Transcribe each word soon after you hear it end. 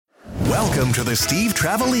Welcome to the Steve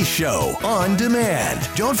Trevelise Show on demand.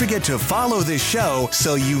 Don't forget to follow this show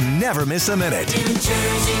so you never miss a minute. New Jersey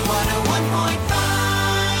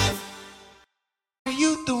 101.5. What are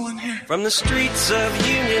you doing here? From the streets of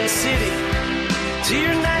Union City to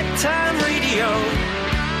your nighttime radio,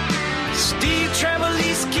 Steve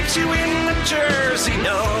Trevelise keeps you in the Jersey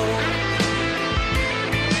know.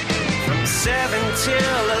 From 7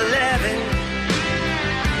 till 11,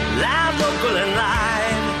 live, local, and live.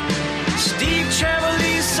 Steve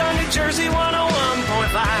Trevelise on New Jersey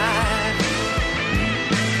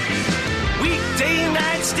 101.5. Weekday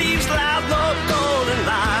night, Steve's live, local, and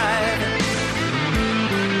live.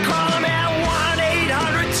 Call him at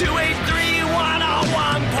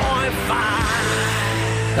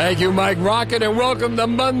 1-800-283-101.5. Thank you, Mike Rocket, and welcome to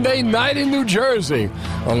Monday night in New Jersey.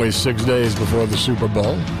 Only 6 days before the Super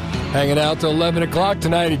Bowl. Hanging out till 11 o'clock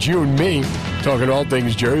tonight, it's you and me, talking all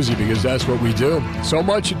things Jersey, because that's what we do. So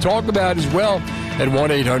much to talk about as well at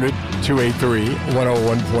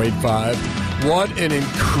 1-800-283-101.5. What an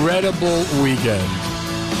incredible weekend.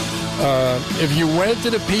 If you went to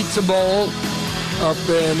the Pizza Bowl up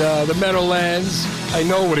in the Meadowlands, I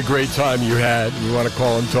know what a great time you had. You want to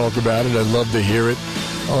call and talk about it, I'd love to hear it.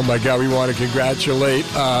 Oh, my God, we want to congratulate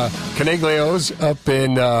Coniglio's up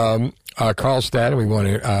in Carlstadt. We want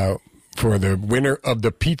to for the winner of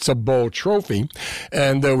the Pizza Bowl trophy.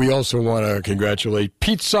 And we also want to congratulate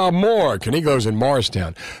Pizza More. Coniglio's in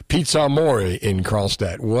Morristown. Pizza More in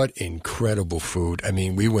Carlstadt. What incredible food. I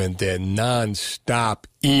mean, we went there nonstop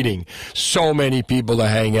eating. So many people to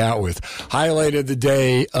hang out with. Highlight of the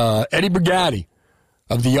day, Eddie Brigatti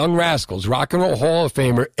of the Young Rascals. Rock and Roll Hall of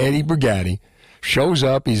Famer Eddie Brigatti shows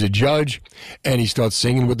up, he's a judge, and he starts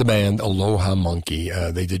singing with the band Aloha Monkey.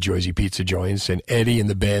 They did Jersey Pizza Joints, and Eddie and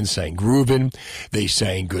the band sang Groovin'. They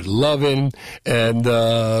sang Good Lovin', and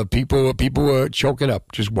people were choking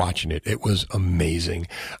up just watching it. It was amazing.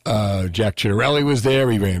 Jack Citarelli was there.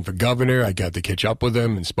 He ran for governor. I got to catch up with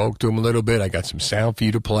him and spoke to him a little bit. I got some sound for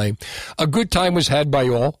you to play. A good time was had by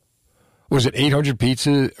all. Was it 800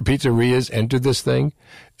 pizzerias entered this thing?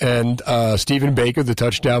 And Stephen Baker, the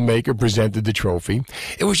touchdown maker, presented the trophy.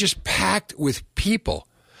 It was just packed with people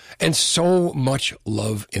and so much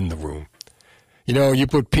love in the room. You know, you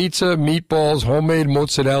put pizza, meatballs, homemade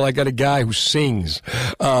mozzarella. I got a guy who sings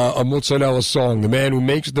a mozzarella song, the man who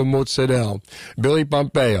makes the mozzarella, Billy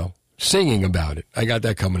Pompeo, singing about it. I got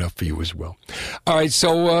that coming up for you as well. All right,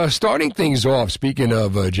 so starting things off, speaking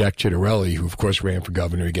of Jack Citarelli, who, of course, ran for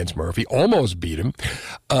governor against Murphy, almost beat him.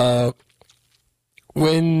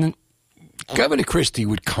 When Governor Christie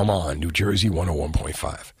would come on New Jersey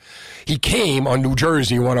 101.5, he came on New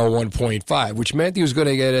Jersey 101.5, which meant he was going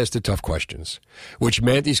to get asked the tough questions, which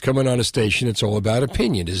meant he's coming on a station that's all about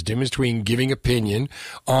opinion. There's a difference between giving opinion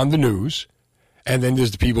on the news, and then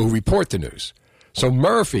there's the people who report the news. So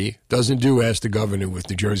Murphy doesn't do Ask the Governor with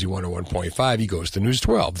New Jersey 101.5. He goes to News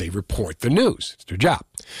 12. They report the news. It's their job.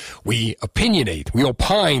 We opinionate. We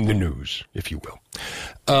opine the news, if you will.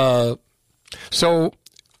 So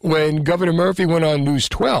when Governor Murphy went on News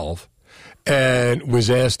 12 and was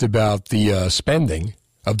asked about the spending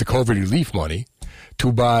of the COVID relief money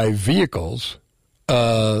to buy vehicles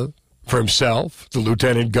for himself, the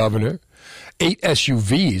lieutenant governor, 8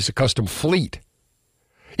 SUVs, a custom fleet,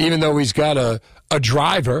 even though he's got a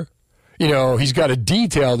driver, you know, he's got a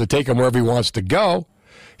detail to take him wherever he wants to go.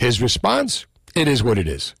 His response, it is what it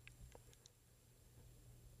is.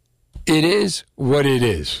 It is what it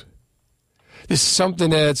is. This is something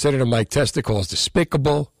that Senator Mike Testa calls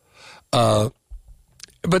despicable. But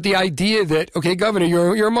the idea that, okay, Governor,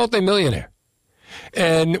 you're a multimillionaire,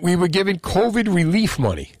 and we were given COVID relief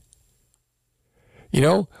money. You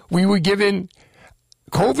know, we were given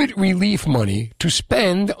COVID relief money to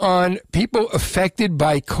spend on people affected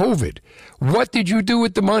by COVID. What did you do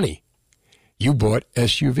with the money? You bought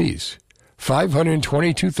SUVs.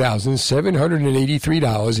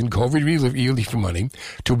 $522,783 in COVID relief money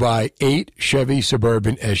to buy 8 Chevy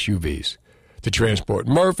Suburban SUVs to transport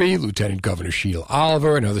Murphy, Lieutenant Governor Sheila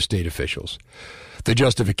Oliver, and other state officials. The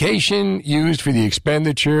justification used for the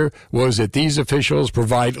expenditure was that these officials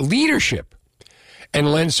provide leadership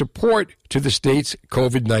and lend support to the state's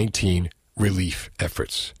COVID-19 relief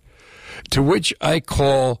efforts, to which I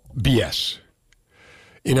call BS.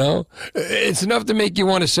 You know, it's enough to make you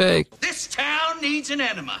want to say, This town needs an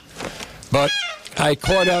enema. But I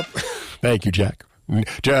caught up. Thank you, Jack.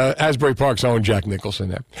 Asbury Park's own Jack Nicholson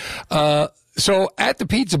there. So at the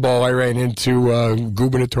Pizza Bowl, I ran into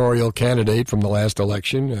gubernatorial candidate from the last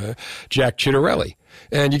election, Jack Citarelli.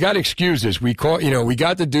 And you got to excuse this. We got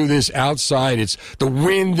to do this outside. It's the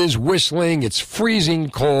wind is whistling. It's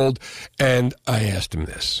freezing cold. And I asked him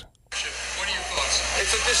this.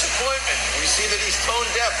 It's a disappointment. We see that he's tone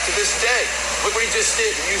deaf to this day. Look what he just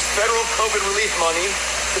did. He used federal COVID relief money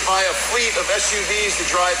to buy a fleet of SUVs to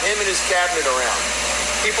drive him and his cabinet around.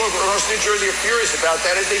 People across New Jersey are furious about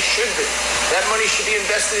that, as they should be. That money should be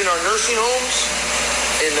invested in our nursing homes,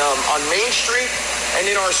 on Main Street, and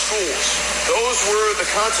in our schools. Those were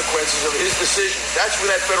the consequences of his decisions. That's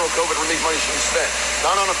where that federal COVID relief money should be spent,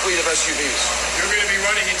 not on a fleet of SUVs. You're going to be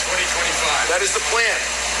running in 2025. That is the plan.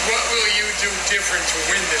 What will you do different to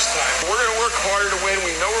win this time? We're going to work harder to win. We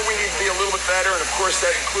know where we need to be a little bit better, and of course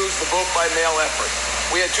that includes the vote-by-mail effort.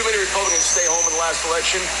 We had too many Republicans stay home in the last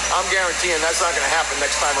election. I'm guaranteeing that's not going to happen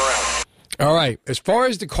next time around. All right. As far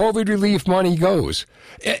as the COVID relief money goes,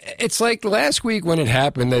 it's like last week when it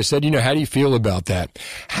happened, they said, how do you feel about that?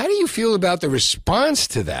 How do you feel about the response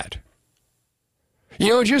to that?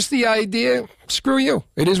 Just the idea, screw you.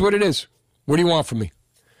 It is what it is. What do you want from me?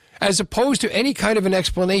 As opposed to any kind of an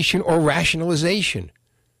explanation or rationalization.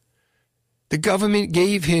 The government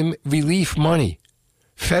gave him relief money,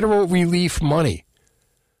 federal relief money,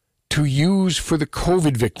 to use for the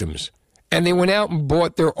COVID victims. And they went out and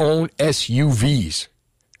bought their own SUVs.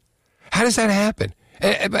 How does that happen?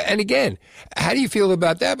 And again, how do you feel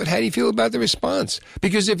about that? But how do you feel about the response?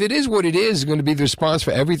 Because if it is what it is going to be the response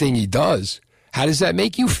for everything he does, how does that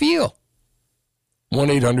make you feel?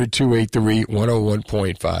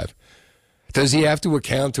 1-800-283-101.5. Does he have to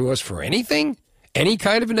account to us for anything? Any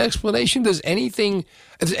kind of an explanation? Does anything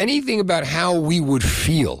about how we would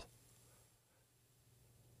feel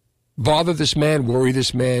bother this man, worry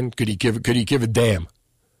this man? Could he give a damn?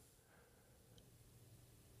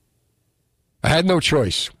 I had no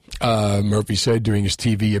choice, Murphy said during his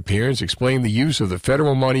TV appearance, explained the use of the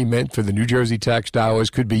federal money meant for the New Jersey tax dollars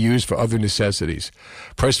could be used for other necessities.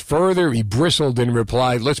 Pressed further, he bristled and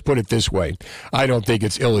replied, let's put it this way, I don't think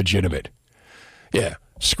it's illegitimate. Yeah,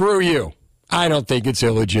 screw you. I don't think it's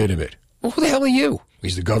illegitimate. Well, who the hell are you?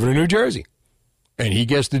 He's the governor of New Jersey. And he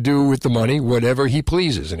gets to do with the money whatever he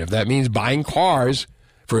pleases. And if that means buying cars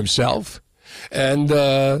for himself and,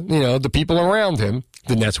 the people around him,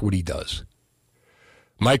 then that's what he does.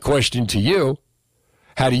 My question to you,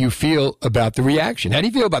 how do you feel about the reaction? How do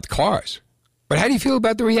you feel about the cars? But how do you feel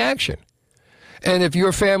about the reaction? And if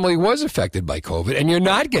your family was affected by COVID and you're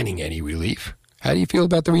not getting any relief, how do you feel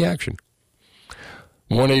about the reaction?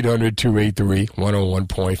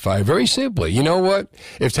 1-800-283-101.5. Very simply. You know what?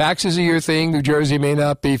 If taxes are your thing, New Jersey may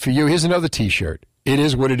not be for you. Here's another T-shirt. It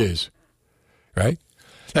is what it is. Right?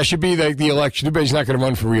 That should be like the election. Everybody's not going to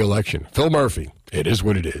run for re-election. Phil Murphy. It is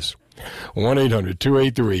what it is.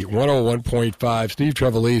 1-800-283-101.5. Steve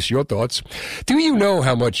Trevelise, your thoughts. Do you know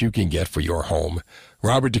how much you can get for your home?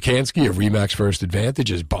 Robert Dukansky of RE/MAX First Advantage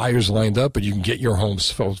has buyers lined up, but you can get your home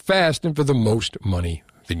sold fast and for the most money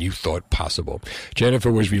than you thought possible.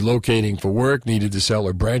 Jennifer was relocating for work, needed to sell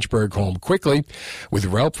her Branchburg home quickly. With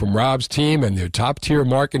help from Rob's team and their top-tier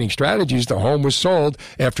marketing strategies, the home was sold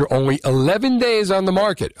after only 11 days on the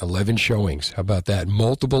market. 11 showings. How about that?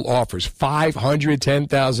 Multiple offers.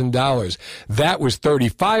 $510,000. That was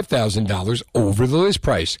 $35,000 over the list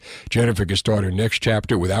price. Jennifer can start her next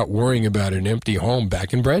chapter without worrying about an empty home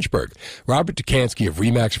back in Branchburg. Robert Dukansky of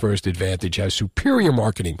RE/MAX First Advantage has superior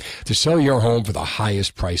marketing to sell your home for the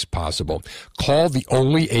highest price possible. Call the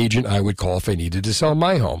only agent I would call if I needed to sell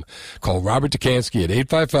my home. Call Robert Dukansky at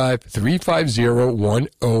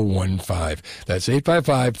 855-350-1015. That's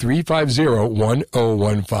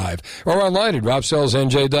 855-350-1015. Or online at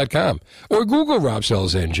robsellsnj.com. Or Google Rob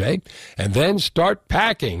Sells NJ. And then start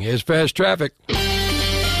packing. Here's fast traffic.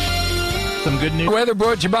 Some good news. Weather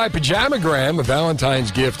brought to you by Pajamagram. A Valentine's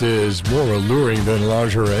gift is more alluring than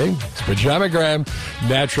lingerie. It's Pajamagram.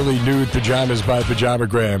 Naturally nude pajamas by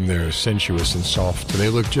Pajamagram. They're sensuous and soft. They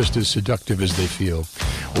look just as seductive as they feel.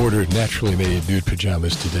 Order naturally made nude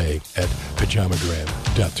pajamas today at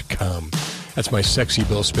pajamagram.com. That's my sexy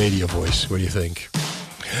Bill Spadia voice. What do you think?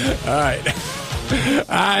 All right. All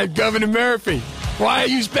right, Governor Murphy. Why are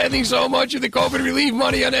you spending so much of the COVID relief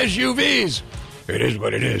money on SUVs? It is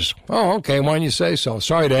what it is. Oh, okay. Why don't you say so?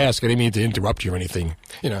 Sorry to ask. I didn't mean to interrupt you or anything,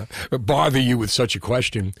 bother you with such a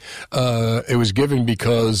question. It was given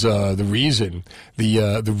because the reason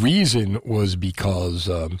was because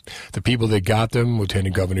the people that got them,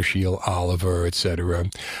 Lieutenant Governor Sheil Oliver, etc.,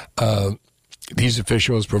 these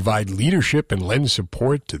officials provide leadership and lend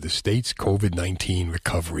support to the state's COVID-19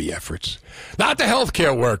 recovery efforts. Not the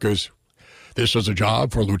healthcare workers. This is a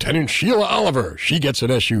job for Lieutenant Sheila Oliver. She gets an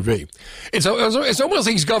SUV. It's almost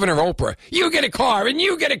like he's Governor Oprah. You get a car, and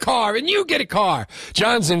you get a car, and you get a car.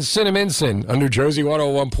 John's in Cinnaminson on New Jersey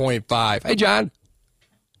 101.5. Hey, John.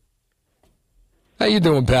 How you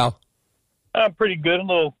doing, pal? I'm pretty good. I'm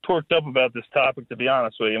a little torqued up about this topic, to be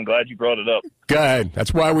honest with you. I'm glad you brought it up. Go ahead.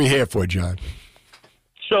 That's why we're here for, John.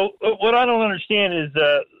 So what I don't understand is,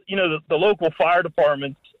 the local fire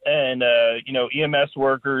departments and, EMS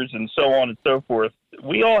workers and so on and so forth,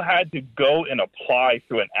 we all had to go and apply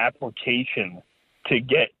through an application to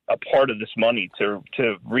get a part of this money to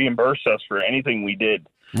reimburse us for anything we did.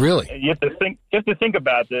 Really? And you have to think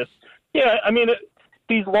about this. Yeah, I mean,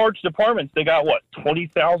 these large departments, they got,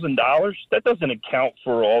 $20,000? That doesn't account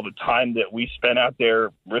for all the time that we spent out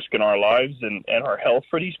there risking our lives and our health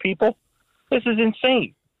for these people. This is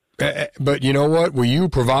insane. But you know what? Were you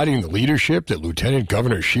providing the leadership that Lieutenant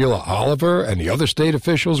Governor Sheila Oliver and the other state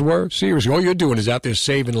officials were? Seriously, all you're doing is out there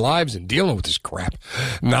saving lives and dealing with this crap,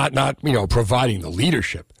 not providing the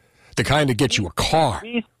leadership, the kind that gets you a car.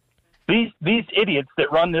 These idiots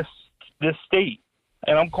that run this state,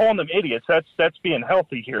 and I'm calling them idiots. That's being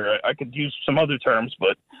healthy here. I could use some other terms,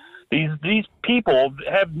 but these people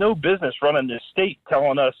have no business running this state,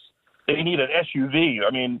 telling us they need an SUV.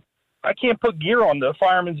 I mean, I can't put gear on the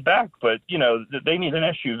fireman's back, but, they need an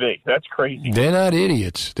SUV. That's crazy. They're not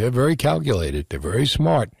idiots. They're very calculated. They're very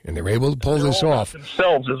smart, and they're able to pull this off.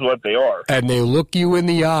 Themselves is what they are. And they look you in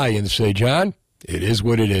the eye and say, John, it is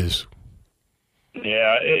what it is.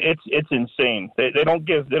 Yeah, it's insane. They don't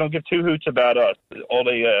give two hoots about us. All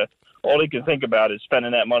they can think about is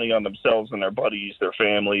spending that money on themselves and their buddies, their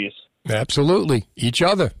families. Absolutely. Each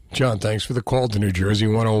other. John, thanks for the call to New Jersey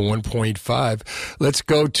 101.5. Let's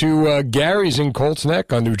go to Gary's in Colts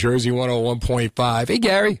Neck on New Jersey 101.5. Hey,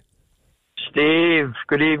 Gary. Steve,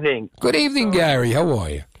 good evening. Good evening, Gary. How are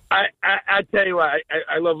you? I tell you what,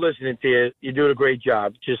 I love listening to you. You're doing a great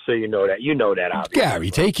job, just so you know that. You know that, obviously. Gary,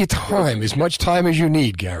 take your time. As much time as you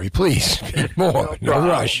need, Gary. Please. More. No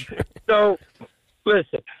rush. So,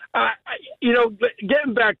 listen,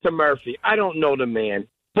 getting back to Murphy, I don't know the man,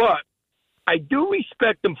 but I do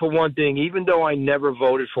respect him for one thing, even though I never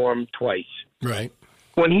voted for him twice. Right.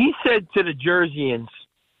 When he said to the Jerseyans,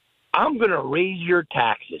 I'm going to raise your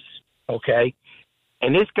taxes, okay?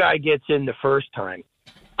 And this guy gets in the first time.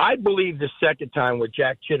 I believe the second time with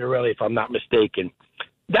Jack Chitterelli, if I'm not mistaken,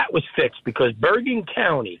 that was fixed because Bergen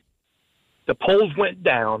County, the polls went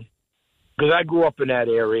down because I grew up in that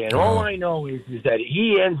area, and all I know is that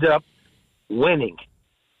he ends up winning.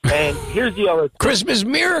 And here's the other thing. Christmas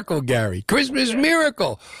miracle, Gary. Christmas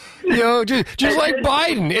miracle. Just like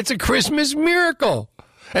Biden. It's a Christmas miracle.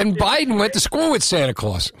 And Biden went to school with Santa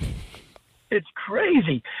Claus. It's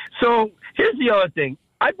crazy. So here's the other thing.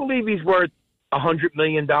 I believe he's worth $100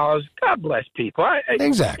 million. God bless people.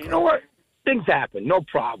 Exactly. You know what? Things happen. No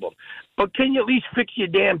problem. But can you at least fix your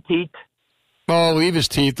damn teeth? Oh, leave his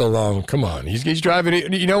teeth alone. Come on. He's driving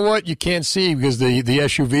it. You know what? You can't see because the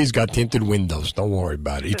SUV's got tinted windows. Don't worry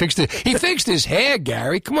about it. He fixed his hair,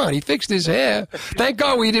 Gary. Come on. He fixed his hair. Thank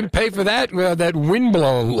God we didn't pay for that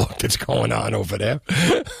windblown look that's going on over there.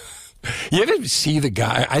 You ever see the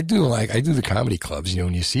guy? I do the comedy clubs,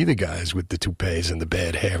 and you see the guys with the toupees and the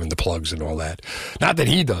bad hair and the plugs and all that. Not that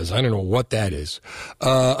he does. I don't know what that is.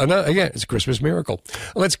 Again, it's a Christmas miracle.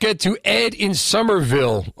 Let's get to Ed in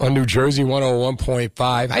Somerville on New Jersey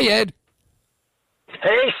 101.5. Hey, Ed.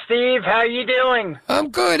 Hey, Steve. How you doing? I'm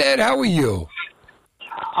good, Ed. How are you?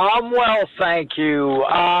 I'm well, thank you.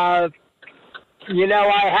 I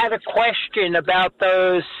had a question about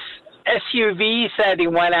those SUVs that he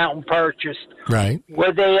went out and purchased. Right.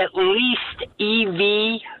 Were they at least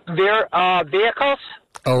EV vehicles?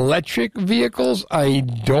 Electric vehicles? I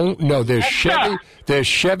don't know. They're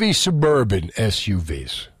Chevy Suburban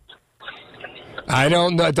SUVs. I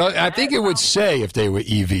don't know. I think it would say if they were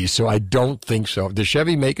EVs, so I don't think so. Does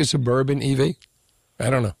Chevy make a Suburban EV? I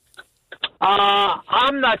don't know.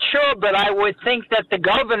 I'm not sure, but I would think that the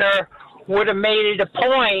governor would have made it a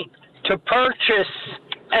point to purchase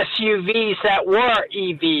SUVs that were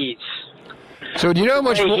EVs. So do you know how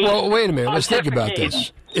much? Well, wait a minute. Let's think about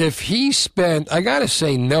this. If he spent, I gotta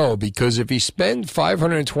say no, because if he spent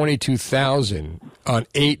 $522,000 on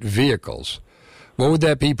 8 vehicles, what would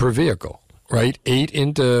that be per vehicle? Right, 8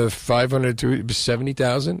 into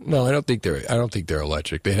 570,000. No, I don't think they're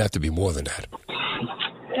electric. They'd have to be more than that.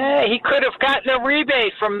 He could have gotten a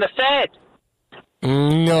rebate from the Fed.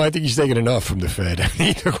 No, I think he's taking enough from the Fed. I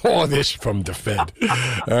need to call this from the Fed.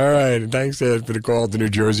 All right. Thanks, Ed, for the call to New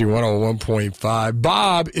Jersey 101.5.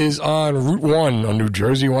 Bob is on Route 1 on New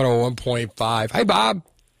Jersey 101.5. Hi, Bob.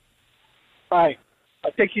 Hi.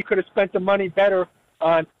 I think you could have spent the money better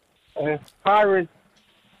on hiring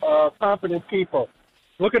competent people.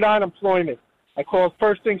 Look at unemployment. I called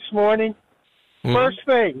first thing this morning. First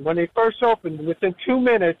thing, when they first opened, within 2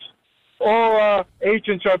 minutes, all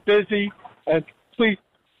agents are busy and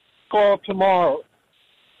call tomorrow,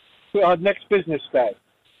 next business day.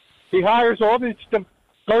 He hires all these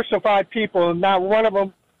diversified people, and not one of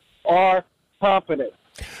them are competent.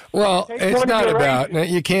 Well, it's not about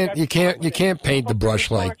you can't paint the brush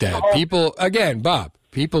like that. People, again, Bob.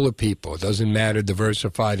 People are people. It doesn't matter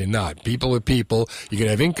diversified or not. People are people. You can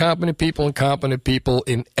have incompetent people and competent people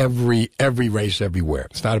in every race everywhere.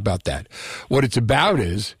 It's not about that. What it's about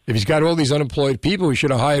is, if he's got all these unemployed people, he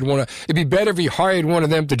should have hired one. It'd be better if he hired one of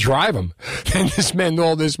them to drive him than to spend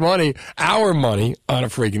all this money, our money, on a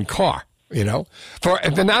friggin' car, you know? For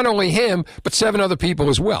not only him, but 7 other people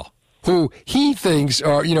as well, who he thinks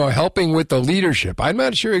are, helping with the leadership. I'm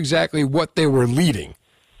not sure exactly what they were leading.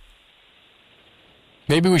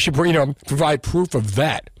 Maybe we should, provide proof of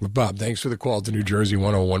that. Bob, thanks for the call to New Jersey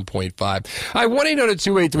 101.5. I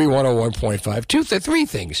 1-800-283-101.5. Three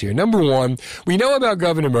things here. Number one, we know about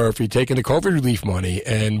Governor Murphy taking the COVID relief money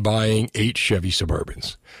and buying 8 Chevy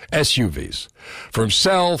Suburbans, SUVs, for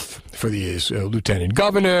himself, for the lieutenant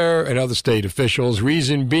governor, and other state officials.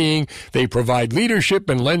 Reason being, they provide leadership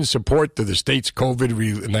and lend support to the state's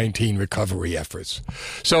COVID-19 recovery efforts.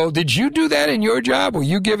 So, did you do that in your job? Were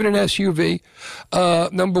you given an SUV?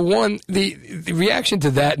 Number one, the reaction to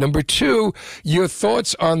that. Number two, your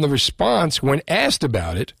thoughts on the response when asked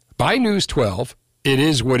about it by News 12. It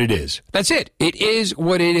is what it is. That's it. It is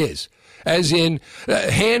what it is. As in,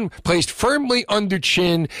 hand placed firmly under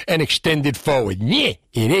chin and extended forward. Yeah,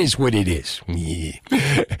 it is what it is. Yeah.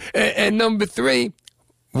 And number three,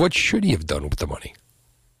 what should he have done with the money?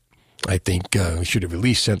 I think he should have at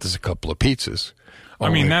least sent us a couple of pizzas. I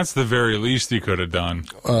mean, that's the very least he could have done.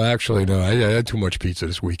 Actually, no. I had too much pizza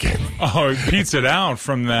this weekend. Oh, pizzaed out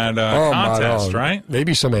from that contest, right?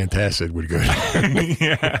 Maybe some antacid would be good.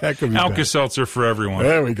 Yeah. That could be Alka-Seltzer for everyone.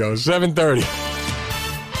 There we go. 7:30.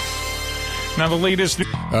 Now the latest.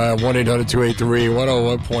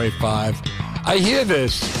 1-800-283-101.5. I hear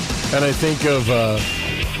this, and I think of. I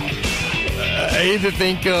either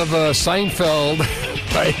think of Seinfeld,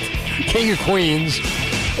 right? King of Queens,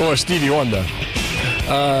 or Stevie Wonder.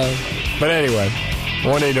 But anyway,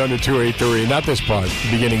 1-800-283, not this part, the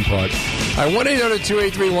beginning part.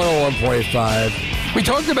 1-800-283-101.5. We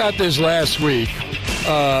talked about this last week.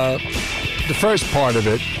 The first part of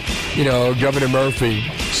it, Governor Murphy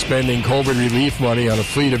spending COVID relief money on a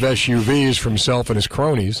fleet of SUVs for himself and his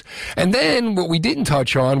cronies. And then what we didn't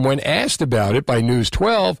touch on when asked about it by News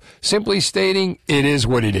 12, simply stating, it is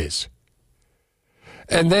what it is.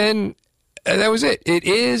 And then that was it. It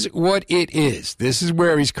is what it is. This is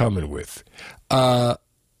where he's coming with.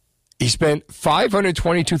 He spent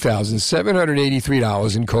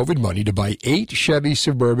 $522,783 in COVID money to buy 8 Chevy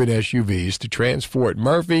Suburban SUVs to transport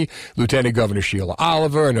Murphy, Lieutenant Governor Sheila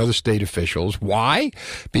Oliver, and other state officials. Why?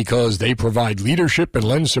 Because they provide leadership and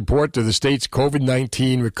lend support to the state's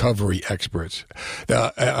COVID-19 recovery efforts.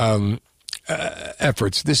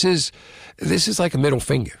 This is like a middle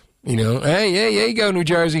finger. Hey, there you go, New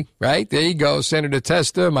Jersey, right? There you go, Senator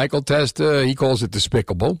Testa, Michael Testa, he calls it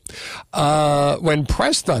despicable. When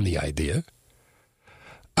pressed on the idea,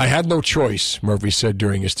 I had no choice, Murphy said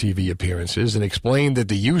during his TV appearances, and explained that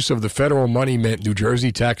the use of the federal money meant New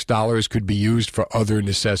Jersey tax dollars could be used for other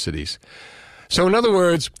necessities. So in other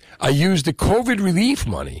words, I used the COVID relief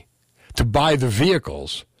money to buy the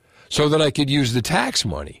vehicles so that I could use the tax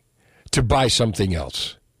money to buy something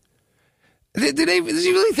else. Does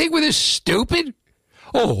he really think we're this stupid?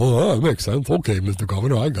 Oh, that makes sense. Okay, Mr.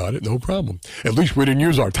 Governor, I got it. No problem. At least we didn't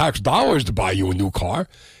use our tax dollars to buy you a new car.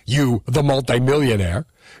 You, the multimillionaire.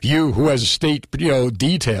 You, who has a state,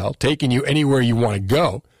 detail, taking you anywhere you want to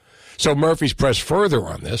go. So Murphy's pressed further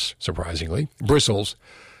on this, surprisingly. Bristles.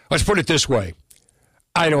 Let's put it this way.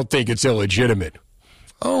 I don't think it's illegitimate.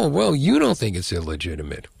 Oh, well, you don't think it's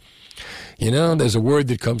illegitimate. There's a word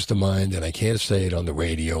that comes to mind, and I can't say it on the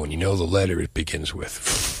radio, and the letter it begins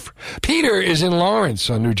with. Peter is in Lawrence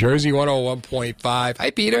on New Jersey 101.5. Hi,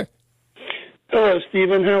 Peter. Hello,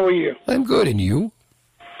 Stephen. How are you? I'm good, and you?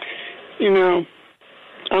 I'm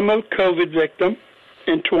a COVID victim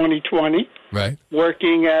in 2020. Right.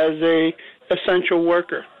 Working as a essential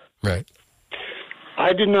worker. Right.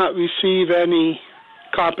 I did not receive any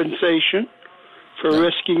compensation for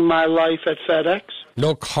risking my life at FedEx.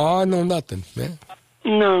 No car, no nothing, man.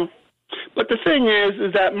 No. But the thing is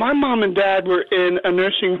that my mom and dad were in a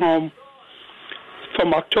nursing home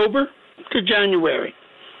from October to January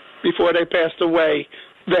before they passed away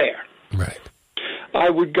there. Right. I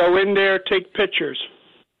would go in there, take pictures.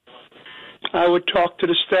 I would talk to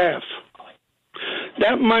the staff.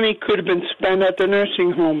 That money could have been spent at the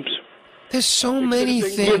nursing homes. There's so many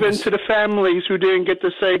things. Given to the families who didn't get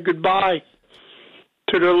to say goodbye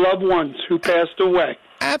to their loved ones who passed away.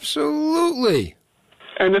 Absolutely.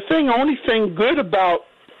 And the only thing good about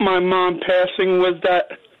my mom passing was that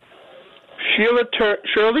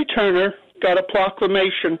Shirley Turner got a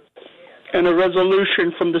proclamation and a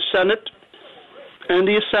resolution from the Senate and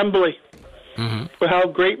the Assembly for how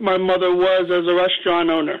great my mother was as a restaurant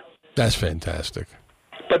owner. That's fantastic.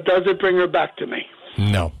 But does it bring her back to me?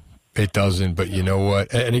 No, it doesn't. But you know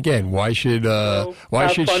what? And again, why should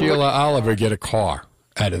Sheila Oliver get a car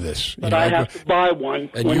out of this? But I have to buy one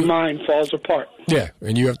when mine falls apart. Yeah,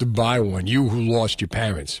 and you have to buy one. You who lost your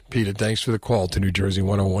parents. Peter, thanks for the call to New Jersey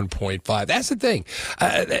 101.5. That's the thing.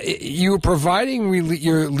 You were providing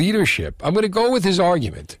your leadership. I'm going to go with his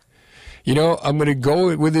argument. I'm going to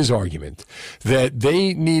go with his argument that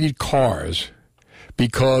they needed cars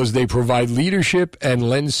because they provide leadership and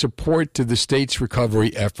lend support to the state's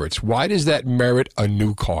recovery efforts. Why does that merit a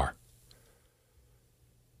new car?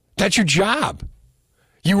 That's your job.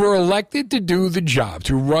 You were elected to do the job,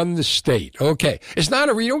 to run the state. Okay. It's not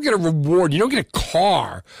you don't get a reward. You don't get a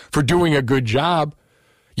car for doing a good job.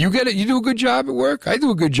 You do a good job at work. I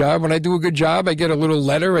do a good job. When I do a good job, I get a little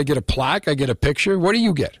letter, I get a plaque, I get a picture. What do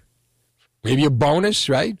you get? Maybe a bonus,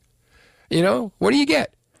 right? What do you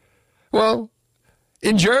get? Well,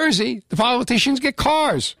 in Jersey, the politicians get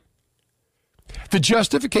cars. The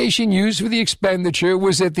justification used for the expenditure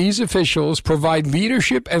was that these officials provide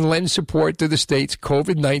leadership and lend support to the state's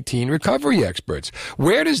COVID-19 recovery experts.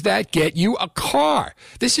 Where does that get you a car?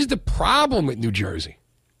 This is the problem with New Jersey.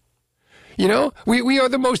 We are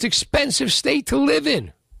the most expensive state to live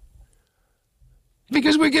in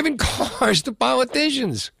because we're giving cars to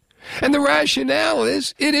politicians. And the rationale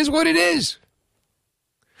is, it is what it is.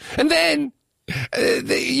 And then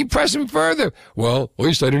you press them further. Well, at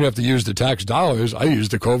least I didn't have to use the tax dollars. I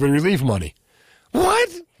used the COVID relief money. What?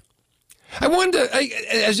 I wonder,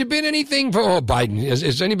 has there been anything for Biden? Does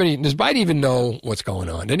Biden even know what's going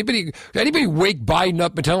on? Anybody wake Biden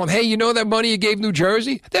up and tell him, hey, that money you gave New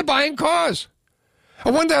Jersey? They're buying cars.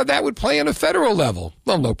 I wonder how that would play on a federal level.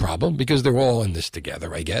 Well, no problem, because they're all in this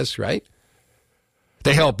together, I guess, right?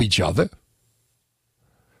 They help each other.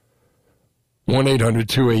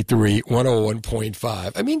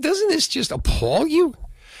 1-800-283-101.5. I mean, doesn't this just appall you?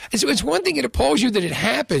 It's one thing it appalls you that it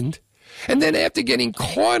happened, and then after getting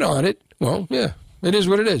caught on it, well, yeah, it is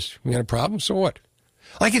what it is. We got a problem, so what?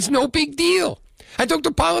 Like it's no big deal. I talked to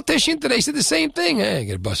a politician today, said the same thing. Hey, I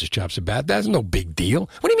got to bust his chops about that. That's no big deal.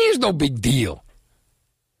 What do you mean it's no big deal?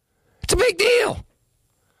 It's a big deal.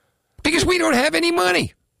 Because we don't have any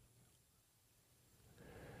money.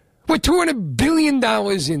 We're $200 billion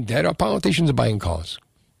in debt. Our politicians are buying cars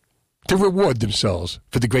to reward themselves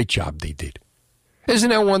for the great job they did. Isn't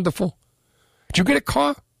that wonderful? Did you get a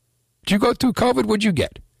car? Did you go through COVID? What'd you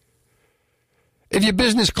get? If your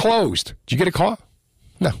business closed, did you get a car?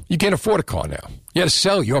 No, you can't afford a car now. You got to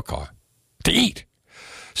sell your car to eat.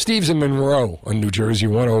 Steve's in Monroe on New Jersey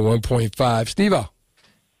 101.5. Steve-O.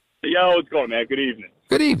 Yo, what's going on, man? Good evening.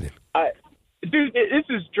 Good evening. Dude, this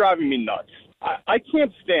is driving me nuts. I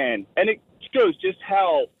can't stand, and it shows just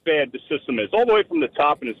how bad the system is, all the way from the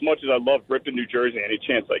top, and as much as I love ripping New Jersey any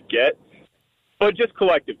chance I get, but just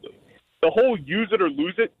collectively. The whole use it or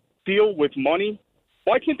lose it deal with money,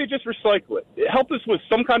 why can't they just recycle it? Help us with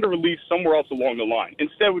some kind of relief somewhere else along the line.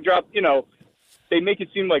 Instead, we drop, they make it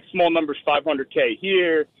seem like small numbers, $500K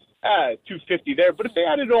here, $250 there, but if they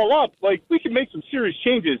add it all up, we can make some serious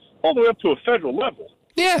changes all the way up to a federal level.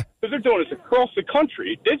 Yeah. Because they're doing this across the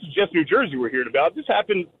country. This is just New Jersey we're hearing about. This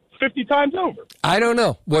happened 50 times over. I don't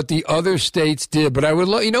know what the other states did, but I would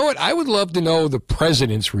you know what? I would love to know the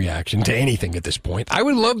president's reaction to anything at this point. I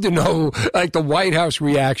would love to know, the White House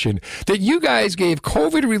reaction that you guys gave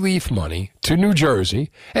COVID relief money to New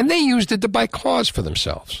Jersey, and they used it to buy cars for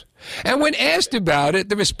themselves. And when asked about it,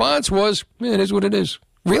 the response was, it is what it is.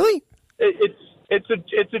 Really? It's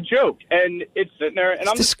a joke, and it's sitting there. And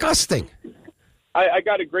it's disgusting. I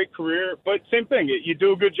got a great career, but same thing. You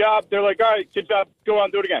do a good job, they're like, all right, good job, go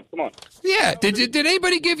on, do it again. Come on. Yeah. Did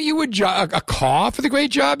anybody give you a car for the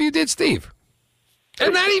great job you did, Steve?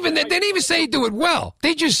 And not even they didn't even say do it well.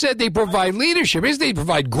 They just said they provide leadership. They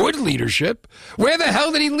provide good leadership. Where the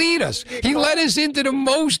hell did he lead us? He led us into the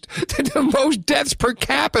most deaths per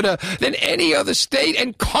capita than any other state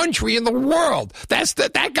and country in the world.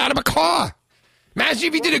 That got him a car. Imagine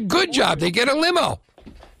if he did a good job, they get a limo.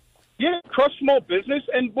 Yeah, crush small business,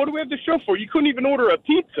 and what do we have to show for? You couldn't even order a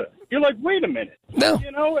pizza. You're like, wait a minute. No.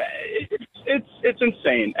 It's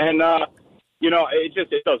insane, and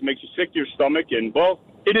it does make you sick to your stomach, and well,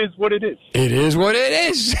 it is what it is. It is what it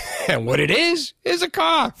is, and what it is a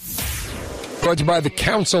car. Brought to you by the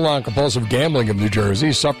Council on Compulsive Gambling of New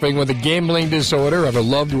Jersey. Suffering with a gambling disorder, have a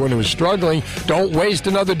loved one who is struggling? Don't waste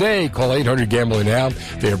another day. Call 800-GAMBLER now.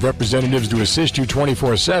 They have representatives to assist you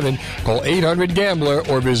 24/7. Call 800-GAMBLER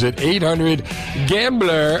or visit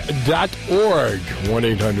 800gambler.org.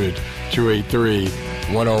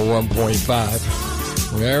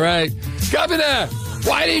 1-800-283-101.5. All right. Governor,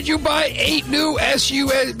 why did you buy 8 new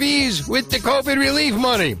SUVs with the COVID relief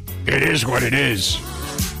money? It is what it is.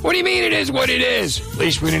 What do you mean it is what it is? At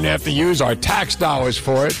least we didn't have to use our tax dollars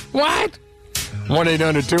for it. What?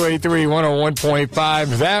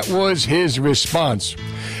 1-800-283-101.5. That was his response.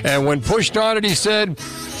 And when pushed on it, he said,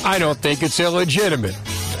 I don't think it's illegitimate.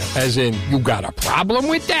 As in, you got a problem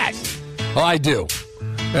with that? Well, I do.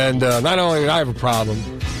 And not only do I have a problem,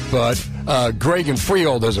 but Greg and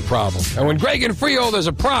Freehold has a problem. And when Greg and Freehold has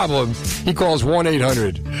a problem, he calls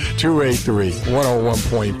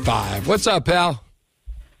 1-800-283-101.5. What's up, pal?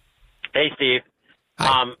 Hey, Steve.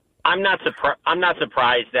 I'm not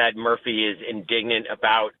surprised that Murphy is indignant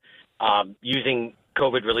about using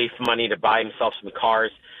COVID relief money to buy himself some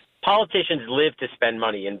cars. Politicians live to spend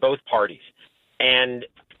money in both parties, and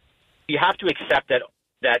you have to accept that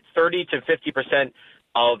 30 to 50%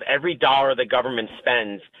 of every dollar the government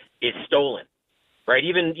spends is stolen, right?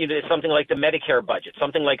 Even something like the Medicare budget,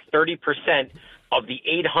 something like 30% of the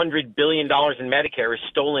 $800 billion in Medicare is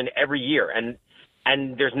stolen every year, and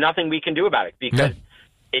there's nothing we can do about it because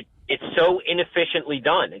it's so inefficiently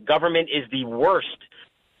done. Government is the worst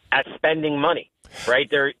at spending money, right?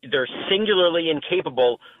 They're singularly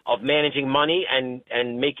incapable of managing money and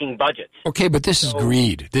making budgets. Okay, but this is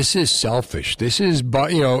greed. This is selfish. This is,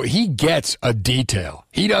 he gets a detail.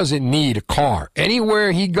 He doesn't need a car.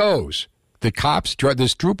 Anywhere he goes, the cops,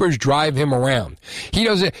 the troopers drive him around. He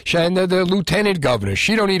doesn't, and the lieutenant governor,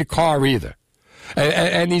 she don't need a car either.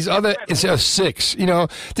 And these other 6,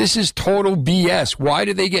 this is total BS. Why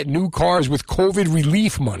do they get new cars with COVID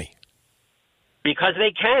relief money? Because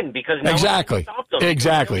they can. Because no one can stop them.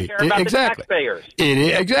 Exactly. They don't care about the taxpayers. It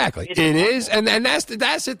is exactly. It is, and that's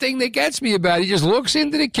the thing that gets me about it. He just looks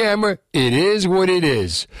into the camera. It is what it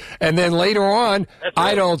is, and then later on,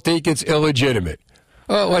 I don't think it's illegitimate.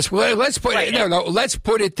 Let's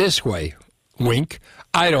put it this way. Wink.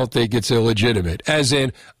 I don't think it's illegitimate. As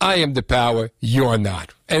in, I am the power, you're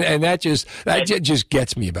not, and that just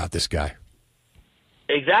gets me about this guy.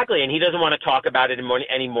 Exactly, and he doesn't want to talk about it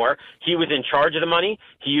anymore. He was in charge of the money.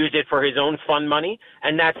 He used it for his own fund money,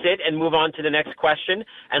 and that's it, and move on to the next question,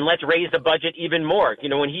 and let's raise the budget even more.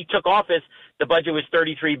 When he took office, the budget was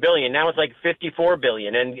 $33 billion. Now it's like $54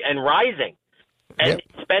 billion and rising. And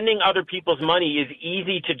spending other people's money is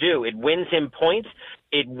easy to do. It wins him points.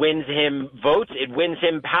 It wins him votes. It wins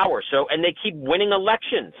him power. And they keep winning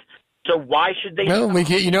elections. So why should they?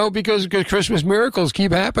 No, because Christmas miracles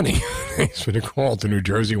keep happening. Thanks for the call to New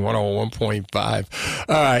Jersey 101.5.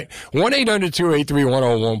 All right,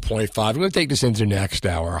 1-800-283-101.5. I'm going to take this into next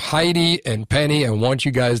hour. Heidi and Penny, I want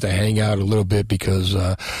you guys to hang out a little bit because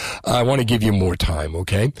I want to give you more time,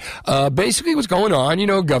 okay? Basically what's going on,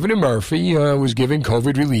 Governor Murphy was giving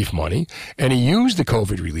COVID relief money, and he used the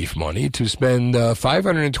COVID relief money to spend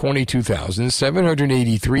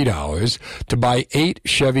 $522,783 to buy 8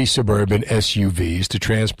 Chevy Suburban SUVs to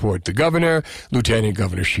transport the governor, Lieutenant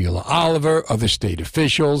Governor Sheila Oliver, other state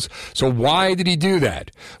officials. So why did he do that?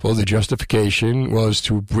 Well, the justification was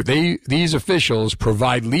these officials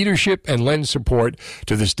provide leadership and lend support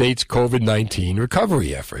to the state's COVID-19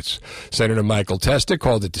 recovery efforts. Senator Michael Testa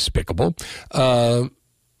called it despicable.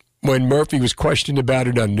 When Murphy was questioned about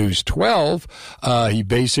it on News 12, he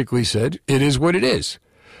basically said, it is what it is.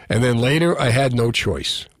 And then later, I had no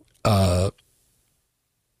choice.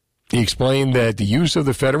 He explained that the use of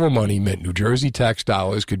the federal money meant New Jersey tax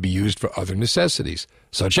dollars could be used for other necessities,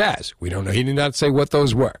 such as, we don't know, he did not say what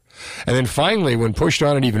those were. And then finally, when pushed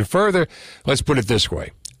on it even further, let's put it this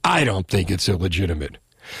way. I don't think it's illegitimate.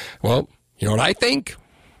 Well, you know what I think?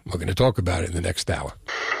 We're going to talk about it in the next hour.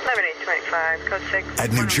 7825, code 6.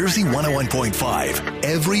 At New Jersey 101.5,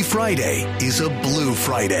 every Friday is a Blue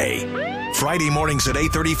Friday. Friday mornings at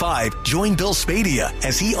 8:35, join Bill Spadia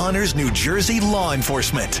as he honors New Jersey law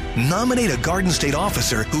enforcement. Nominate a Garden State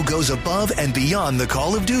officer who goes above and beyond the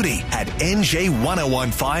call of duty at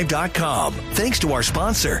NJ1015.com. Thanks to our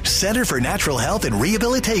sponsor, Center for Natural Health and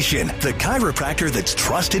Rehabilitation, the chiropractor that's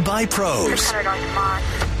trusted by pros.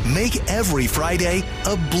 Make every Friday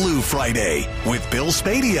a Blue Friday with Bill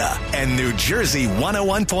Spadia and New Jersey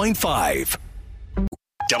 101.5.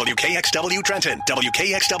 WKXW Trenton,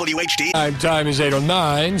 WKXW HD. Time is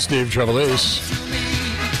 8:09. Steve Trevelise.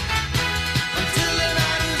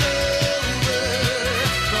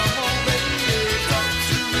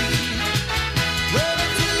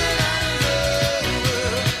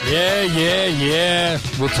 Yeah.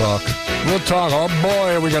 We'll talk. Oh,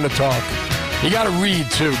 boy, are we going to talk. You got to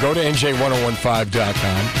read, too. Go to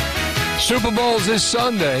NJ1015.com. Super Bowl's this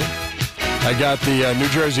Sunday. I got the New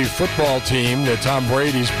Jersey football team that Tom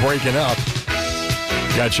Brady's breaking up.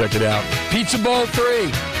 You got to check it out. Pizza Bowl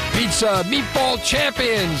 3. Pizza Meatball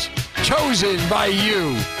Champions. Chosen by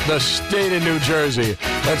you, the state of New Jersey.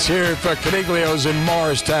 Let's hear it for Coniglio's in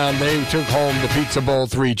Morristown. They took home the Pizza Bowl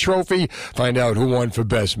 3 trophy. Find out who won for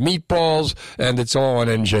best meatballs, and it's all on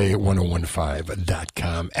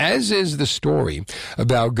NJ1015.com, as is the story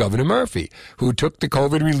about Governor Murphy, who took the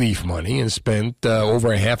COVID relief money and spent over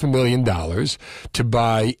 $500,000 to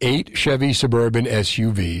buy 8 Chevy Suburban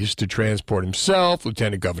SUVs to transport himself,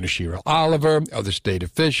 Lieutenant Governor Sheryl Oliver, other state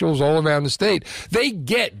officials all around the state. They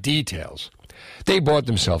get details. They bought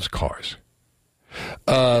themselves cars.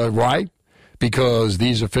 Why? Because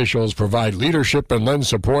these officials provide leadership and lend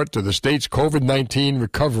support to the state's COVID-19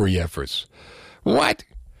 recovery efforts. What?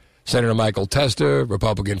 Senator Michael Tester,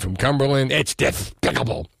 Republican from Cumberland, it's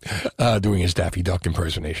despicable, doing his Daffy Duck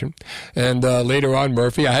impersonation. And later on,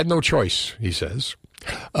 Murphy, I had no choice, he says.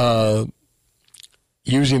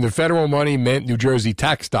 Using the federal money meant New Jersey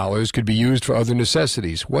tax dollars could be used for other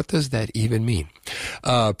necessities. What does that even mean?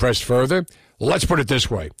 Pressed further, let's put it this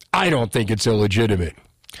way. I don't think it's illegitimate.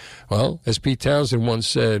 Well, as Pete Townsend once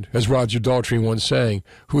said, as Roger Daltrey once sang,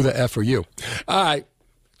 who the F are you? All right.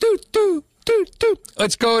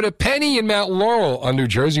 Let's go to Penny in Mount Laurel on New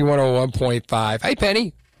Jersey 101.5. Hey,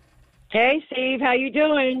 Penny. Hey, Steve. How you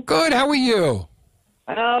doing? Good. How are you?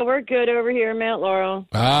 Oh, we're good over here in Mount Laurel.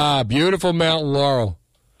 Ah, beautiful Mount Laurel.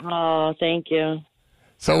 Oh, thank you.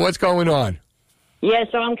 So what's going on? Yeah,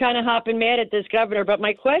 so I'm kind of hopping mad at this governor, but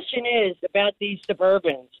my question is about these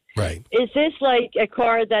Suburbans. Right. Is this like a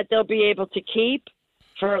car that they'll be able to keep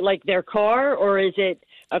for like their car, or is it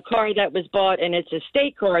a car that was bought and it's a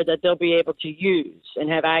state car that they'll be able to use and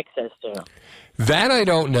have access to? That I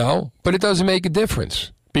don't know, but it doesn't make a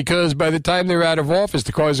difference because by the time they're out of office,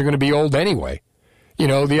 the cars are going to be old anyway. You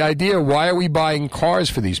know, the idea, why are we buying cars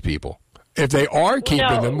for these people? If they are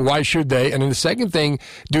keeping them, why should they? And then the second thing,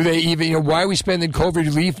 do they even, why are we spending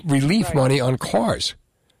COVID relief money on cars?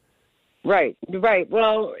 Right.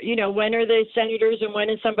 Well, when are the senators and when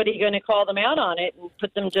is somebody going to call them out on it and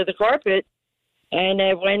put them to the carpet? And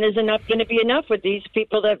when is enough going to be enough with these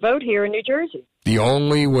people that vote here in New Jersey? The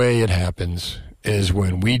only way it happens is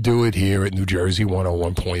when we do it here at New Jersey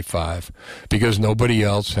 101.5, because nobody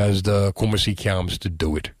else has the Kumasi Counts to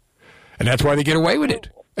do it. And that's why they get away with it.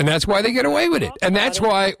 And that's why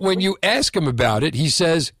why when you ask him about it, he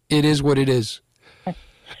says, it is what it is.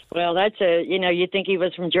 Well, that's you think he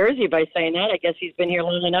was from Jersey by saying that. I guess he's been here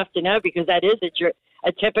long enough to know, because that is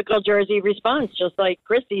a typical Jersey response, just like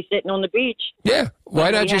Christy sitting on the beach. Yeah.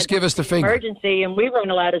 Why not just give us the finger? Emergency, and we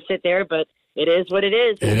weren't allowed to sit there, but it is what it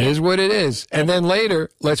is. It is what it is. And then later,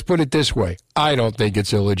 let's put it this way. I don't think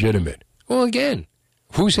it's illegitimate. Well, again,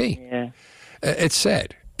 who's he? Yeah. It's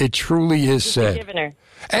said. It truly is said. The governor.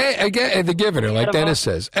 And the governor, like Dennis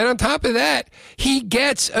says. And on top of that, he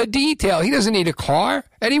gets a detail. He doesn't need a car.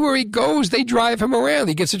 Anywhere he goes, they drive him around.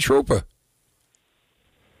 He gets a trooper.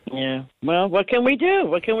 Yeah. Well, what can we do?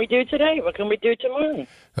 What can we do today? What can we do tomorrow?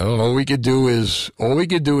 All we could do is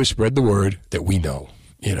spread the word that we know.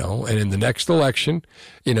 And in the next election,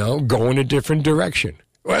 go in a different direction.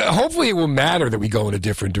 Well, hopefully it will matter that we go in a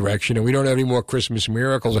different direction and we don't have any more Christmas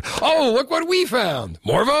miracles. Oh, look what we found.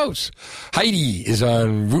 More votes. Heidi is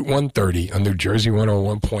on Route 130 on New Jersey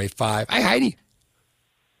 101.5. Hi, Heidi.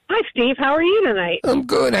 Hi, Steve. How are you tonight? I'm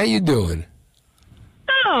good. How you doing?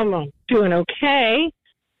 I'm doing okay.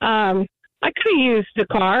 I could have used a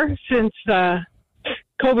car since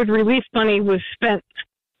COVID relief money was spent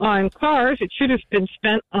on cars. It should have been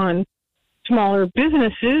spent on smaller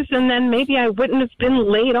businesses, and then maybe I wouldn't have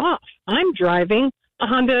been laid off. I'm driving a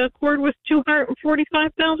Honda Accord with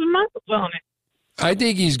 245,000 miles on it. I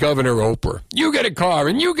think he's Governor Oprah. You get a car,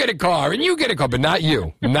 and you get a car, and you get a car, but not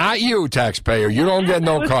you. Not you, taxpayer. You don't get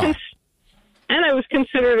no car. And I was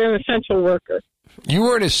considered an essential worker. You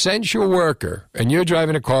were an essential worker, and you're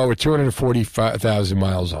driving a car with 245,000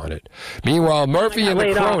 miles on it. Meanwhile, Murphy and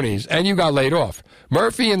the cronies, and you got laid off.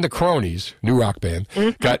 Murphy and the cronies, new rock band,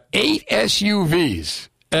 got 8 SUVs,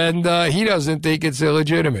 and he doesn't think it's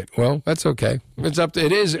illegitimate. Well, that's okay. It's up to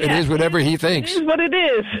it is whatever he thinks. It is what it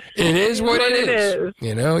is. It is what it is.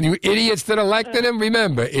 You idiots that elected him,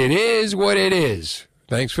 remember, it is what it is.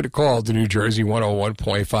 Thanks for the call to New Jersey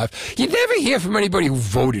 101.5. You never hear from anybody who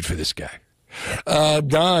voted for this guy.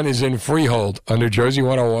 Don is in Freehold on New Jersey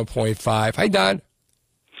 101.5. Hi, Don.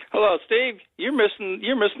 Hello, Steve. You're missing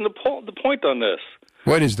the point on this.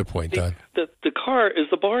 What is the point, Don? The car is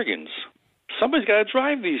the bargains. Somebody's got to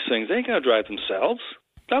drive these things. They ain't going to drive themselves.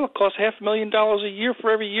 That'll cost $500,000 a year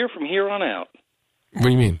for every year from here on out. What do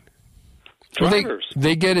you mean? Drivers. Well,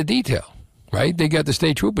 they get a detail, right? They got the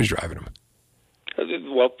state troopers driving them.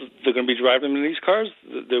 Well, they're going to be driving them in these cars.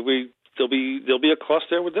 There'll be a cost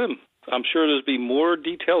there with them. I'm sure there'll be more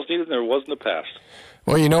details needed than there was in the past.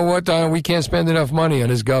 Well, you know what, Don? We can't spend enough money on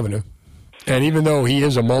this governor. And even though he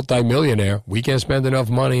is a multimillionaire, we can't spend enough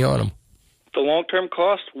money on him. The long-term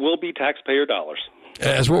cost will be taxpayer dollars.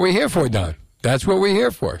 That's what we're here for, Don. That's what we're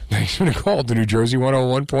here for. Thanks for the call to New Jersey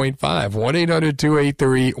 101.5,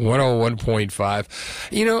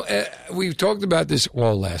 1-800-283-101.5. You know, we've talked about this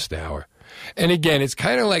all last hour. And again, it's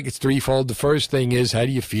kind of like it's threefold. The first thing is, how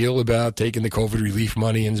do you feel about taking the COVID relief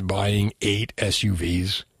money and buying 8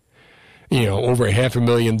 SUVs? You know, over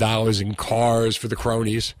 $500,000 in cars for the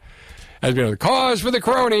cronies. As you know, cars for the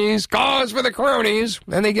cronies,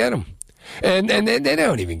 and they get them. And they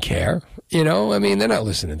don't even care. You know, I mean, they're not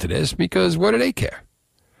listening to this because what do they care?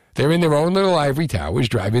 They're in their own little ivory towers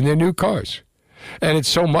driving their new cars. And it's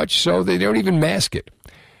so much so they don't even mask it.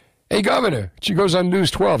 Hey, Governor, she goes on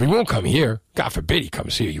News 12. He won't come here. God forbid he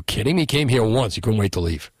comes here. Are you kidding me? He came here once. He couldn't wait to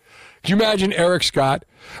leave. Could you imagine Eric Scott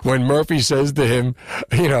when Murphy says to him,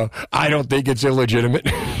 you know, I don't think it's illegitimate?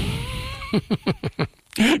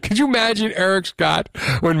 Could you imagine Eric Scott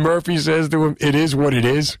when Murphy says to him, it is what it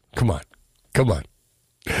is? Come on.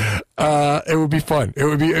 It would be fun. It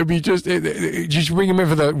would be just bring him in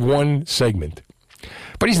for that one segment.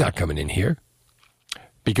 But he's not coming in here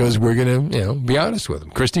because we're going to, be honest with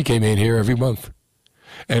him. Christie came in here every month.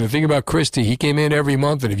 And the thing about Christie, he came in every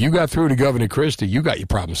month, and if you got through to Governor Christie, you got your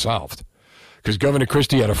problem solved. Because Governor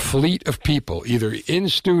Christie had a fleet of people, either in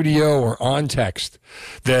studio or on text,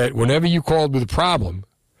 that whenever you called with a problem,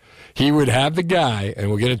 he would have the guy, and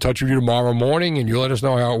we'll get in touch with you tomorrow morning, and you'll let us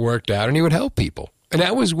know how it worked out, and he would help people. And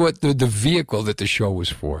that was what the vehicle that the show was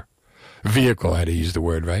for. Vehicle, I had to use the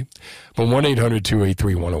word, right? But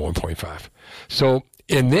 1-800-283-101.5. So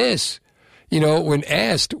in this, when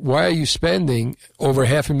asked, why are you spending over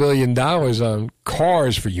 $500,000 on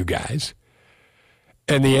cars for you guys?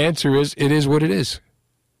 And the answer is, it is what it is.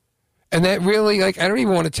 And that really, I don't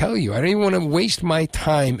even want to tell you. I don't even want to waste my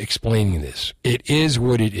time explaining this. It is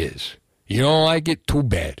what it is. You don't like it? Too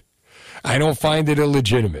bad. I don't find it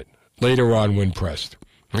illegitimate later on when pressed.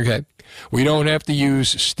 Okay? We don't have to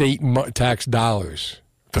use state tax dollars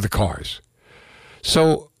for the cars.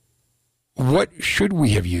 So what should we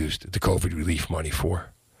have used the COVID relief money for?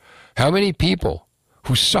 How many people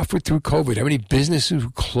who suffered through COVID, how many businesses who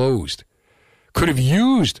closed could have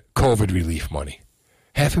used COVID relief money?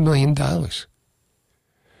 $500,000.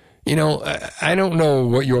 I don't know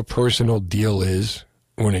what your personal deal is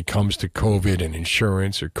when it comes to COVID and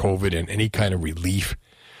insurance or COVID and any kind of relief.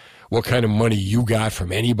 What kind of money you got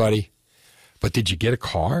from anybody. But did you get a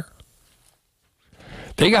car?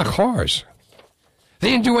 They got cars.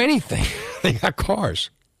 They didn't do anything. They got cars.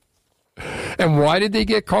 And why did they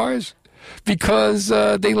get cars? Because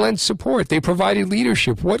they lent support. They provided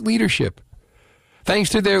leadership. What leadership?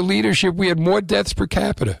 Thanks to their leadership, we had more deaths per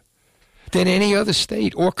capita than any other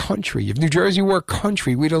state or country. If New Jersey were a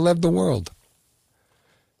country, we'd have led the world.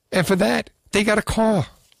 And for that, they got a car.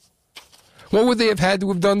 What would they have had to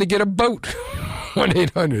have done to get a boat?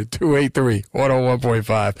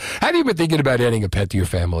 1-800-283-101.5. Have you been thinking about adding a pet to your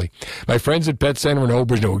family? My friends at Pet Center in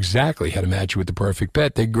Oberge know exactly how to match you with the perfect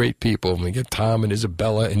pet. They're great people. They get Tom and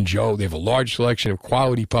Isabella and Joe. They have a large selection of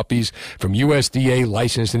quality puppies from USDA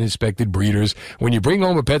licensed and inspected breeders. When you bring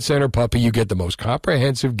home a Pet Center puppy, you get the most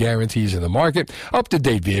comprehensive guarantees in the market,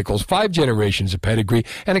 up-to-date vehicles, 5 generations of pedigree,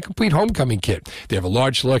 and a complete homecoming kit. They have a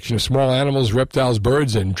large selection of small animals, reptiles,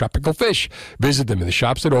 birds, and tropical fish. Visit them in the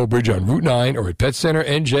shops at Oberge on Route 9 or at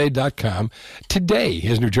PetCenterNJ.com today.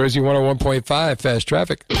 Here's New Jersey 101.5 Fast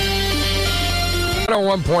Traffic.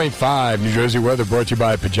 101.5 New Jersey weather brought to you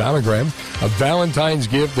by Pajamagram, a Valentine's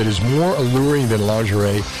gift that is more alluring than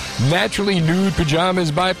lingerie. Naturally nude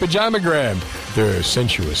pajamas by Pajamagram. They're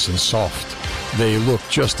sensuous and soft. They look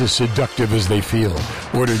just as seductive as they feel.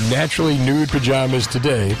 Order naturally nude pajamas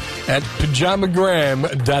today at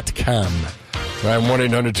Pajamagram.com. I'm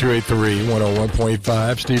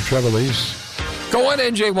 1-800-283-101.5. Steve Trevelise. Go on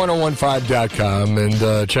NJ1015.com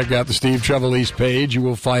and check out the Steve Trevelise page. You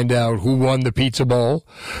will find out who won the Pizza Bowl,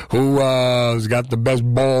 who has got the best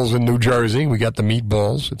balls in New Jersey. We got the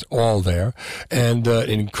meatballs. It's all there. And an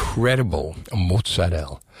incredible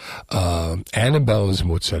mozzarella. Annabelle's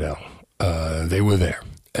mozzarella. They were there.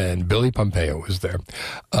 And Billy Pompeo was there.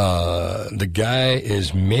 The guy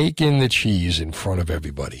is making the cheese in front of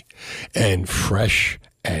everybody. And fresh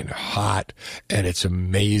and hot, and it's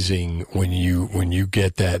amazing when you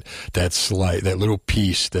get that slice, that little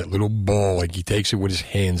piece, that little ball. Like he takes it with his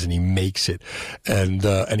hands and he makes it, and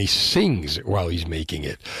he sings while he's making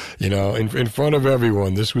it. You know, in front of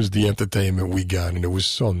everyone. This was the entertainment we got, and it was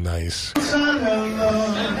so nice.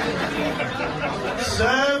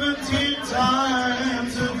 17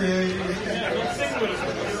 times a day.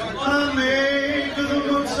 I make the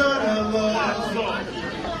mozzarella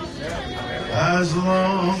as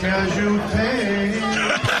long as you pay.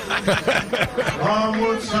 Our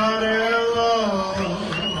mozzarella,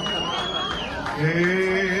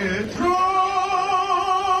 it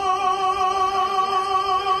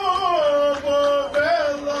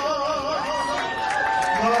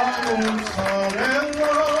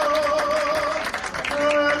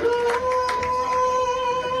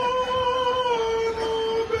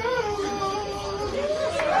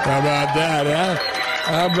How about that, huh?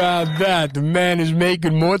 How about that? The man is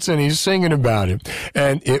making mozz and he's singing about it.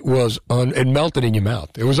 And it was it melted in your mouth.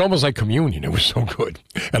 It was almost like communion. It was so good.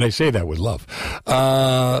 And I say that with love.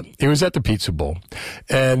 It was at the Pizza Bowl.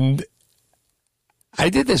 And I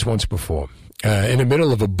did this once before, in the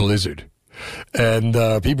middle of a blizzard. And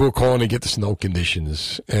people were calling to get the snow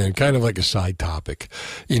conditions, and kind of like a side topic.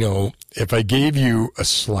 You know, if I gave you a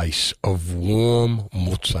slice of warm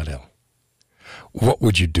mozzarella, what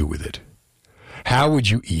would you do with it? How would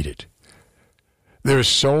you eat it? There are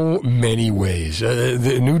so many ways.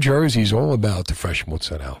 The New Jersey's all about the fresh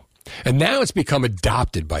mozzarella. And now it's become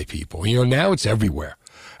adopted by people. You know, now it's everywhere.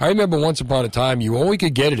 I remember once upon a time, you only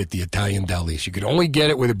could get it at the Italian delis. You could only get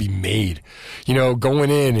it where it'd be made. You know, going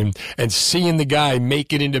in and seeing the guy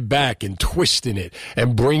make it in the back and twisting it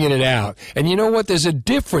and bringing it out. And you know what? There's a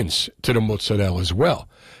difference to the mozzarella as well.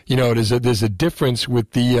 You know, there's a difference with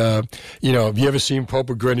the, you know, have you ever seen Pope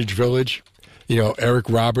of Greenwich Village? You know, Eric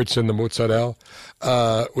Roberts and the mozzarella,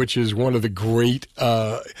 which is one of the great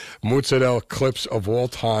mozzarella clips of all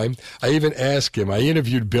time. I even asked him, I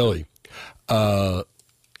interviewed Billy I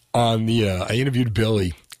interviewed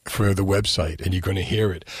Billy for the website, and you're going to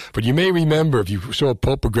hear it. But you may remember, if you saw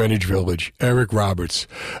Pope of Greenwich Village, Eric Roberts,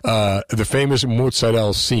 the famous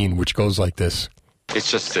mozzarella scene, which goes like this.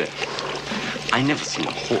 It's just that I never seen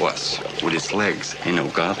a horse with its legs in no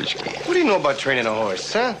garbage can. What do you know about training a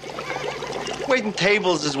horse, huh? Waiting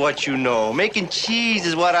tables is what you know. Making cheese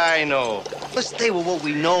is what I know. Let's stay with what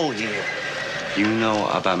we know here. You know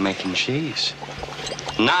about making cheese?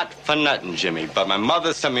 Not for nothing, Jimmy, but my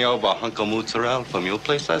mother sent me over a hunk of mozzarella from your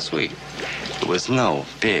place last week. It was no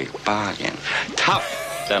big bargain.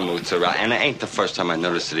 Tough, that mozzarella. And it ain't the first time I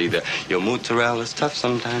noticed it either. Your mozzarella is tough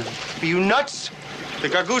sometimes. Are you nuts? The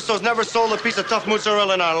Gargustos never sold a piece of tough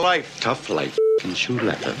mozzarella in our life. Tough like f***ing shoe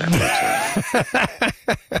leather, that mozzarella.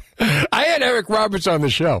 I had Eric Roberts on the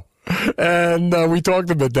show, and we talked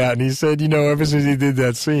about that, and he said, you know, ever since he did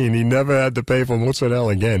that scene, he never had to pay for mozzarella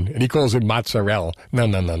again, and he calls it mozzarella. No,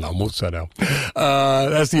 mozzarella.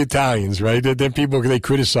 That's the Italians, right? Then people, they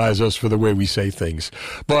criticize us for the way we say things.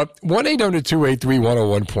 But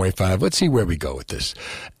 1-800-283-101.5, let's see where we go with this.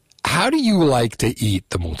 How do you like to eat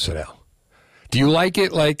the mozzarella? Do you like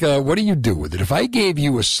it like, what do you do with it? If I gave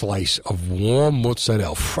you a slice of warm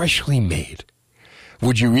mozzarella, freshly made,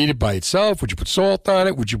 would you eat it by itself? Would you put salt on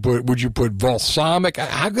it? Would you put balsamic?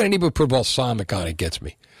 How can anybody put balsamic on it? Gets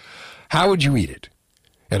me. How would you eat it?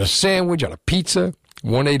 In a sandwich, on a pizza?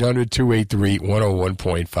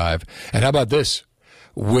 1-800-283-101.5. And how about this?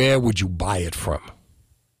 Where would you buy it from?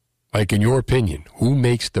 Like, in your opinion, who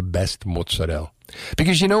makes the best mozzarella?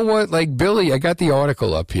 Because you know what? Like Billy, I got the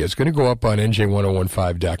article up here. It's going to go up on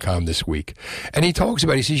NJ1015.com this week. And he talks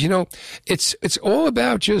about, he says, you know, it's all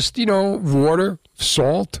about just, you know, water,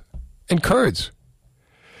 salt, and curds.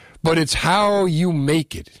 But it's how you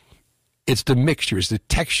make it. It's the mixture. It's the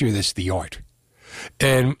texture that's the art.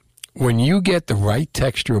 And when you get the right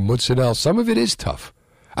texture of mozzarella, some of it is tough.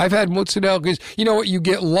 I've had mozzarella because, you know what, you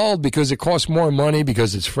get lulled because it costs more money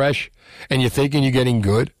because it's fresh and you're thinking you're getting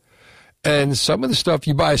good. And some of the stuff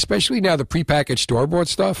you buy, especially now the prepackaged store-bought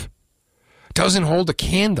stuff, doesn't hold a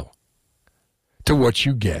candle to what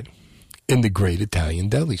you get in the great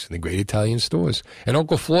Italian delis, in the great Italian stores. And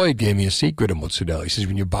Uncle Floyd gave me a secret of mozzarella. He says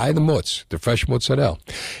when you buy the mozz, the fresh mozzarella,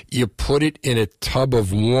 you put it in a tub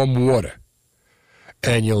of warm water,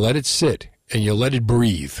 and you let it sit, and you let it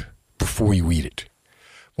breathe before you eat it.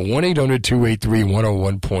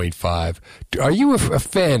 1-800-283-101.5. Are you a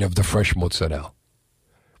fan of the fresh mozzarella?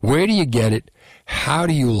 Where do you get it? How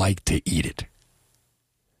do you like to eat it?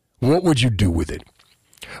 What would you do with it?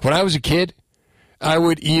 When I was a kid, I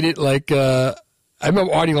would eat it like, I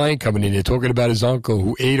remember Artie Lang coming in here talking about his uncle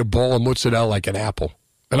who ate a ball of mozzarella like an apple.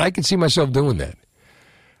 And I could see myself doing that.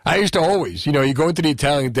 I used to always, you go into the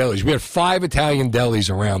Italian delis. We had 5 Italian delis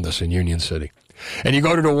around us in Union City. And you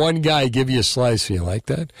go to the one guy, give you a slice. You like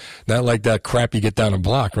that? Not like that crap you get down a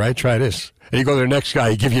block, right? Try this. And you go to the next guy,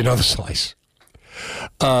 he give you another slice.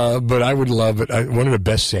 But I would love it. One of the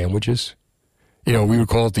best sandwiches, we would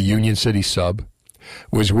call it the Union City sub,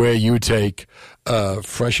 was where you would take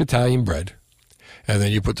fresh Italian bread, and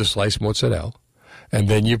then you put the sliced mozzarella, and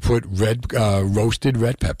then you put roasted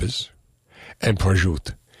red peppers and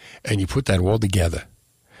prosciutto. And you put that all together,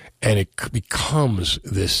 and it becomes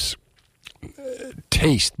this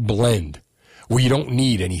taste blend where you don't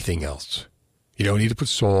need anything else. You don't need to put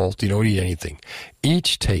salt. You don't need anything.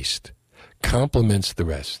 Each taste complements the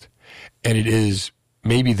rest, and it is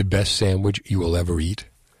maybe the best sandwich you will ever eat.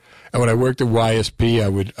 And when I worked at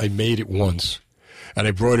YSP, I made it once, and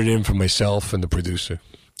I brought it in for myself and the producer,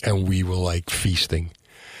 and we were like feasting.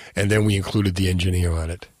 And then we included the engineer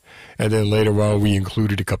on it. And then later on, we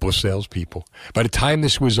included a couple of salespeople. By the time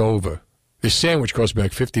this was over, this sandwich cost me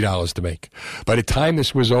like $50 to make. By the time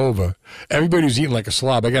this was over, everybody was eating like a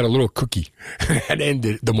slob. I got a little cookie and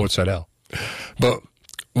ended the mozzarella. But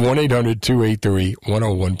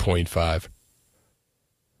 1-800-283-101.5.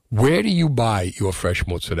 Where do you buy your fresh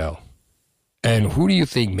mozzarella? And who do you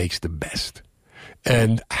think makes the best?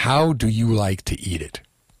 And how do you like to eat it?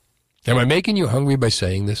 Am I making you hungry by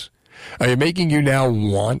saying this? Are you making you now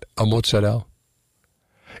want a mozzarella?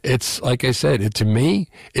 It's, like I said, to me,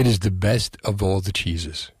 it is the best of all the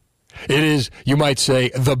cheeses. It is, you might say,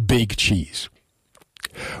 the big cheese.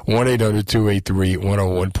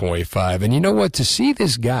 1-800-283-101.5. And you know what? To see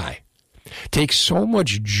this guy take so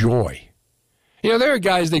much joy. There are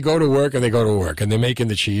guys, they go to work, and they're making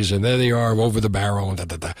the cheese, and there they are over the barrel. And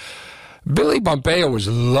da-da-da. Billy Pompeo was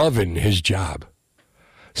loving his job.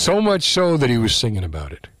 So much so that he was singing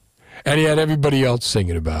about it. And he had everybody else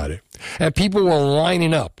singing about it. And people were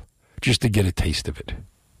lining up just to get a taste of it.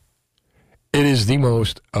 It is the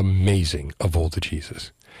most amazing of all the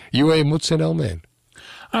cheeses. You a mozzarella man?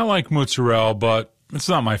 I like mozzarella, but it's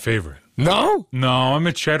not my favorite. No? No, I'm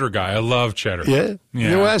a cheddar guy. I love cheddar. Yeah?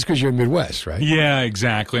 That's because you're Midwest, right? Yeah,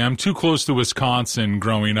 exactly. I'm too close to Wisconsin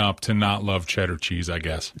growing up to not love cheddar cheese, I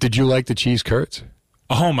guess. Did you like the cheese curds?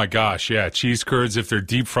 Oh, my gosh, yeah. Cheese curds, if they're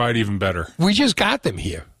deep fried, even better. We just got them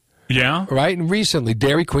here. Yeah? Right? And recently,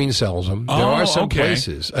 Dairy Queen sells them. There are some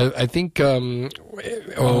places. I think one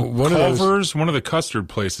Culver's, one of the custard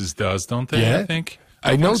places does, don't they? Yeah. I think.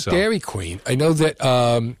 I know so. Dairy Queen. I know that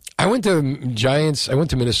I went to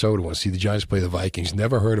Minnesota once to see the Giants play the Vikings.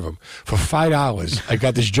 Never heard of them. For $5, I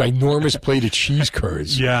got this ginormous plate of cheese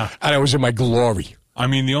curds. Yeah. And I was in my glory. I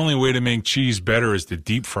mean, the only way to make cheese better is to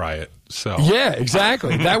deep fry it. So yeah,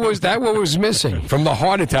 exactly. That what was missing from the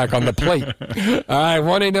heart attack on the plate. All right,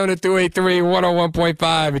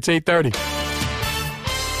 1-800-283-101.5. It's 8:30.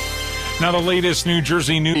 Now the latest New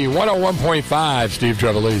Jersey news. 101.5, Steve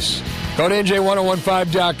Trevelise. Go to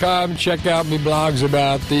NJ101.5.com. Check out me blogs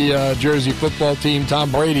about the Jersey football team.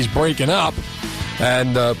 Tom Brady's breaking up.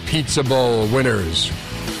 And the Pizza Bowl winners.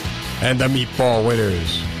 And the meatball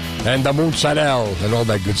winners. And the mozzarella. And all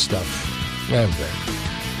that good stuff.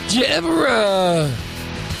 Do you ever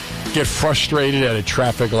get frustrated at a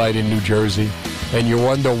traffic light in New Jersey and you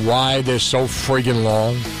wonder why they're so friggin'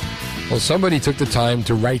 long? Well, somebody took the time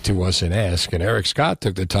to write to us and ask, and Eric Scott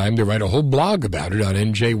took the time to write a whole blog about it on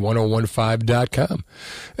NJ1015.com.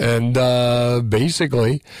 And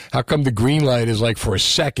basically, how come the green light is like for a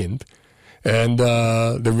second and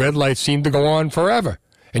the red light seemed to go on forever?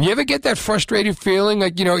 And you ever get that frustrated feeling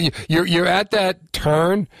like, you're at that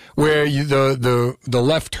turn where the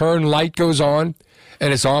left turn light goes on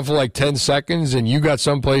and it's on for like 10 seconds and you got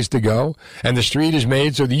someplace to go and the street is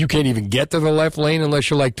made so that you can't even get to the left lane unless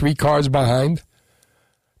you're like 3 cars behind?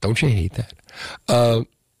 Don't you hate that?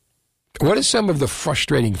 What are some of the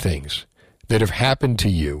frustrating things that have happened to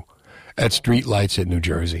you at street lights in New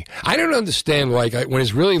Jersey? I don't understand when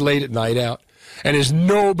it's really late at night out and there's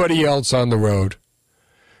nobody else on the road,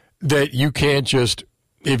 that you can't just,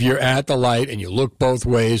 if you're at the light and you look both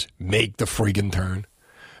ways, make the friggin' turn.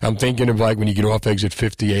 I'm thinking of like when you get off exit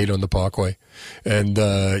 58 on the Parkway and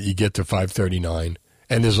you get to 539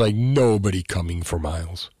 and there's like nobody coming for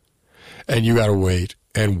miles. And you got to wait.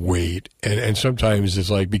 And sometimes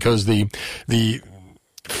it's like because the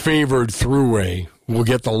favored throughway will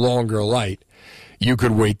get the longer light, you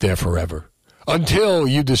could wait there forever. Until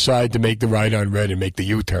you decide to make the right on red and make the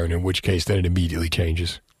U-turn, in which case then it immediately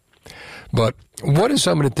changes. But what are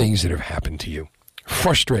some of the things that have happened to you?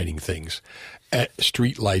 Frustrating things at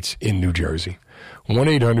street lights in New Jersey.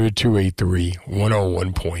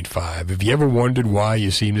 1-800-283-101.5. Have you ever wondered why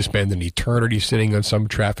you seem to spend an eternity sitting on some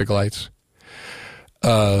traffic lights?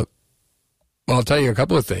 Well, I'll tell you a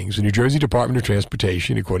couple of things. The New Jersey Department of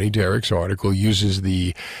Transportation, according to Eric's article, uses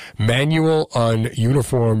the Manual on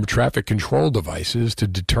Uniform Traffic Control Devices to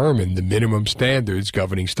determine the minimum standards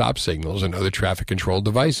governing stop signals and other traffic control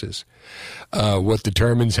devices. What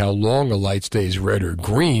determines how long a light stays red or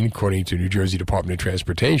green, according to New Jersey Department of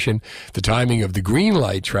Transportation, the timing of the green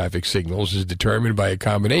light traffic signals is determined by a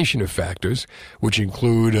combination of factors, which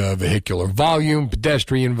include vehicular volume,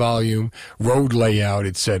 pedestrian volume, road layout,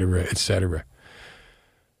 etc., etc.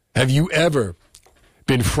 Have you ever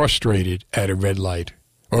been frustrated at a red light?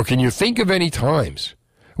 Or can you think of any times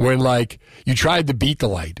when, like, you tried to beat the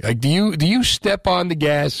light? Like, do you step on the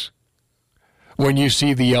gas when you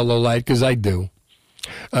see the yellow light? Because I do.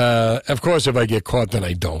 Of course, if I get caught, then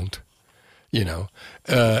I don't. You know.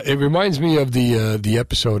 It reminds me of the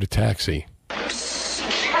episode of Taxi.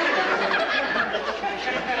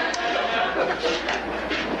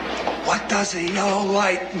 What does a yellow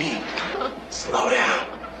light mean? Slow down.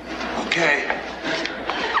 Okay.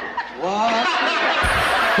 What?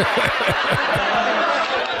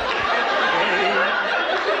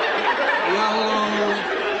 Yellow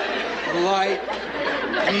light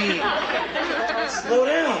mean? Slow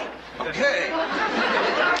down. Okay.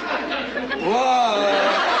 What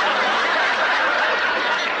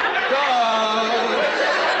does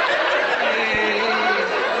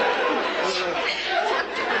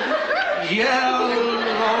a yellow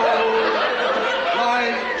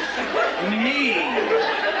me.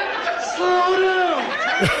 Slow down.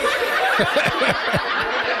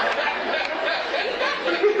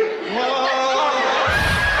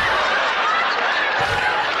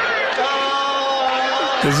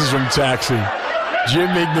 This is from Taxi. Jim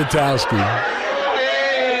Ignatowski.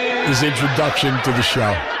 His introduction to the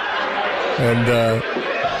show. And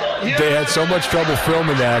they had so much trouble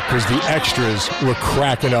filming that because the extras were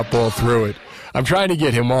cracking up all through it. I'm trying to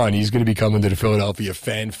get him on. He's going to be coming to the Philadelphia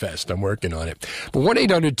Fan Fest. I'm working on it. But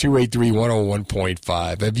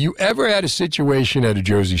 1-800-283-101.5. Have you ever had a situation at a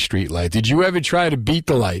Jersey street light? Did you ever try to beat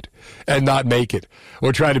the light and not make it?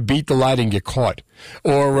 Or try to beat the light and get caught?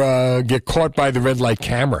 Or get caught by the red light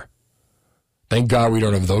camera? Thank God we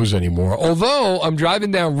don't have those anymore. Although I'm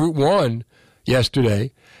driving down Route 1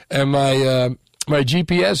 yesterday, and my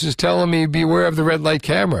GPS is telling me beware of the red light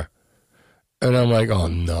camera. And I'm like, oh,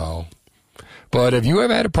 no. But have you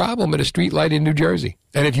ever had a problem at a street light in New Jersey?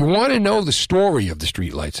 And if you want to know the story of the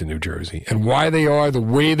street lights in New Jersey and why they are the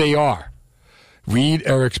way they are, read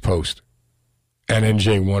Eric's post at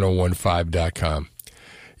NJ1015.com.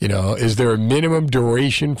 You know, is there a minimum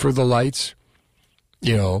duration for the lights?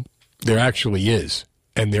 You know, there actually is.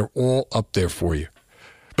 And they're all up there for you.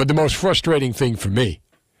 But the most frustrating thing for me,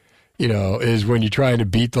 you know, is when you're trying to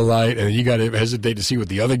beat the light and you got to hesitate to see what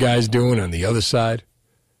the other guy's doing on the other side.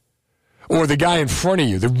 Or the guy in front of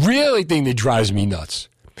you. The really thing that drives me nuts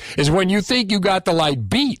is when you think you got the light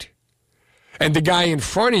beat and the guy in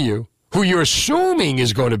front of you, who you're assuming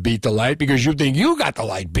is going to beat the light because you think you got the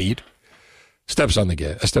light beat, steps on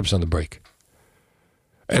the brake.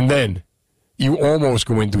 And then you almost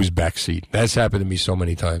go into his back seat. That's happened to me so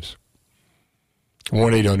many times.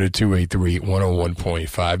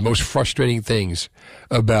 1-800-283-101.5. Most frustrating things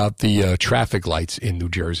about the traffic lights in New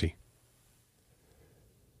Jersey.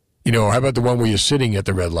 You know, how about the one where you're sitting at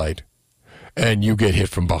the red light and you get hit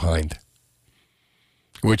from behind?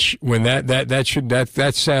 Which, when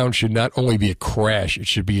that sound should not only be a crash, it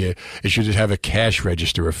should have a cash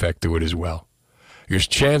register effect to it as well. Because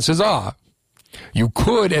chances are you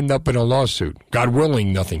could end up in a lawsuit. God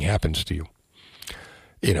willing, nothing happens to you.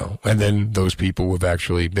 You know, and then those people who have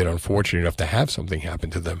actually been unfortunate enough to have something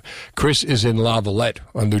happen to them. Chris is in Lavalette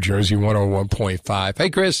on New Jersey 101.5.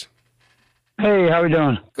 Hey, Chris. Hey, how we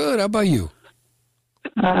doing? Good. How about you?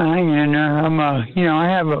 Hanging in there. I'm, I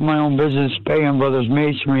have my own business, Pagan Brothers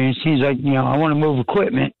Masonry. It seems like, I want to move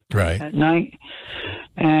equipment at night,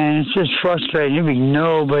 and it's just frustrating. There'll be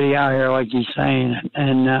nobody out here, like he's saying.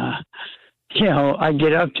 And, I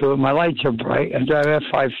get up to it. My lights are bright. I drive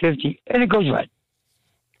F550, and it goes red.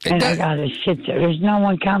 And I got to sit there. There's no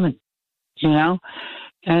one coming,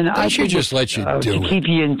 And I should just let you do to keep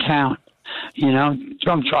you in town.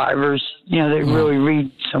 Drunk drivers, they really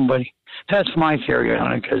read somebody. That's my theory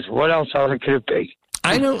on it, because what else could it be?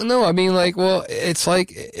 I don't know. I mean, it's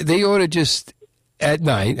like they ought to just, at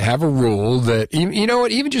night, have a rule that, you know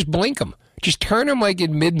what, even just blink them. Just turn them like at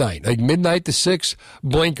midnight, like midnight to 6,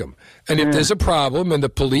 blink them. And if there's a problem and the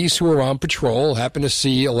police who are on patrol happen to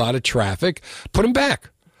see a lot of traffic, put them back.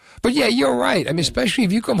 But yeah, you're right. I mean, especially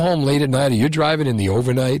if you come home late at night or you're driving in the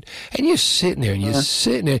overnight and you're sitting there and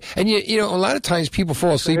a lot of times people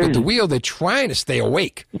fall asleep at the wheel. They're trying to stay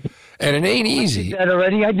awake. And it ain't easy. I did that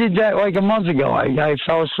already. I did that like a month ago. I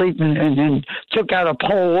fell asleep and took out a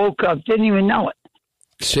pole, woke up, didn't even know it.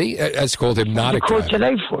 See, that's called hypnotic court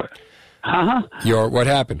driving. Today for it. What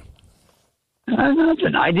happened?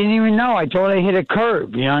 Nothing. I didn't even know. I thought I hit a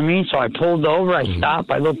curb. You know what I mean? So I pulled over. I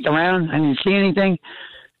stopped. I looked around. I didn't see anything.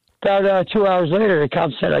 About 2 hours later, the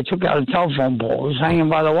cop said I took out a telephone pole. It was hanging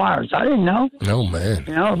by the wires. I didn't know. No, man.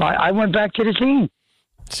 You know, I went back to the scene.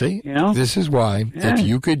 See, this is why if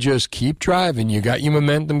you could just keep driving, you got your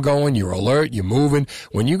momentum going, you're alert, you're moving.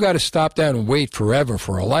 When you got to stop down and wait forever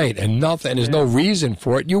for a light and nothing, there's no reason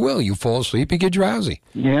for it, you will. You fall asleep, you get drowsy.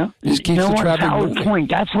 Yeah. Just keeps the traffic moving. Point.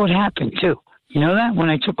 That's what happened, too. You know that? When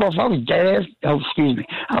I took off, I was dead ass. Oh, excuse me.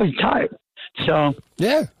 I was tired. So.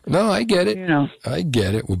 Yeah. No, I get it. You know. I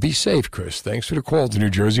get it. Well, be safe, Chris. Thanks for the call to New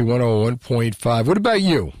Jersey 101.5. What about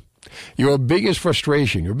you? Your biggest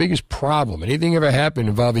frustration, your biggest problem, anything ever happened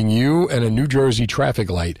involving you and a New Jersey traffic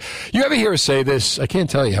light? You ever hear us say this? I can't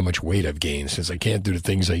tell you how much weight I've gained since I can't do the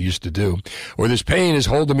things I used to do. Or this pain is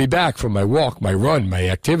holding me back from my walk, my run, my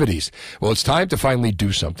activities. Well, it's time to finally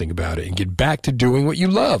do something about it and get back to doing what you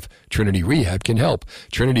love. Trinity Rehab can help.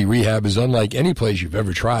 Trinity Rehab is unlike any place you've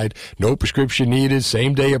ever tried. No prescription needed,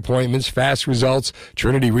 same-day appointments, fast results.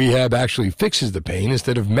 Trinity Rehab actually fixes the pain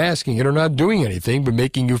instead of masking it or not doing anything but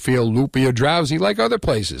making you feel loopy or drowsy like other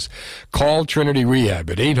places. Call Trinity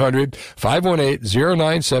Rehab at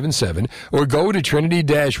 800-518-0977 or go to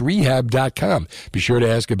trinity-rehab.com. Be sure to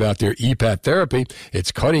ask about their EPAT therapy.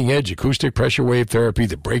 It's cutting-edge acoustic pressure wave therapy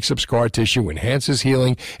that breaks up scar tissue, enhances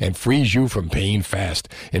healing, and frees you from pain fast.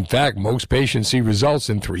 In fact, most patients see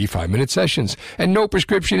results in 3 5-minute sessions, and no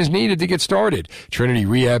prescription is needed to get started. Trinity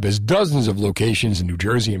Rehab has dozens of locations in New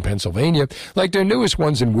Jersey and Pennsylvania, like their newest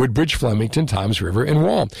ones in Woodbridge, Flemington, Toms River, and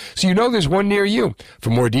Wall. So you know there's one near you. For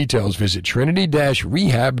more details, visit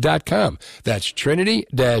trinity-rehab.com. That's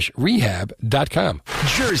trinity-rehab.com.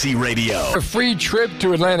 Jersey Radio. A free trip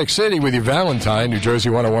to Atlantic City with your Valentine. New Jersey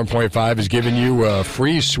 101.5 is giving you a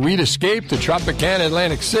free sweet escape to Tropicana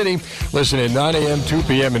Atlantic City. Listen at 9 a.m., 2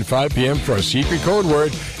 p.m., and 5 p.m. for a secret code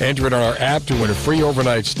word. Enter it on our app to win a free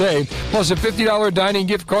overnight stay, plus a $50 dining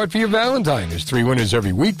gift card for your Valentine. There's 3 winners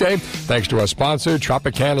every weekday, thanks to our sponsor,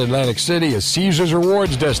 Tropicana Atlantic City, a Caesars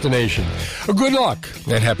Rewards destination. Good luck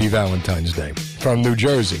and happy Valentine's Day from New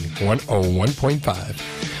Jersey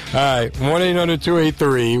 101.5. All right,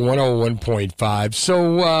 1-800-283-101.5.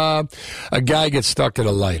 So a guy gets stuck at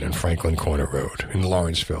a light on Franklin Corner Road in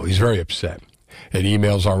Lawrenceville. He's very upset. It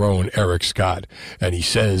emails our own Eric Scott, and he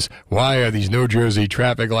says, why are these New Jersey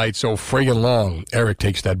traffic lights so friggin' long? Eric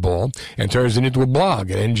takes that ball and turns it into a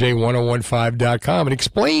blog at NJ1015.com and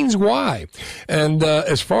explains why. And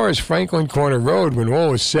as far as Franklin Corner Road, when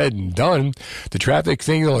all is said and done, the traffic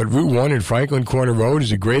signal at Route 1 and Franklin Corner Road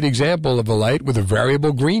is a great example of a light with a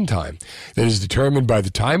variable green time that is determined by the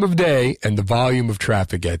time of day and the volume of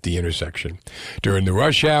traffic at the intersection. During the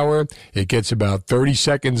rush hour, it gets about 30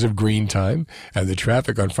 seconds of green time, and the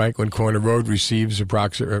traffic on Franklin Corner Road receives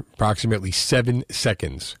approximately 7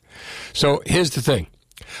 seconds. So here's the thing.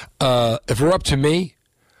 If we're up to me,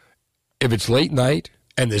 if it's late night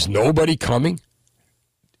and there's nobody coming,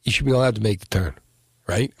 you should be allowed to make the turn,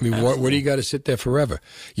 right? I mean, what do you got to sit there forever?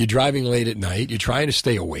 You're driving late at night. You're trying to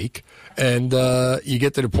stay awake. And you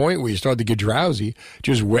get to the point where you start to get drowsy.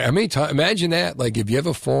 Imagine that, like if you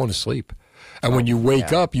ever fallen asleep. And when you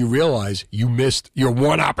wake up, you realize you missed your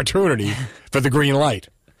one opportunity for the green light.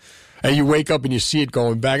 And you wake up and you see it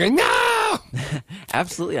going back, and no!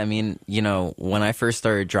 Absolutely. I mean, when I first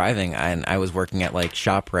started driving, and I was working at like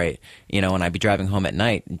ShopRite, and I'd be driving home at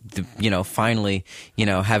night, finally,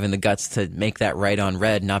 having the guts to make that right on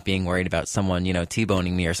red, not being worried about someone,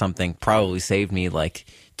 T-boning me or something, probably saved me like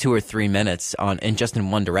 2 or 3 minutes in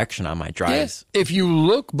one direction on my drives. Yes, if you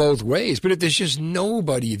look both ways, but if there's just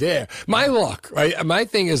nobody there, my luck, right? My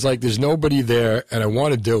thing is like there's nobody there, and I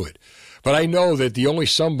want to do it. But I know that the only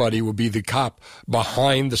somebody will be the cop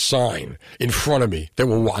behind the sign in front of me that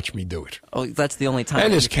will watch me do it. Oh, that's the only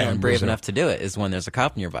time I'm brave enough to do it is when there's a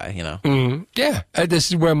cop nearby, Mm-hmm. Yeah,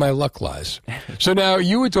 this is where my luck lies. So now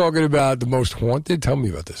you were talking about the most haunted. Tell me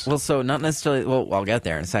about this. Well, so not necessarily, I'll get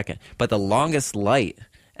there in a second. But the longest light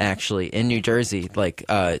actually in New Jersey, like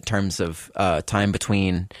terms of time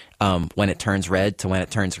between when it turns red to when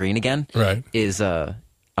it turns green again, right, is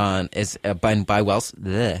by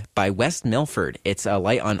West Milford. It's a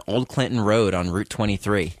light on Old Clinton Road on Route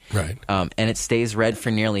 23. Right. And it stays red for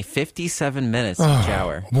nearly 57 minutes each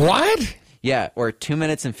hour. What? Yeah, or 2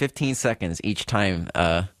 minutes and 15 seconds each time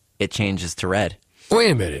it changes to red. Wait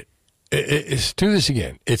a minute. Let's do this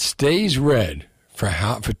again. It stays red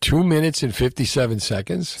for 2 minutes and 57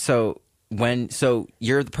 seconds? So So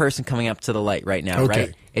you're the person coming up to the light right now, Okay.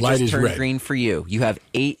 right? It Light just is turned red. green for you. You have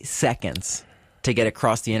 8 seconds to get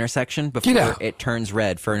across the intersection before it turns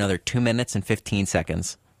red for another 2 minutes and 15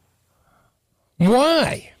 seconds.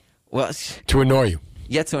 Why? Well, to annoy you.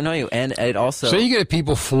 Yeah, to annoy you. And it also... So you get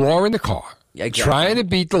people flooring the car, Exactly. trying to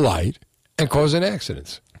beat the light, and causing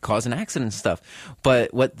accidents. Causing accident stuff.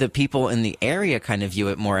 But what the people in the area kind of view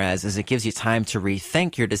it more as is it gives you time to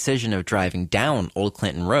rethink your decision of driving down Old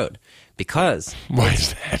Clinton Road. Because, why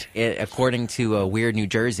is that? According to Weird New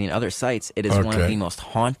Jersey and other sites, it is one of the most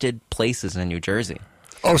haunted places in New Jersey.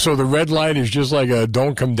 Oh, so the red light is just like a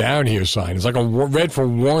 "Don't come down here" sign. It's like a red for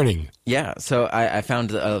warning. Yeah, so I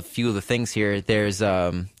found a few of the things here. There's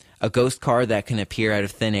a ghost car that can appear out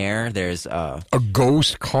of thin air. There's a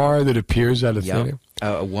ghost car that appears out of thin air.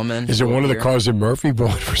 A woman. Is it one of the cars that Murphy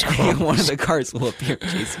bought for his car? One of the cars will appear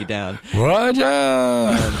and chase you down. What?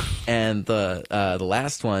 And the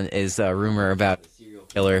last one is a rumor about a serial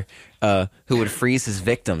killer who would freeze his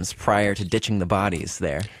victims prior to ditching the bodies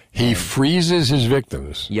there. He freezes his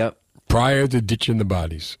victims. Yep. Prior to ditching the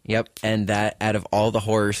bodies. Yep. And that, out of all the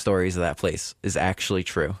horror stories of that place, is actually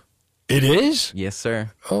true. It is? Yes,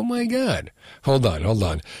 sir. Oh, my God. Hold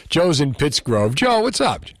on. Joe's in Pittsgrove. Joe, what's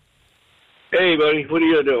up? Hey, buddy. What are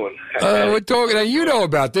you doing? We're talking. Now, you know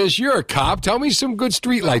about this. You're a cop. Tell me some good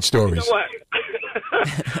streetlight stories. You know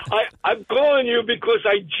what? I'm calling you because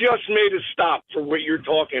I just made a stop for what you're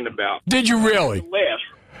talking about. Did you really?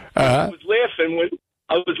 I was laughing when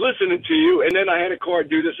I was listening to you, and then I had a car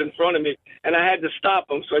do this in front of me, and I had to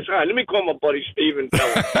stop him. So I said, all right, let me call my buddy Steve and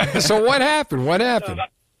tell him. So what happened?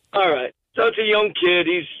 All right. So it's a young kid.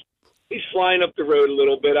 He's flying up the road a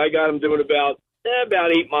little bit. I got him doing about 8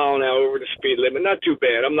 miles an hour over the speed limit. Not too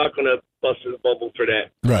bad. I'm not going to bust his bubble for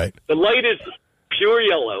that. Right. The light is pure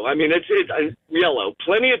yellow. I mean, it's yellow.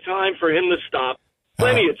 Plenty of time for him to stop.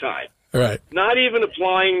 Plenty of time. Right. Not even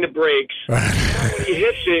applying the brakes.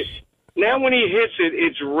 Now when he hits it,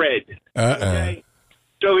 it's red. Okay?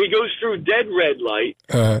 So he goes through dead red light.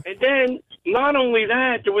 And then, not only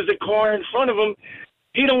that, there was a car in front of him.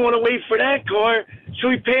 He don't want to wait for that car, so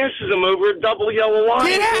he passes him over a double yellow line.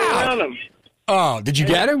 Get out! Around him. Oh, did you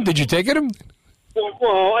get him? Did you ticket him?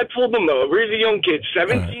 Well, I pulled him over. He's a young kid,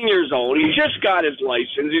 17 years old. He just got his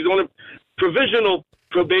license. He's on a provisional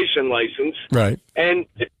probation license. Right. And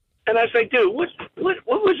I say, dude, what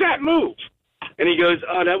was that move? And he goes,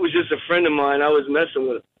 oh, that was just a friend of mine. I was messing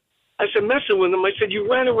with him. I said, messing with him? I said, you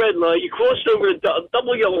ran a red light. You crossed over the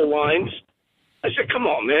double yellow lines. I said, come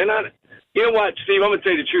on, man. You know what, Steve? I'm going to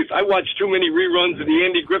tell you the truth. I watch too many reruns of the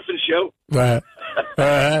Andy Griffin Show. Right.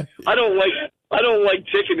 I don't like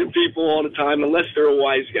ticketing people all the time unless they're a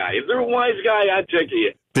wise guy. If they're a wise guy, I'd ticket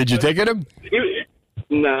you. Did you ticket him?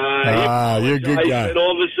 Nah. You're a good guy.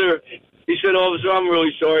 He said, officer, I'm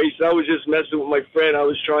really sorry. He said, I was just messing with my friend. I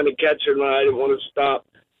was trying to catch her, and I didn't want to stop.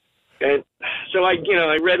 And so I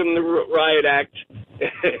read him the riot act,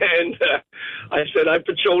 and I said, I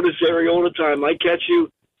patrol this area all the time. I catch you.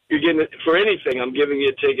 You're getting it for anything. I'm giving you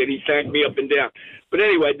a ticket. He thanked me up and down. But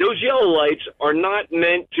anyway, those yellow lights are not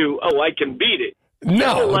meant to, I can beat it.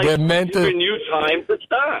 No, they're meant to... Giving you time to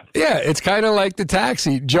stop. Yeah, it's kind of like the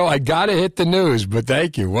taxi. Joe, I got to hit the news, but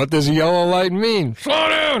thank you. What does a yellow light mean? Slow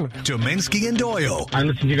down! Dominski and Doyle. I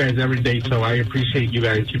listen to you guys every day, so I appreciate you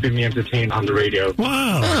guys keeping me entertained on the radio.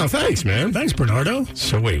 Wow. Oh, thanks, man. Thanks, Bernardo.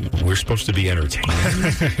 So wait, we're supposed to be entertained?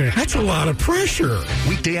 That's a lot of pressure.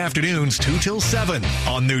 Weekday afternoons 2 till 7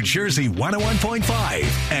 on New Jersey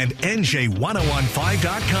 101.5 and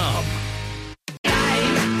NJ1015.com.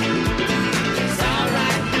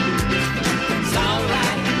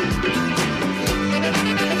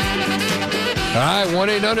 All right,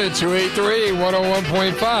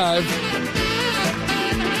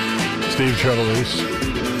 1-800-283-101.5. Steve Trevelise.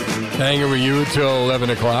 Hanging with you till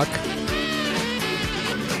 11 o'clock.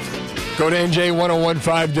 Go to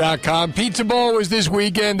NJ1015.com. Pizza Bowl was this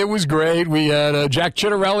weekend. It was great. We had Jack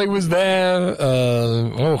Chitterelli was there.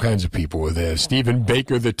 All kinds of people were there. Stephen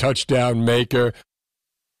Baker, the touchdown maker,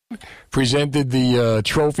 presented the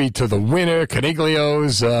trophy to the winner,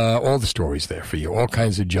 Caniglio's, all the stories there for you. All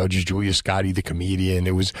kinds of judges, Julia Scotti, the comedian.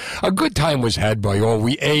 It was a good time was had by all.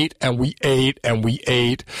 We ate and we ate and we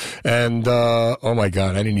ate. And, oh my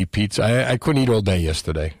God, I didn't eat pizza. I couldn't eat all day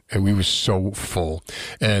yesterday. And we were so full.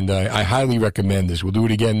 And I highly recommend this. We'll do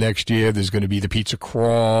it again next year. There's going to be the pizza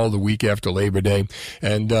crawl the week after Labor Day.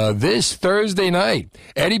 And this Thursday night,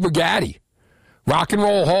 Eddie Brigatti, Rock and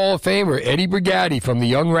Roll Hall of Famer Eddie Brigatti from the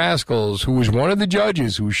Young Rascals, who was one of the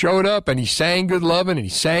judges who showed up and he sang Good Lovin' and he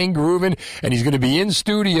sang Groovin', and he's going to be in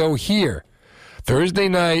studio here Thursday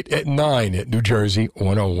night at 9 at New Jersey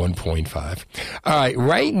 101.5. All right,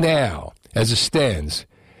 right now, as it stands,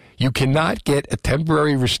 you cannot get a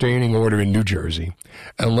temporary restraining order in New Jersey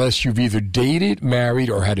unless you've either dated, married,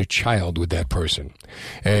 or had a child with that person.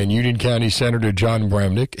 And Union County Senator John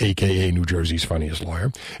Bramnick, a.k.a. New Jersey's funniest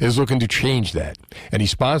lawyer, is looking to change that. And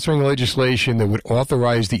he's sponsoring legislation that would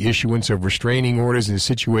authorize the issuance of restraining orders in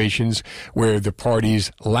situations where the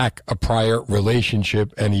parties lack a prior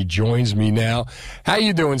relationship. And he joins me now. How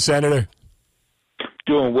you doing, Senator?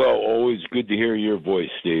 Doing well. Always good to hear your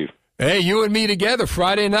voice, Steve. Hey, you and me together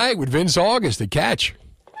Friday night with Vince August, the Catch.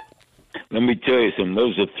 Let me tell you something.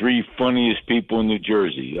 Those are three funniest people in New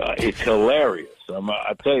Jersey. It's hilarious.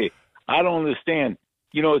 I tell you, I don't understand.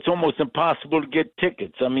 You know, it's almost impossible to get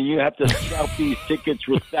tickets. I mean, you have to scout these tickets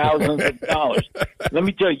for thousands of dollars. Let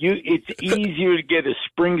me tell you, it's easier to get a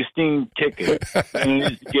Springsteen ticket than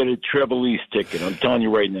it is to get a Trevelise ticket. I'm telling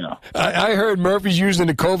you right now. I heard Murphy's using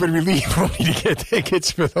the COVID relief money to get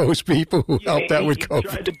tickets for those people who helped out with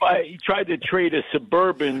COVID. He tried to trade a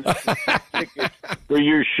Suburban ticket for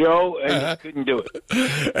your show, and he couldn't do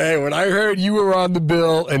it. Hey, when I heard you were on the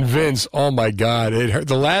bill and Vince, oh, my God. It hurt.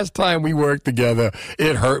 The last time we worked together,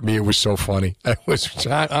 it hurt me. It was so funny. I was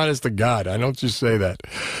honest to God. I don't just say that.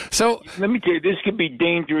 So let me tell you, this could be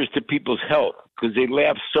dangerous to people's health because they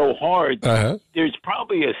laugh so hard. There's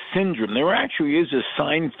probably a syndrome. There actually is a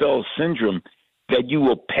Seinfeld syndrome that you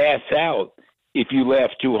will pass out if you laugh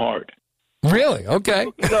too hard. Really? Okay.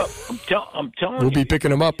 Look it up. I'm telling you. We'll be picking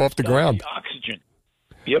them up off the ground. Oxygen.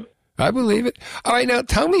 Yep. I believe it. All right, now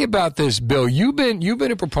tell me about this, Bill. You've been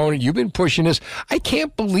a proponent. You've been pushing this. I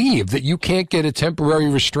can't believe that you can't get a temporary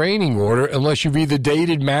restraining order unless you've either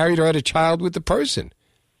dated, married, or had a child with the person.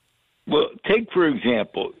 Well, take, for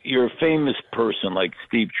example, you're a famous person like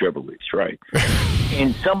Steve Trevelise, right?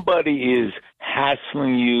 And somebody is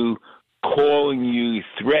hassling you, calling you,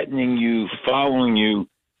 threatening you, following you.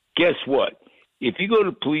 Guess what? If you go to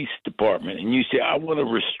the police department and you say, I want a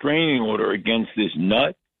restraining order against this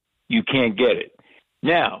nut, you can't get it.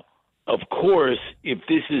 Now, of course, if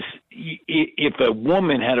a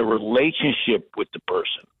woman had a relationship with the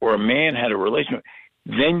person or a man had a relationship,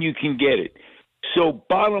 then you can get it. So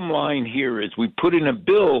bottom line here is we put in a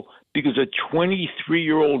bill because a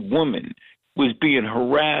 23-year-old woman was being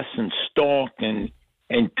harassed and stalked and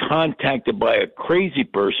contacted by a crazy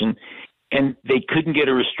person, and they couldn't get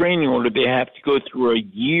a restraining order. They have to go through a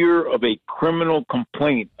year of a criminal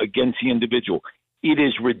complaint against the individual. It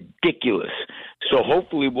is ridiculous. So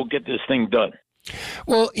hopefully we'll get this thing done.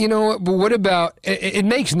 Well, you know, but what about, it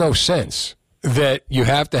makes no sense that you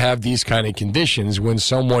have to have these kind of conditions when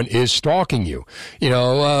someone is stalking you. You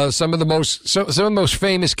know, some of the most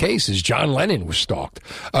famous cases, John Lennon was stalked.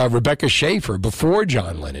 Rebecca Schaefer before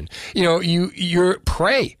John Lennon. You know, you're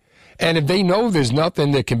prey. And if they know there's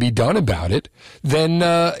nothing that can be done about it, then,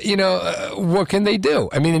 what can they do?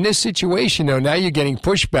 I mean, in this situation, though, now you're getting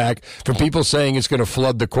pushback from people saying it's going to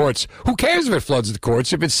flood the courts. Who cares if it floods the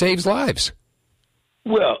courts if it saves lives?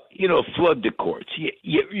 Well, flood the courts.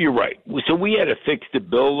 You're right. So we had to fix the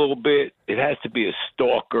bill a little bit. It has to be a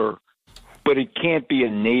stalker, but it can't be a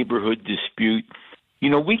neighborhood dispute.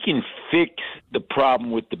 We can fix the problem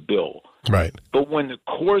with the bill. Right. But when the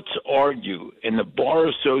courts argue and the Bar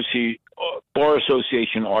Association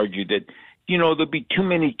argue that, there'll be too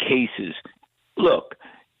many cases. Look,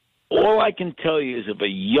 all I can tell you is if a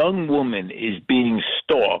young woman is being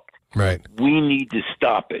stalked, right, we need to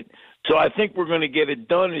stop it. So I think we're going to get it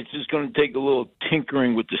done. It's just going to take a little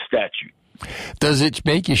tinkering with the statute. Does it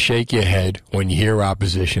make you shake your head when you hear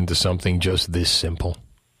opposition to something just this simple?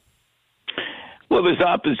 Well, there's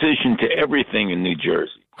opposition to everything in New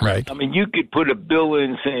Jersey. Right. I mean, you could put a bill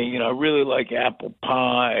in saying, I really like apple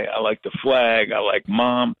pie, I like the flag, I like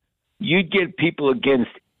mom. You'd get people against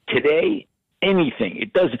today anything.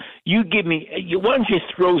 It doesn't. You give me. Why don't you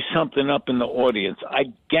throw something up in the audience? I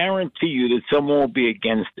guarantee you that someone will be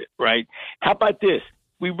against it. Right? How about this?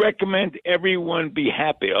 We recommend everyone be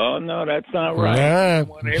happy. Oh no, that's not right. Yeah. We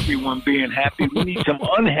want everyone being happy. We need some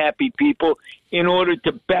unhappy people in order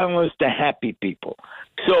to balance the happy people.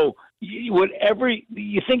 So. Whatever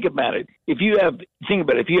you think about it, if you have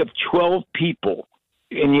 12 people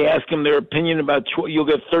and you ask them their opinion about 12, you'll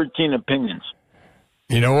get 13 opinions.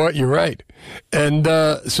 You know what? You're right. And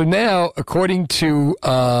so now, according to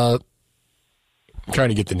I'm trying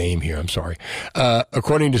to get the name here. I'm sorry.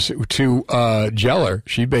 According to Geller,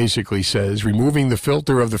 she basically says removing the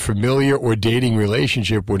filter of the familiar or dating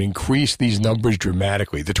relationship would increase these numbers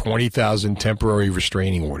dramatically. The 20,000 temporary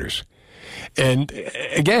restraining orders. And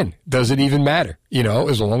again, does it even matter?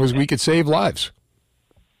 As long as we could save lives.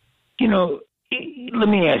 Let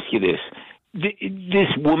me ask you this. This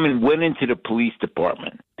woman went into the police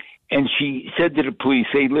department And she said to the police,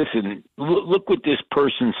 hey, listen, look what this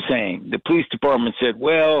person's saying. The police department said,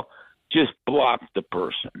 well, just block the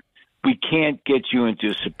person. We can't get you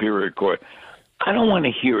into superior court. I don't want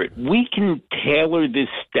to hear it. We can tailor this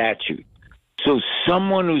statute so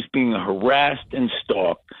someone who's being harassed and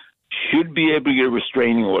stalked should be able to get a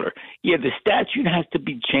restraining order. Yeah, the statute has to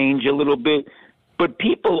be changed a little bit, but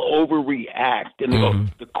people overreact and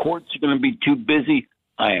the courts are going to be too busy.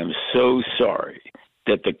 I am so sorry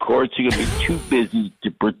that the courts are going to be too busy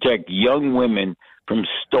to protect young women from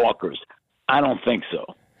stalkers. I don't think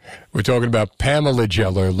so. We're talking about Pamela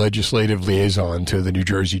Geller, legislative liaison to the New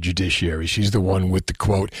Jersey Judiciary. She's the one with the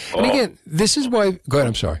quote. And again, this is why... Go ahead,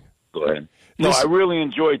 I'm sorry. Go ahead. No, I really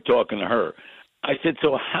enjoyed talking to her. I said,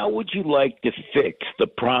 so how would you like to fix the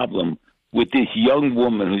problem with this young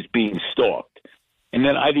woman who's being stalked? And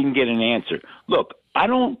then I didn't get an answer. Look, I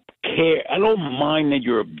don't care. I don't mind that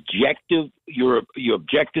you're objective. You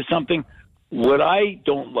object to something. What I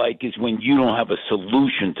don't like is when you don't have a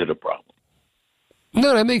solution to the problem.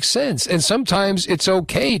 No, that makes sense. And sometimes it's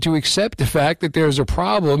okay to accept the fact that there's a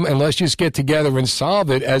problem and let's just get together and solve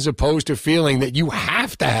it, as opposed to feeling that you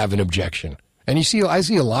have to have an objection. And I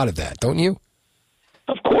see a lot of that, don't you?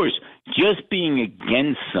 Of course. Just being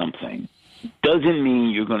against something doesn't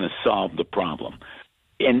mean you're going to solve the problem.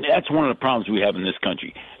 And that's one of the problems we have in this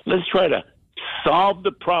country. Let's try to solve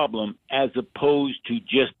the problem as opposed to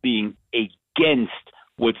just being against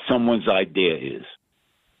what someone's idea is.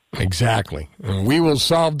 Exactly. And we will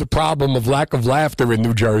solve the problem of lack of laughter in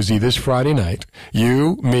New Jersey this Friday night.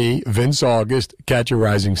 You, me, Vince August, catch a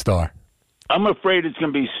rising star. I'm afraid it's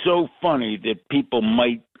going to be so funny that people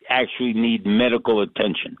might actually need medical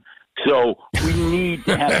attention. So we need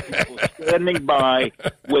to have people standing by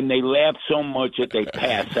when they laugh so much that they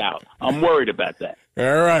pass out. I'm worried about that.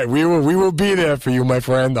 All right. We will be there for you, my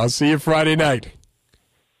friend. I'll see you Friday night.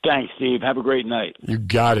 Thanks, Steve. Have a great night. You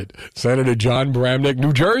got it. Senator John Bramnick,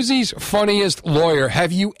 New Jersey's funniest lawyer.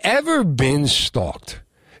 Have you ever been stalked?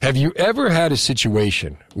 Have you ever had a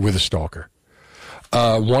situation with a stalker?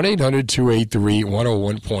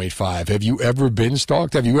 1-800-283-101.5. Have you ever been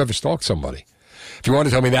stalked? Have you ever stalked somebody? If you want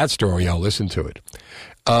to tell me that story, I'll listen to it.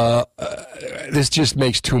 This just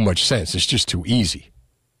makes too much sense. It's just too easy.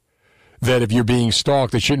 That if you're being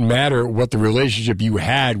stalked, it shouldn't matter what the relationship you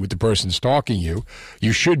had with the person stalking you.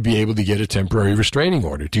 You should be able to get a temporary restraining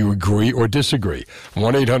order. Do you agree or disagree?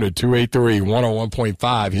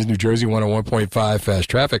 1-800-283-101.5. Here's New Jersey 101.5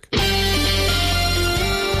 Fast Traffic.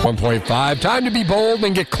 101.5. Time to be bold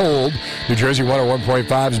and get cold. New Jersey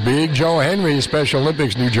 101.5's Big Joe Henry, Special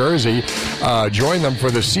Olympics, New Jersey. Join them for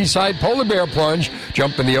the Seaside Polar Bear Plunge.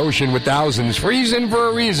 Jump in the ocean with thousands. Freezing for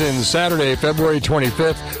a reason. Saturday, February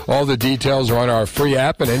 25th. All the details are on our free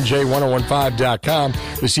app at NJ1015.com.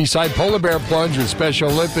 The Seaside Polar Bear Plunge with Special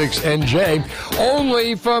Olympics NJ.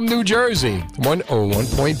 Only from New Jersey.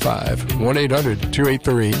 101.5.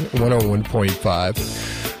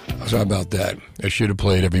 1-800-283-101.5. How about that? I should have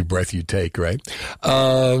played Every Breath You Take, right?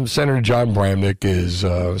 Senator John Bramnick is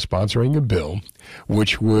sponsoring a bill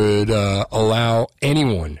which would allow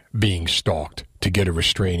anyone being stalked to get a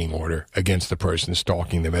restraining order against the person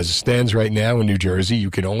stalking them. As it stands right now in New Jersey,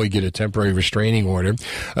 you can only get a temporary restraining order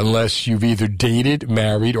unless you've either dated,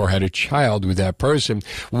 married, or had a child with that person.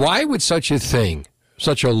 Why would such a thing,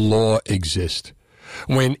 such a law exist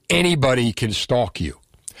when anybody can stalk you?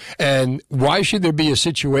 And why should there be a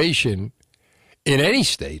situation in any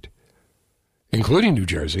state, including New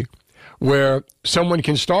Jersey, where someone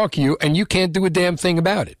can stalk you and you can't do a damn thing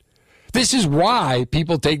about it? This is why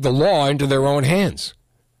people take the law into their own hands.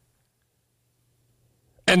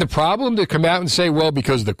 And the problem to come out and say, well,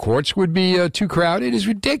 because the courts would be too crowded is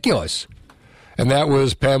ridiculous. And that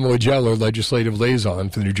was Pamela Geller, legislative liaison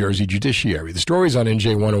for the New Jersey Judiciary. The story's on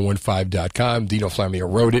NJ1015.com. Dino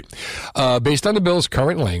Flammia wrote it. Based on the bill's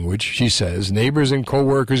current language, she says, neighbors and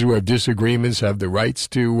co-workers who have disagreements have the rights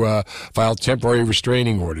to file temporary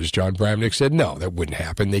restraining orders. John Bramnick said, no, that wouldn't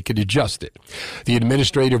happen. They could adjust it. The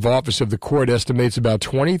Administrative Office of the Court estimates about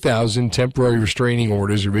 20,000 temporary restraining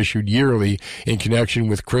orders are issued yearly in connection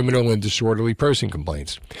with criminal and disorderly person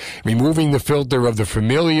complaints. Removing the filter of the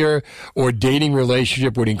familiar or dating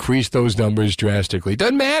relationship would increase those numbers drastically.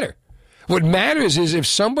 Doesn't matter. What matters is if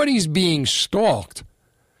somebody's being stalked,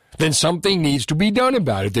 then something needs to be done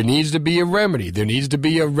about it. There needs to be a remedy. There needs to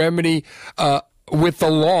be a remedy with the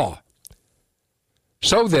law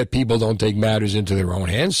so that people don't take matters into their own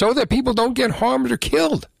hands, so that people don't get harmed or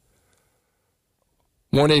killed.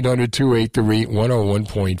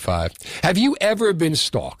 1-800-283-101.5. Have you ever been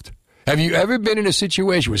stalked? Have you ever been in a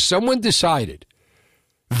situation where someone decided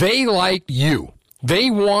they liked you, they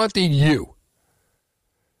wanted you,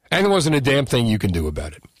 And there wasn't a damn thing you can do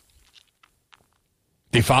about it.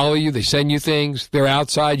 They follow you. They send you things. They're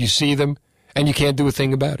outside. You see them, and you can't do a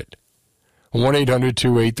thing about it.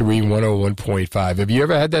 1-800-283-101.5. Have you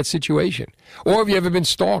ever had that situation? Or have you ever been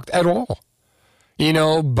stalked at all? You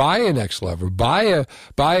know, by an ex-lover, by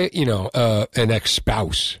an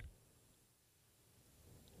ex-spouse.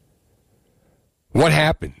 What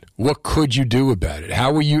happened? What could you do about it?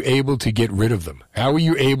 How were you able to get rid of them? How were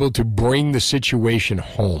you able to bring the situation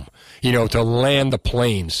home? You know, to land the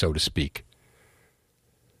plane, so to speak.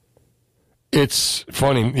 It's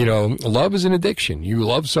funny, you know, love is an addiction. You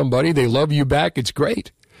love somebody, they love you back, it's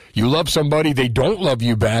great. You love somebody, they don't love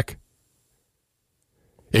you back,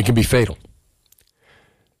 it can be fatal.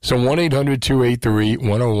 So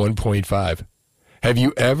 1-800-283-101.5. Have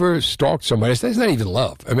you ever stalked somebody? It's not even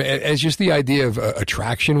love. I mean, it's just the idea of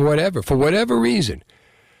attraction, whatever. For whatever reason,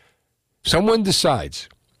 someone decides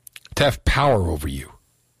to have power over you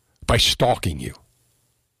by stalking you.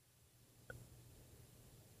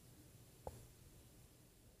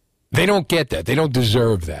 They don't get that. They don't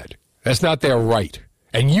deserve that. That's not their right.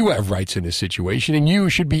 And you have rights in this situation, and you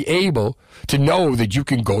should be able to know that you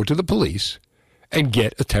can go to the police and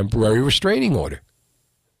get a temporary restraining order.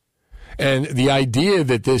 And the idea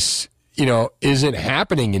that this, you know, isn't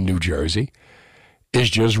happening in New Jersey is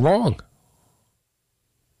just wrong.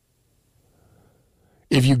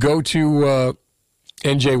 If you go to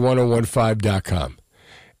NJ1015.com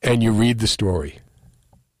and you read the story,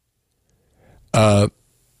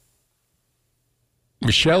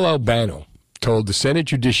 Michelle Albano told the Senate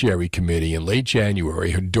Judiciary Committee in late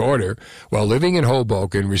January her daughter, while living in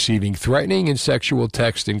Hoboken, receiving threatening and sexual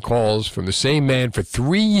texts and calls from the same man for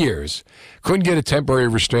 3 years, couldn't get a temporary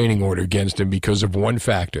restraining order against him because of one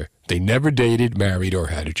factor. They never dated, married, or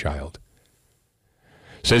had a child.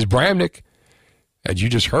 Says Bramnick, as you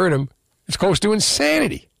just heard him, it's close to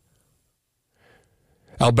insanity.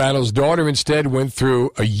 Albano's daughter instead went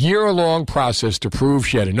through a year-long process to prove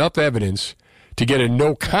she had enough evidence to get a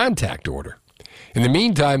no-contact order. In the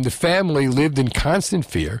meantime, the family lived in constant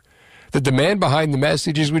fear that the man behind the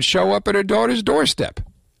messages would show up at her daughter's doorstep.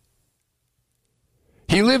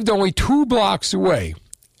 He lived only 2 blocks away,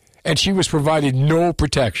 and she was provided no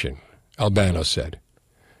protection, Albano said.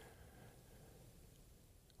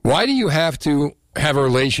 Why do you have to have a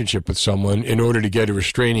relationship with someone in order to get a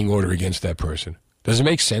restraining order against that person? Does it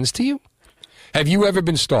make sense to you? Have you ever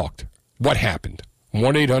been stalked? What happened?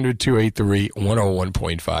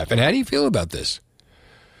 1-800-283-101.5. And how do you feel about this?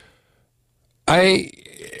 I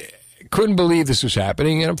couldn't believe this was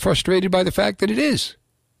happening, and I'm frustrated by the fact that it is.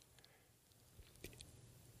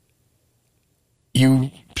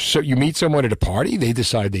 You meet someone at a party, they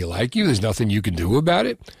decide they like you, there's nothing you can do about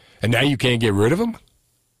it, and now you can't get rid of them?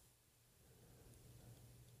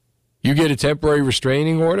 You get a temporary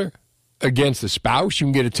restraining order against a spouse, you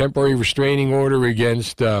can get a temporary restraining order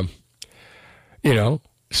against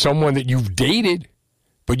someone that you've dated,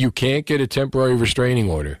 but you can't get a temporary restraining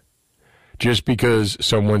order just because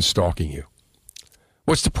someone's stalking you.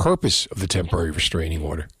 What's the purpose of the temporary restraining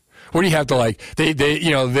order? What do you have to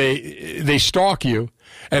they stalk you,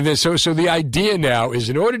 and then so the idea now is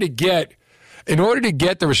in order to get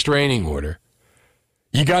the restraining order,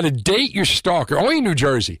 you got to date your stalker. Only in New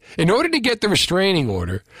Jersey. In order to get the restraining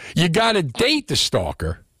order, you got to date the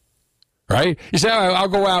stalker, right? You say, I'll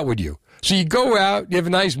go out with you. So you go out, you have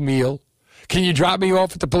a nice meal. Can you drop me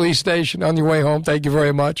off at the police station on your way home? Thank you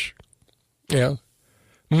very much. Yeah.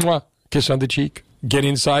 Mwah. Kiss on the cheek. Get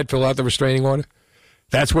inside, fill out the restraining order.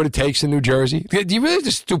 That's what it takes in New Jersey. Do you realize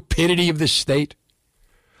the stupidity of this state?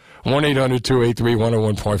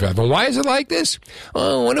 1-800-283-101.5. And why is it like this?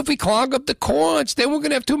 Oh, what if we clog up the courts? Then we're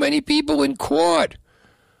going to have too many people in court.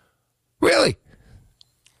 Really?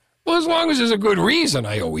 Well, as long as there's a good reason,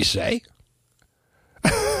 I always say.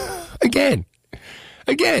 Again,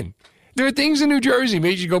 there are things in New Jersey that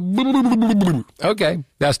make you go, blah, blah, blah, blah, blah. Okay,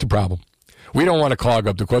 that's the problem. We don't want to clog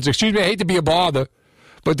up the courts. Excuse me, I hate to be a bother,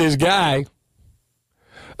 but this guy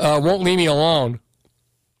won't leave me alone,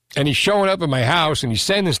 and he's showing up at my house, and he's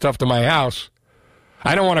sending stuff to my house.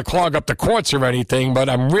 I don't want to clog up the courts or anything, but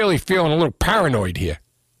I'm really feeling a little paranoid here.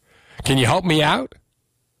 Can you help me out?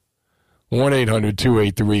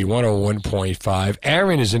 1-800-283-101.5.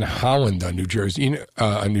 Aaron is in Holland on New Jersey. You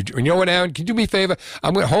know what, Aaron? Can you do me a favor?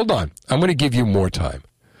 Hold on. I'm going to give you more time.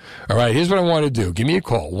 All right, here's what I want to do. Give me a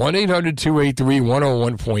call.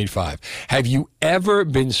 1-800-283-101.5. Have you ever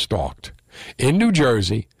been stalked? In New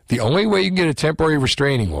Jersey, the only way you can get a temporary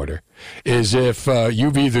restraining order is if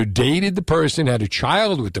you've either dated the person, had a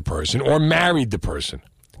child with the person, or married the person.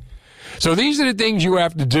 So these are the things you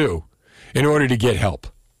have to do in order to get help.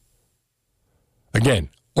 Again,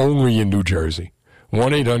 only in New Jersey.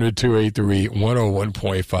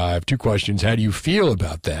 1-800-283-101.5. Two questions. How do you feel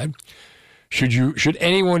about that? Should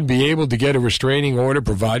anyone be able to get a restraining order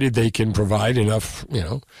provided they can provide enough,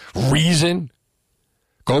 reason?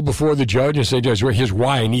 Go before the judge and say, Judge, here's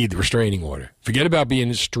why I need the restraining order. Forget about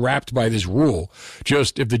being strapped by this rule.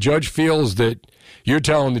 Just if the judge feels that you're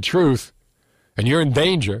telling the truth and you're in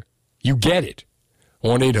danger, you get it.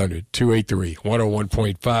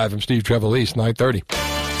 1-800-283-101.5. I'm Steve Trevelise, 930.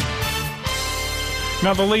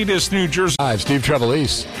 Now the latest New Jersey. Hi, Steve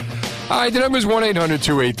Trevelise. All right, the number is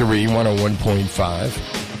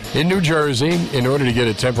 1-800-283-101.5. In New Jersey, in order to get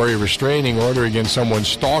a temporary restraining order against someone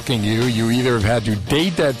stalking you, you either have had to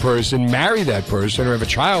date that person, marry that person, or have a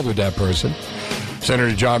child with that person.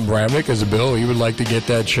 Senator John Bramnick has a bill. He would like to get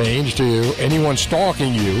that changed to anyone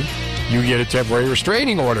stalking you, you get a temporary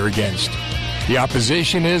restraining order against. The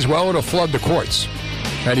opposition is, well, it'll flood the courts.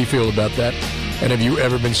 How do you feel about that? And have you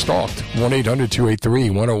ever been stalked?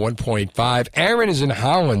 1-800-283-101.5. Aaron is in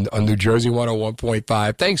Holland on New Jersey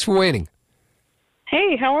 101.5. Thanks for waiting.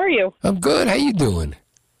 Hey, how are you? I'm good. How you doing?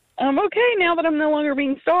 I'm okay now that I'm no longer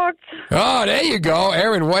being stalked. Oh, there you go.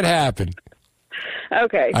 Aaron, what happened?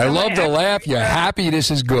 Okay. I love to laugh. You're happy. This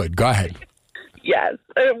is good. Go ahead. Yes.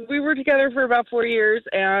 We were together for about 4 years,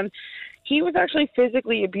 and he was actually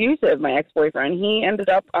physically abusive, my ex-boyfriend. He ended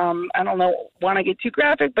up, I don't want to get too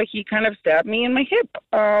graphic, but he kind of stabbed me in my hip.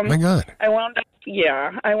 My God. I wound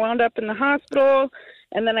up in the hospital,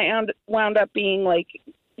 and then I wound up being,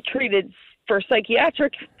 treated for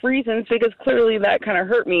psychiatric reasons because clearly that kind of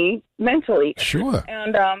hurt me mentally. Sure.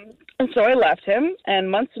 And so I left him, and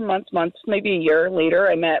months, maybe a year later,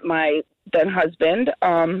 I met my then husband,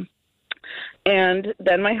 and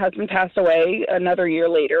then my husband passed away another year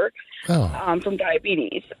later from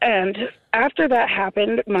diabetes. And after that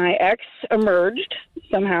happened, my ex emerged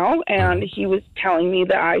somehow, and he was telling me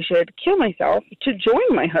that I should kill myself to join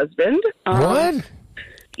my husband. What?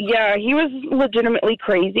 Yeah, he was legitimately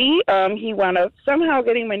crazy. He wound up somehow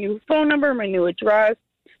getting my new phone number, my new address.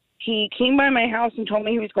 He came by my house and told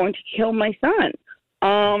me he was going to kill my son.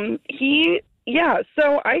 So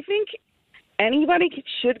I think anybody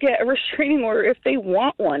should get a restraining order if they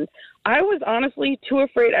want one. I was honestly too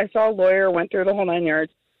afraid. I saw a lawyer, went through the whole 9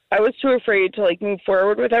 yards. I was too afraid to move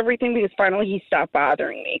forward with everything because finally he stopped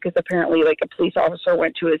bothering me because apparently a police officer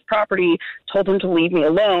went to his property, told him to leave me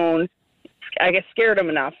alone. I guess scared him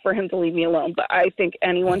enough for him to leave me alone, but I think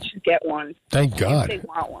anyone should get one. Thank God. If they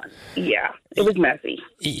want one. Yeah, it was messy.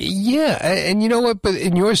 Yeah, and you know what? But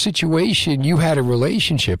in your situation, you had a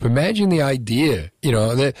relationship. Imagine the idea,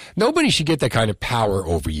 that nobody should get that kind of power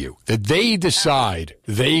over you. That they decide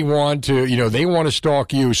they want to, they want to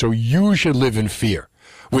stalk you, so you should live in fear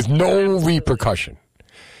with no repercussion.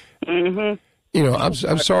 Mm-hmm.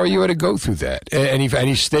 I'm sorry you had to go through that, and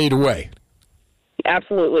he stayed away.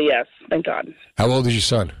 Absolutely, yes. Thank God. How old is your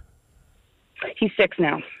son? He's 6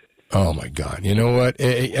 now. Oh, my God. You know what?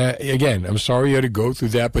 Again, I'm sorry you had to go through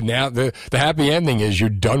that, but now the happy ending is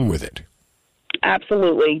you're done with it.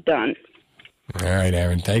 Absolutely done. All right,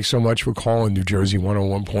 Aaron. Thanks so much for calling New Jersey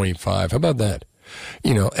 101.5. How about that?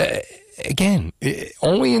 Again,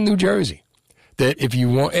 only in New Jersey. That if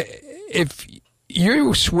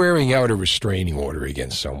you're swearing out a restraining order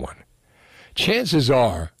against someone, chances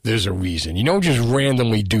are there's a reason. You don't just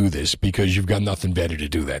randomly do this because you've got nothing better to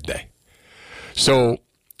do that day. So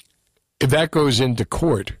if that goes into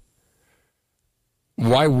court,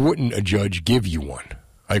 why wouldn't a judge give you one?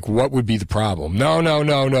 What would be the problem?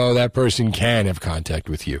 No, that person can have contact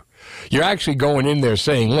with you. You're actually going in there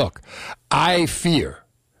saying, look, I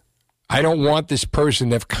don't want this person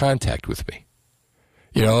to have contact with me.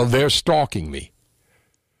 They're stalking me.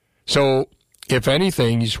 So if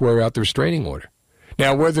anything, you swear out the restraining order.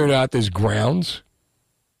 Now, whether or not there's grounds,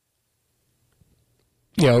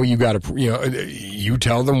 you got to, you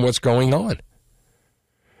tell them what's going on.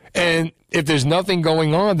 And if there's nothing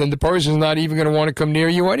going on, then the person's not even going to want to come near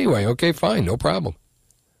you anyway. Okay, fine, no problem.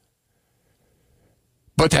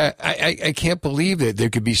 But I can't believe that there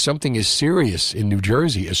could be something as serious in New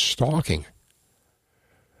Jersey as stalking.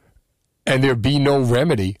 And there be no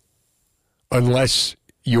remedy unless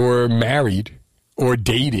you're married or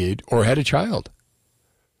dated or had a child.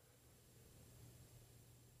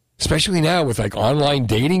 Especially now with online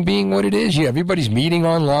dating being what it is. Everybody's meeting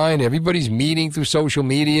online. Everybody's meeting through social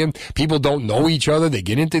media. People don't know each other. They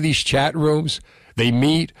get into these chat rooms. They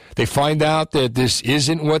meet. They find out that this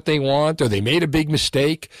isn't what they want or they made a big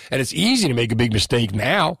mistake. And it's easy to make a big mistake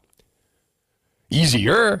now.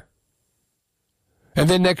 Easier. And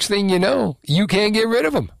then next thing you know, you can't get rid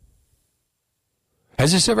of them.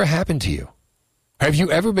 Has this ever happened to you? Have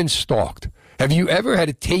you ever been stalked Have you ever had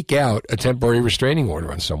to take out a temporary restraining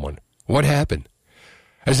order on someone? What happened?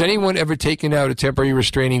 Has anyone ever taken out a temporary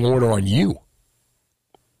restraining order on you?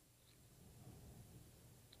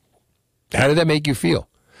 How did that make you feel?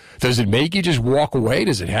 Does it make you just walk away?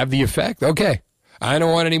 Does it have the effect? Okay, I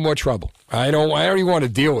don't want any more trouble. I already want to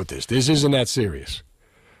deal with this. This isn't that serious.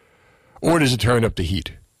 Or does it turn up the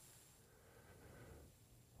heat?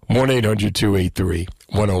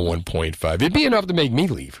 1-800-283-101.5. It'd be enough to make me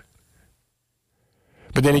leave.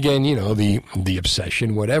 But then again, the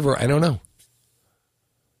obsession, whatever, I don't know.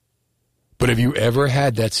 But have you ever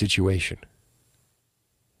had that situation?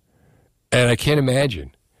 And I can't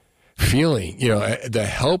imagine feeling, the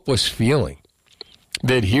helpless feeling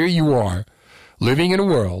that here you are living in a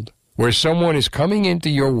world where someone is coming into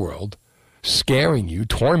your world, scaring you,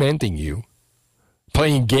 tormenting you,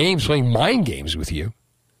 playing games, playing mind games with you,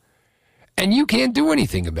 and you can't do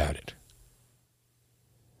anything about it.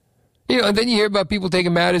 And then you hear about people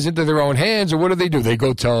taking matters into their own hands, or what do? They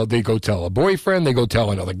go tell a boyfriend, they go tell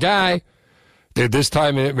another guy. This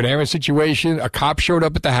time in an Aaron situation, a cop showed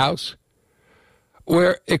up at the house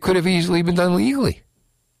where it could have easily been done legally.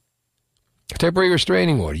 Temporary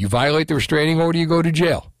restraining order. You violate the restraining order, you go to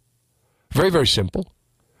jail. Very, very simple.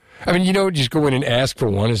 I mean, you don't just go in and ask for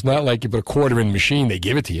one. It's not like you put a quarter in the machine, they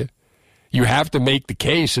give it to you. You have to make the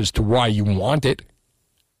case as to why you want it.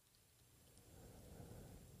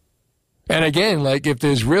 And again, like if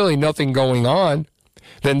there's really nothing going on,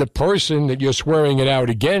 then the person that you're swearing it out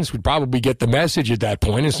against would probably get the message at that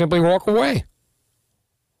point and simply walk away.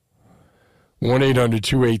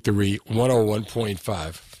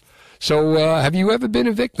 1-800-283-101.5. So have you ever been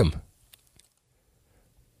a victim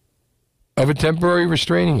of a temporary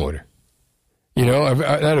restraining order?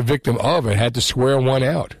 Not a victim of it, had to swear one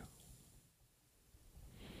out.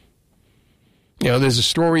 There's a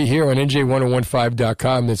story here on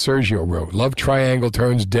NJ1015.com that Sergio wrote. Love triangle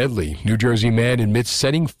turns deadly. New Jersey man admits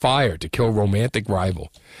setting fire to kill romantic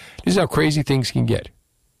rival. This is how crazy things can get.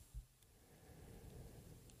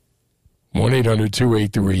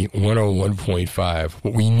 1-800-283-101.5.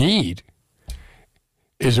 What we need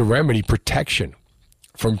is a remedy, protection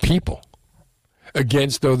from people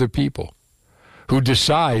against other people who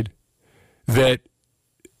decide that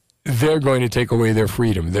they're going to take away their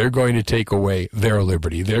freedom. They're going to take away their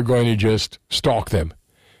liberty. They're going to just stalk them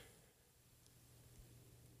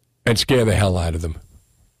and scare the hell out of them.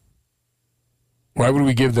 Why would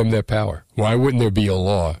we give them that power? Why wouldn't there be a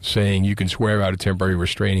law saying you can swear out a temporary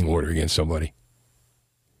restraining order against somebody?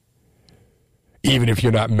 Even if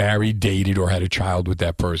you're not married, dated, or had a child with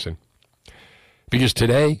that person. Because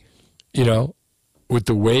today, with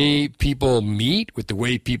the way people meet, with the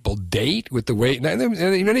way people date, with the way,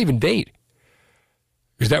 not even date,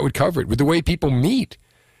 because that would cover it. With the way people meet,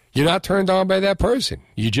 you're not turned on by that person.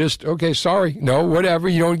 You just, okay, sorry, no, whatever.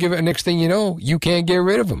 You don't give it, next thing you know, you can't get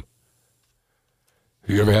rid of them. Have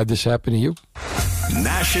you ever had this happen to you?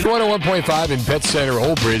 National 101.5 in Pet Center,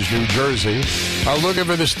 Old Bridge, New Jersey. Are looking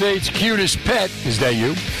for the state's cutest pet. Is that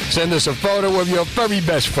you? Send us a photo of your furry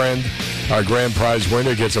best friend. Our grand prize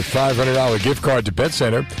winner gets a $500 gift card to Pet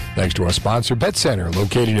Center, thanks to our sponsor, Pet Center,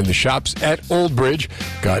 located in the shops at Old Bridge.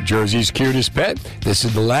 Got Jersey's cutest pet? This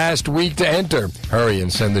is the last week to enter. Hurry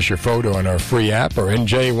and send us your photo on our free app or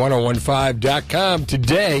NJ1015.com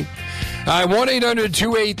today.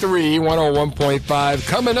 1-800-283-101.5.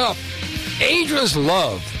 Coming up, Ageless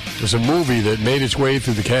Love. There's a movie that made its way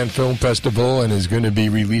through the Cannes Film Festival and is going to be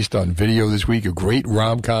released on video this week. A great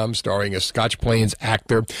rom-com starring a Scotch Plains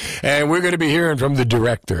actor. And we're going to be hearing from the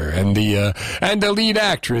director and the lead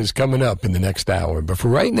actress coming up in the next hour. But for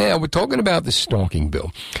right now, we're talking about the stalking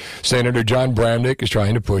bill. Senator John Bramnick is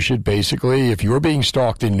trying to push it. Basically, if you're being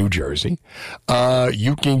stalked in New Jersey,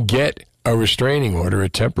 you can get a restraining order, a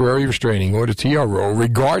temporary restraining order, TRO,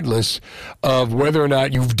 regardless of whether or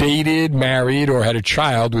not you've dated, married, or had a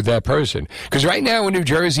child with that person. Because right now in New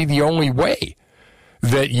Jersey, the only way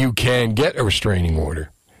that you can get a restraining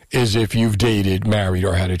order is if you've dated, married,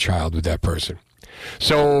 or had a child with that person.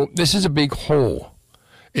 So this is a big hole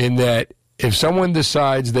in that if someone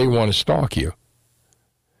decides they want to stalk you,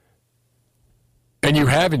 and you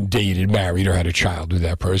haven't dated, married, or had a child with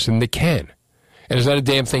that person, they can. And there's not a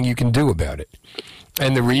damn thing you can do about it.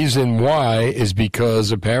 And the reason why is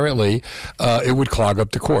because apparently it would clog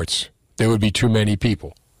up the courts. There would be too many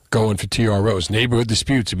people going for TROs. Neighborhood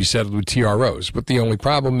disputes would be settled with TROs. But the only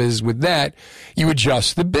problem is with that, you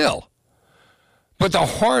adjust the bill. But the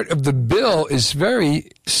heart of the bill is very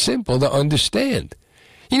simple to understand.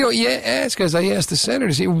 You ask, as I asked the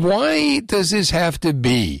senators, why does this have to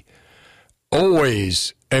be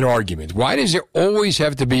always an argument? Why does there always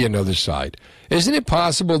have to be another side? Isn't it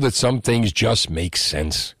possible that some things just make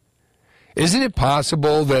sense? Isn't it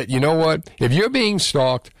possible that, you know what, if you're being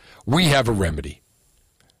stalked, we have a remedy?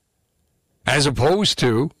 As opposed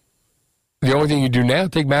to, the only thing you do now,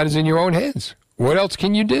 take matters in your own hands. What else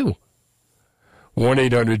can you do?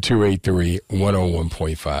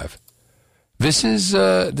 1-800-283-101.5. This is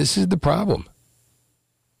the problem.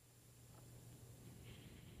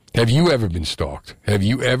 Have you ever been stalked? Have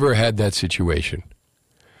you ever had that situation?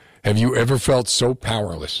 Have you ever felt so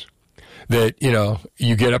powerless that,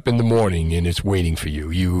 you get up in the morning and it's waiting for you?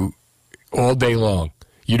 You, all day long,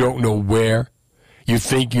 you don't know where. You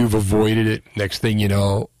think you've avoided it. Next thing you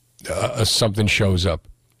know, something shows up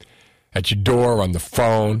at your door, on the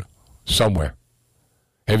phone, somewhere.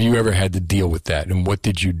 Have you ever had to deal with that? And what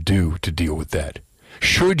did you do to deal with that?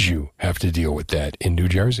 Should you have to deal with that in New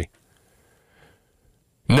Jersey?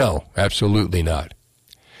 No, absolutely not.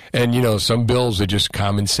 And, some bills are just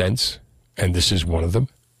common sense, and this is one of them.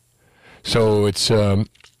 So it's a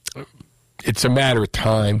matter of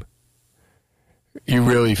time. You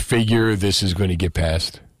really figure this is going to get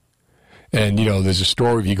passed. And, there's a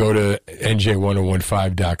story. If you go to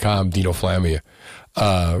NJ1015.com, Dino Flammia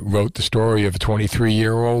wrote the story of a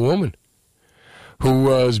 23-year-old woman who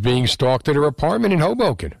was being stalked at her apartment in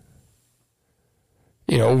Hoboken.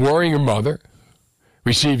 Worrying her mother,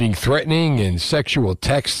 receiving threatening and sexual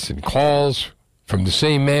texts and calls from the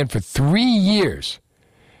same man for 3 years,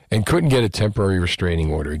 and couldn't get a temporary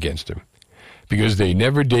restraining order against him because they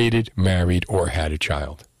never dated, married, or had a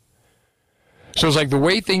child. So it's like the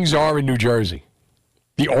way things are in New Jersey,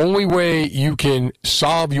 the only way you can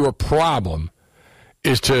solve your problem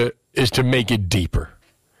is to make it deeper,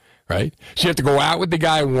 right? So you have to go out with the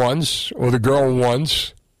guy once or the girl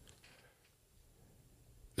once.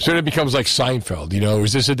 So then it becomes like Seinfeld,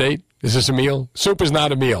 is this a date? Is this a meal? Soup is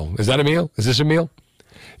not a meal. Is that a meal? Is this a meal?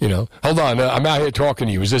 Hold on, I'm out here talking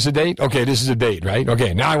to you. Is this a date? Okay, this is a date, right?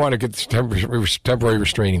 Okay, now I want to get this temporary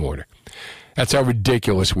restraining order. That's how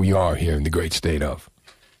ridiculous we are here in the great state of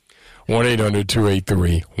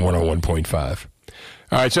 1-800-283-101.5.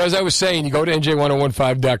 All right, so as I was saying, you go to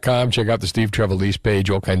NJ1015.com, check out the Steve Trevelise page,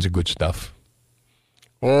 all kinds of good stuff.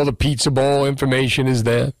 All the Pizza Bowl information is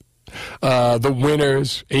there. The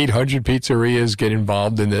winners, 800 pizzerias get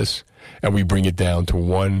involved in this, and we bring it down to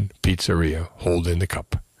one pizzeria holding the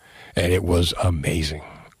cup. And it was amazing.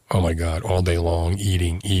 Oh, my God, all day long,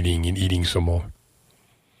 eating, and eating some more.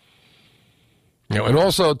 And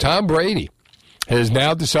also, Tom Brady has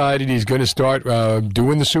now decided he's going to start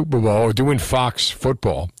doing the Super Bowl, or doing Fox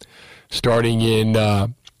football, starting in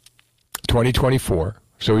 2024.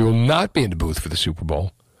 So he will not be in the booth for the Super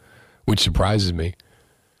Bowl, which surprises me.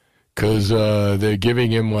 Because they're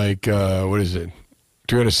giving him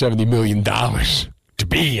 $370 million to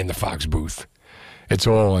be in the Fox booth. It's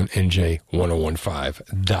all on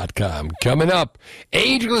NJ1015.com. Coming up,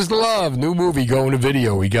 Ageless Love, new movie going to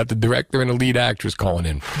video. We got the director and the lead actress calling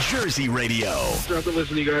in. Jersey Radio. I've been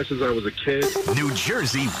listening to you guys since I was a kid. New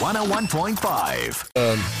Jersey 101.5.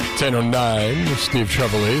 10:09, Steve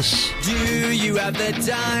Trevelise. Do you have the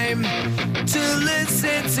time to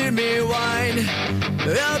listen to me whine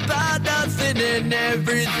about nothing and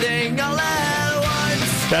everything all at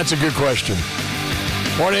once? That's a good question.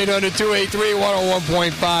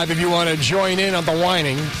 1-800-283-101.5 if you want to join in on the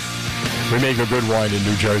whining. We make a good wine in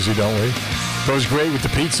New Jersey, don't we? Goes great with the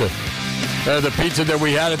pizza. The pizza that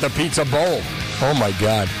we had at the Pizza Bowl. Oh, my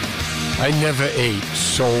God. I never ate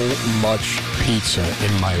so much pizza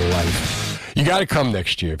in my life. You got to come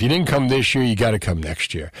next year. If you didn't come this year, you got to come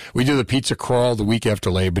next year. We do the pizza crawl the week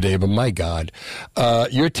after Labor Day, but my God,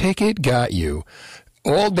 your ticket got you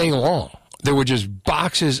all day long. There were just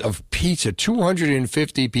boxes of pizza,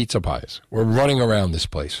 250 pizza pies were running around this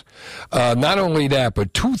place. Not only that,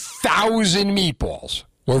 but 2,000 meatballs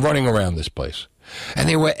were running around this place. And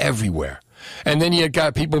they were everywhere. And then you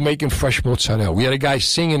got people making fresh mozzarella. We had a guy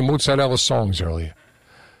singing mozzarella songs earlier.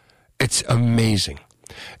 It's amazing.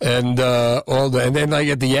 And and then like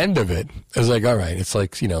at the end of it, I was like, all right, it's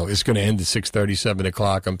like, it's going to end at 6:30, 7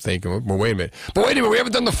 o'clock. I'm thinking, well, wait a minute. But wait a minute, we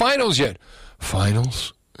haven't done the finals yet.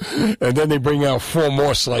 Finals? And then they bring out 4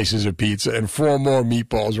 more slices of pizza and 4 more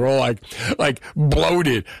meatballs. We're all like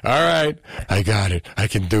bloated. All right, I got it. I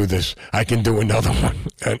can do this. I can do another one.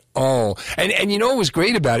 And and you know what was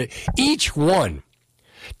great about it? Each one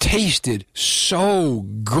tasted so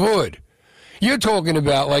good. You're talking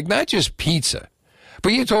about like not just pizza,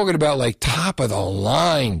 but you're talking about like top of the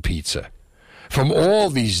line pizza from all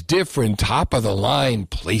these different top of the line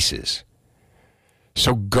places.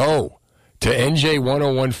 So go to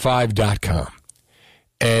NJ1015.com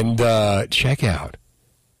and check out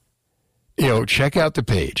check out the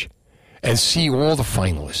page and see all the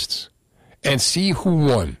finalists and see who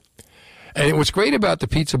won. And what's great about the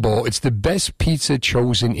Pizza Bowl, it's the best pizza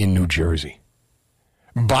chosen in New Jersey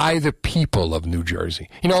by the people of New Jersey.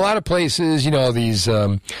 A lot of places, these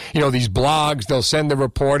blogs, they'll send the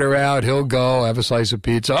reporter out. He'll go have a slice of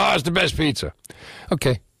pizza. Oh, it's the best pizza.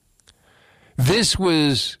 Okay. This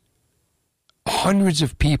was hundreds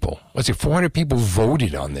of people. 400 people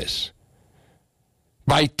voted on this.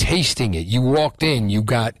 By tasting it, you walked in, you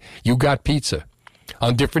got pizza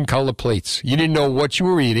on different color plates. You didn't know what you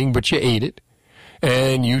were eating, but you ate it,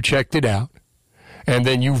 and you checked it out, and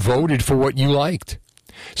then you voted for what you liked.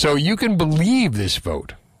 So you can believe this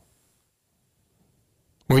vote.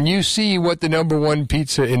 When you see what the number one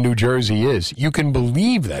pizza in New Jersey is, you can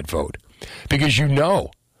believe that vote because you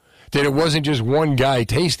know that it wasn't just one guy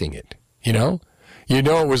tasting it, You know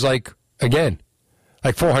it was like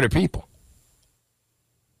 400 people.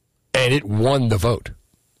 And it won the vote.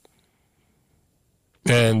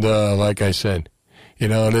 And like I said,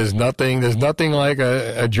 there's nothing like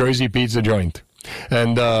a Jersey pizza joint.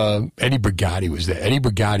 And Eddie Brigatti was there. Eddie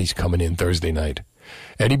Brigatti's coming in Thursday night.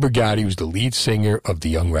 Eddie Brigatti was the lead singer of the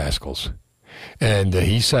Young Rascals. And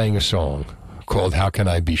he sang a song called How Can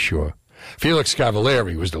I Be Sure? Felix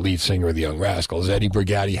Cavalieri was the lead singer of the Young Rascals. Eddie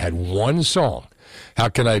Brigatti had one song, How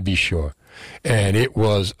Can I Be Sure? And it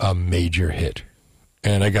was a major hit.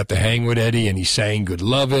 And I got to hang with Eddie, and he sang Good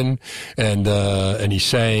Lovin', and he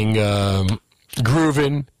sang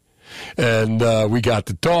Groovin', and we got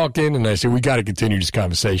to talking, and I said, we got to continue this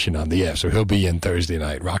conversation on the air. So he'll be in Thursday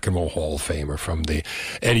night, Rock and Roll Hall of Famer from the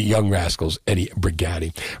Young Rascals, Eddie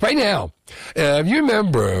Brigatti. Right now, if you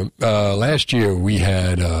remember, last year we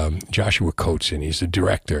had Joshua Coates in. He's the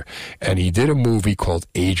director, and he did a movie called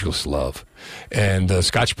Ageless Love. And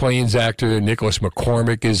Scotch Plains actor Nicholas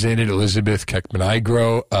McCormick is in it. Elizabeth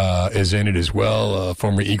Caponigro is in it as well,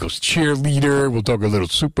 former Eagles cheerleader. We'll talk a little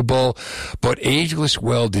Super Bowl. But Ageless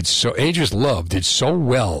Love did so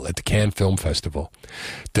well at the Cannes Film Festival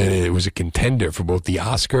that it was a contender for both the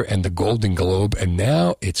Oscar and the Golden Globe. And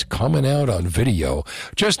now it's coming out on video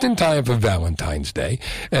just in time for Valentine's Day.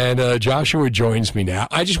 And Joshua joins me now.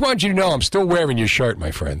 I just want you to know I'm still wearing your shirt, my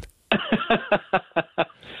friend.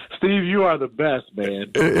 Steve, you are the best,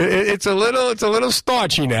 man. It's a little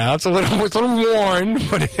starchy now. It's a little worn,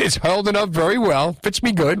 but it's holding up very well. Fits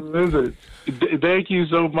me good. Listen, thank you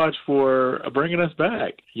so much for bringing us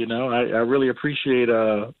back. I really appreciate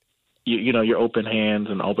your open hands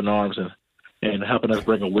and open arms and helping us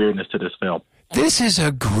bring awareness to this film. This is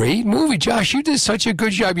a great movie, Josh. You did such a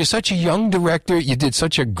good job. You're such a young director. You did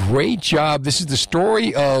such a great job. This is the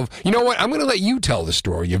story of, you know what? I'm going to let you tell the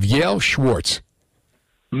story of Yael Schwartz.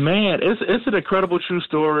 Man, it's an incredible true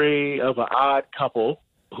story of an odd couple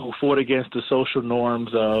who fought against the social norms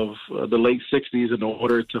of the late 60s in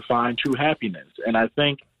order to find true happiness. And I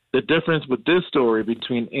think the difference with this story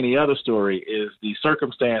between any other story is the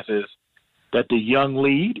circumstances that the young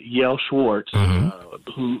lead, Yael Schwartz,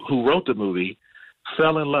 who wrote the movie,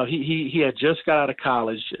 fell in love. He had just got out of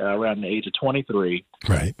college around the age of 23.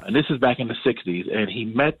 Right. And this is back in the 60s. And he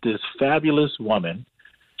met this fabulous woman.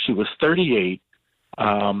 She was 38.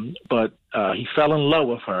 But he fell in love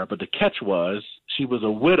with her. But the catch was she was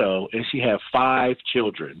a widow and she had 5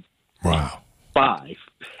 children. Wow. 5.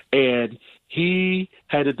 And he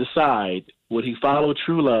had to decide, would he follow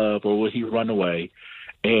true love or would he run away?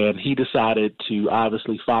 And he decided to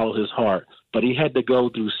obviously follow his heart. But he had to go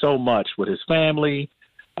through so much with his family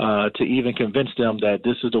to even convince them that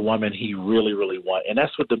this is the woman he really, really wants. And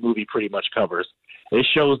that's what the movie pretty much covers. It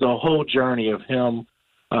shows the whole journey of him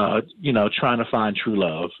trying to find true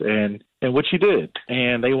love and what she did.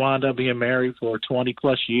 And they wound up being married for 20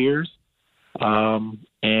 plus years.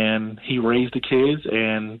 And he raised the kids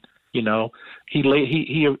and, he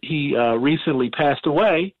recently passed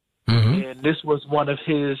away. Mm-hmm. And this was one of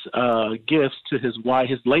his gifts to his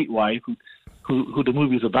late wife, who the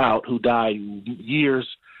movie's about, who died years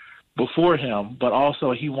before him. But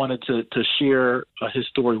also he wanted to share his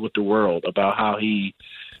story with the world about how he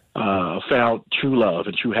found true love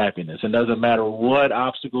and true happiness. And doesn't matter what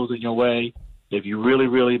obstacles in your way, if you really,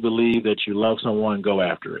 really believe that you love someone, go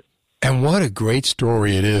after it. And what a great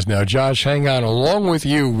story it is. Now, Josh, hang on. Along with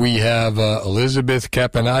you, we have Elizabeth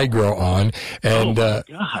Caponigro on, and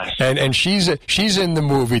and she's in the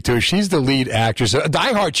movie too. She's the lead actress, a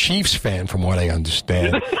diehard Chiefs fan, from what I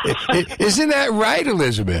understand. Isn't that right,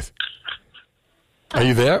 Elizabeth? Are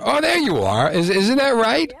you there? Oh, there you are. Isn't that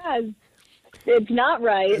right? Yes. It's not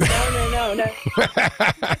right. No.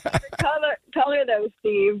 Color though,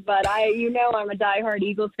 Steve. but I'm a diehard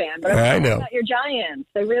Eagles fan. But I I'm know. about your Giants.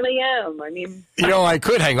 I really am. I mean, I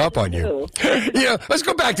could hang up on you. Let's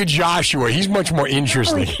go back to Joshua. He's much more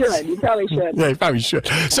interesting. You probably should. Yeah, you probably should.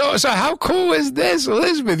 So how cool is this,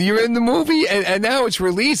 Elizabeth? You're in the movie, and now it's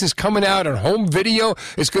released. It's coming out on home video.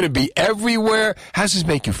 It's going to be everywhere. How does this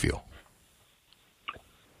make you feel?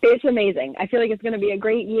 It's amazing. I feel like it's going to be a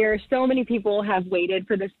great year. So many people have waited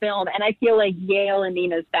for this film, and I feel like Yale and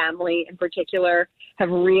Nina's family in particular have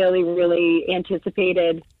really, really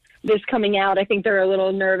anticipated this coming out. I think they're a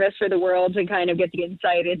little nervous for the world to kind of get the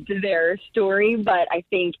insight into their story, but I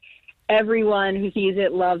think everyone who sees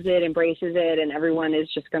it loves it, embraces it, and everyone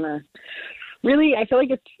is just going to really, I feel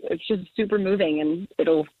like it's just super moving, and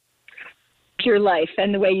it'll your life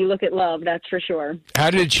and the way you look at love, that's for sure.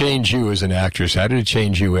 How did it change you as an actress? How did it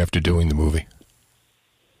change you after doing the movie?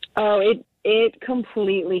 Oh, it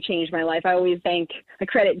completely changed my life. I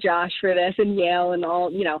credit Josh for this and Yale and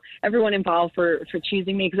all, everyone involved for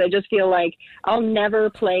choosing me, because I just feel like I'll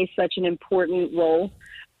never play such an important role.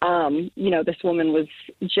 This woman was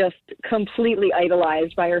just completely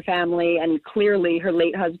idolized by her family and clearly her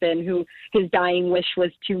late husband, who his dying wish was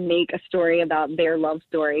to make a story about their love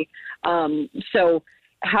story. So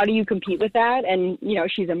how do you compete with that? And,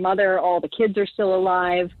 she's a mother, all the kids are still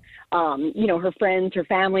alive. Her friends, her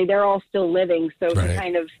family, they're all still living. So to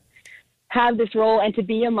kind of have this role and to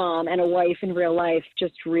be a mom and a wife in real life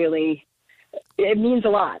just really, it means a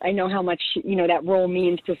lot. I know how much, that role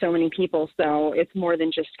means to so many people. So it's more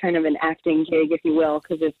than just kind of an acting gig, if you will,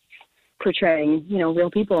 because it's portraying,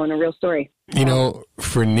 real people and a real story.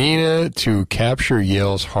 For Nina to capture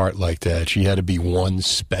Yale's heart like that, she had to be one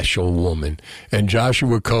special woman. And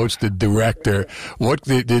Joshua Coates, the director,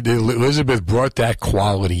 did Elizabeth brought that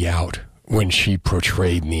quality out when she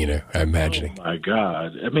portrayed Nina, I'm imagining. Oh my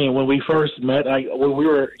God! I mean, when we first met, I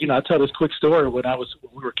tell this quick story. When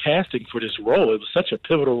we were casting for this role, it was such a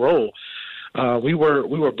pivotal role. We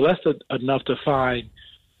were blessed enough to find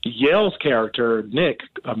Yale's character, Nick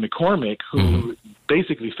McCormick, who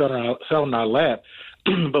basically fell in our lap.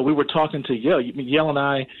 But we were talking to Yale. Yale and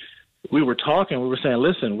I, we were talking. We were saying,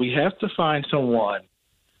 listen, we have to find someone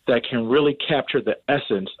that can really capture the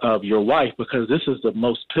essence of your wife, because this is the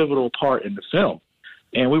most pivotal part in the film.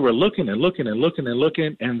 And we were looking and looking and looking and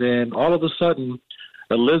looking, and then all of a sudden,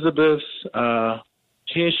 Elizabeth's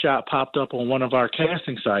headshot popped up on one of our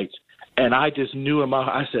casting sites, and I just knew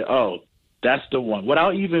I said, oh, that's the one,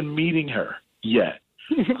 without even meeting her yet.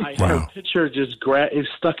 Her picture just it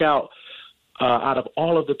stuck out of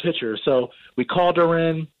all of the pictures. So we called her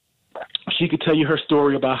in. She could tell you her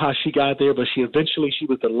story about how she got there, but she was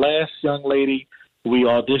the last young lady we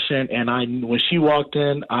auditioned, and when she walked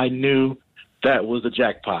in, I knew that was the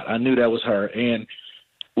jackpot. I knew that was her. And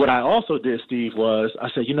what I also did, Steve, was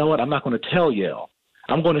I said, you know what, I'm not going to tell Yale.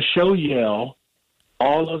 I'm going to show Yale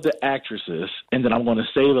all of the actresses, and then I'm going to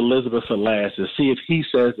save Elizabeth for last to see if he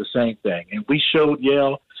says the same thing. And we showed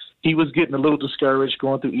Yale. He was getting a little discouraged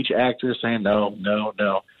going through each actress saying, no.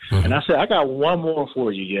 And I said, I got one more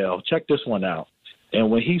for you, Yale. Check this one out.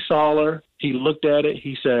 And when he saw her, he looked at it.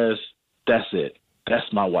 He says, that's it. That's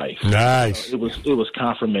my wife. Nice. So it was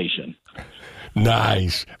confirmation.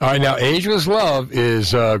 Nice. All right, now Ageless Love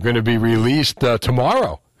is going to be released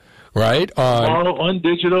tomorrow, right? Tomorrow on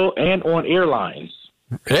digital and on airlines.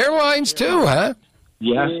 Airlines too, huh?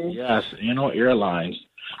 Yes, and on airlines.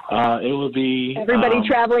 It will be everybody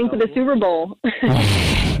traveling to the Super Bowl.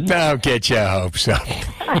 Now get your hopes up.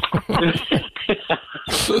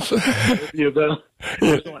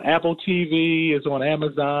 It's on Apple TV, it's on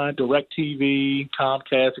Amazon, DirecTV,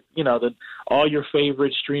 Comcast, all your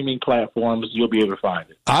favorite streaming platforms, you'll be able to find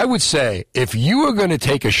it. I would say if you are going to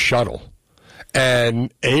take a shuttle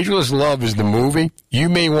and Ageless Love is the movie, you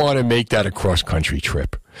may want to make that a cross-country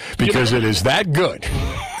trip because it is that good.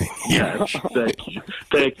 Yes,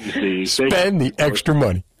 thank you, Steve. Spend the extra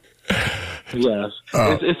money. Yes,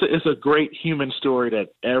 it's a great human story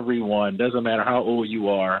that everyone, doesn't matter how old you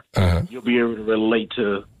are, you'll be able to relate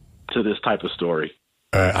to this type of story.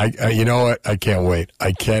 You know what? I can't wait.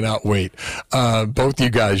 I cannot wait. Both you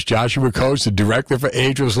guys, Joshua Coates, the director for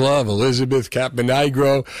Ageless Love, Elizabeth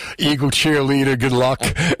Caponigro, Eagle cheerleader, good luck.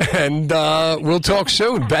 And we'll talk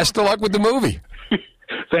soon. Best of luck with the movie.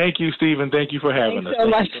 Thank you, Steve, and thank you for having us. Thanks so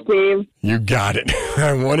much, Steve. You got it.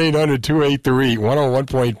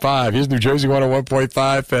 1-800-283-101.5. Here's New Jersey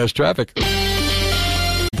 101.5 Fast Traffic.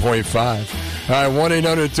 0.5. All right,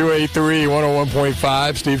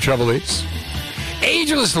 1-800-283-101.5. Steve Trevelise.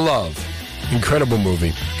 Ageless Love. Incredible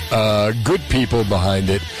movie. Good people behind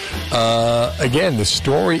it. Again, the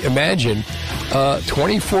story, imagine a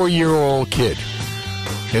 24-year-old kid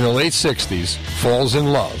in the late 60s falls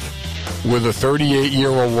in love with a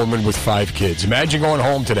 38-year-old woman with 5 kids. Imagine going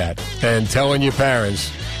home to that and telling your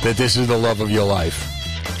parents that this is the love of your life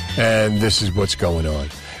and this is what's going on.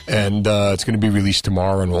 And it's going to be released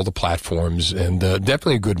tomorrow on all the platforms, and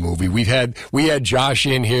definitely a good movie. We had Josh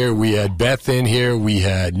in here, we had Beth in here, we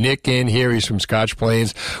had Nick in here. He's from Scotch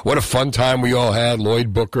Plains. What a fun time we all had.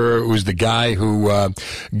 Lloyd Booker was the guy who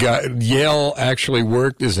Yale actually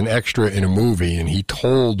worked as an extra in a movie, and he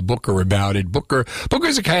told Booker about it.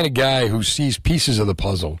 Booker's the kind of guy who sees pieces of the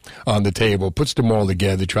puzzle on the table, puts them all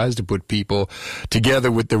together, tries to put people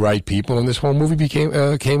together with the right people, and this whole movie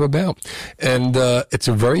came about. And it's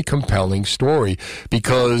a very compelling story,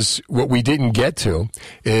 because what we didn't get to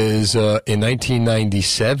is in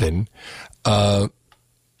 1997,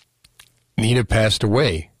 Nina passed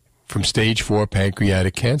away from stage 4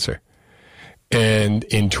 pancreatic cancer. And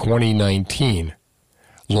in 2019,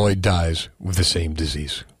 Lloyd dies with the same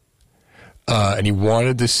disease. And he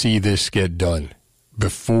wanted to see this get done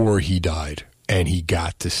before he died, and he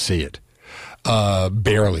got to see it.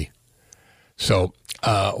 Barely. So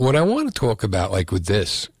what I want to talk about, like with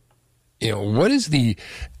this, what's the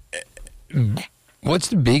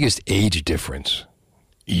biggest age difference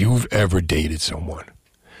you've ever dated someone?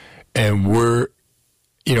 And how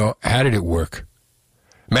did it work?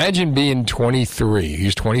 Imagine being 23,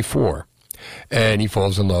 he's 24, and he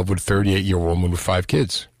falls in love with a 38-year-old woman with 5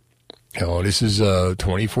 kids. This is a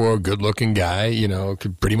 24, good-looking guy,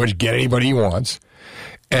 could pretty much get anybody he wants.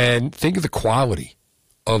 And think of the quality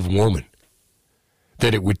of woman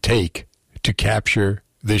that it would take to capture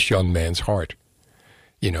this young man's heart,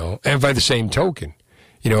 and by the same token,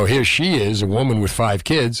 here she is, a woman with 5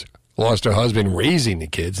 kids, lost her husband raising the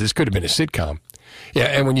kids. This could have been a sitcom. Yeah,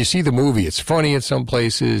 and when you see the movie, it's funny in some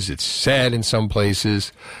places, it's sad in some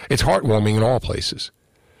places, it's heartwarming in all places.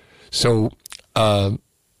 So, my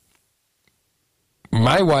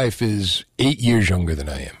wife is 8 years younger than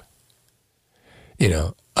I am.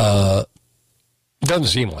 Doesn't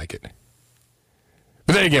seem like it.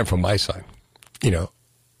 But then again, from my side,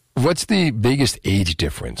 what's the biggest age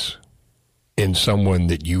difference in someone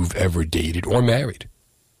that you've ever dated or married?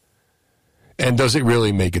 And does it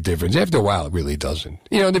really make a difference? After a while, it really doesn't.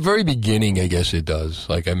 In the very beginning, I guess it does.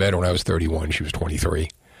 Like, I met her when I was 31. She was 23.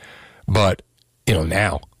 But,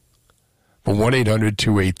 now. But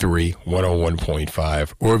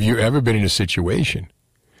 1-800-283-101.5. Or have you ever been in a situation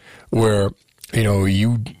where,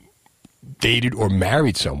 you dated or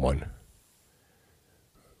married someone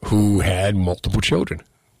who had multiple children,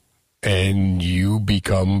 and you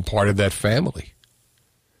become part of that family?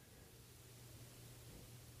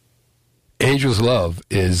 Ageless Love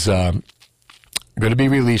is going to be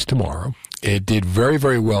released tomorrow. It did very,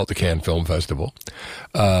 very well at the Cannes Film Festival.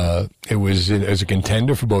 It was as a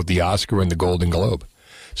contender for both the Oscar and the Golden Globe.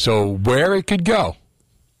 So where it could go,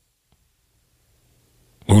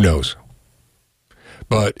 who knows?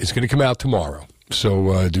 But it's going to come out tomorrow.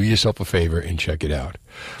 So do yourself a favor and check it out.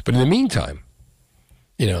 But in the meantime,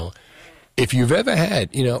 if you've ever had,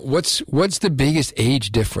 what's the biggest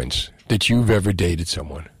age difference that you've ever dated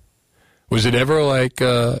someone? Was it ever like,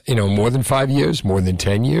 more than 5 years, more than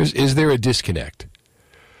 10 years? Is there a disconnect?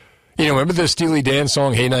 Remember the Steely Dan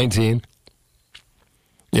song, Hey 19?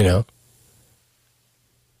 In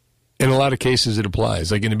a lot of cases, it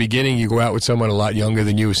applies. Like in the beginning, you go out with someone a lot younger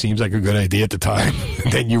than you. It seems like a good idea at the time.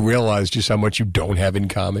 Then you realize just how much you don't have in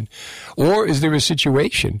common. Or is there a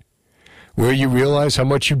situation where you realize how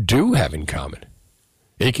much you do have in common?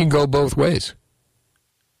 It can go both ways.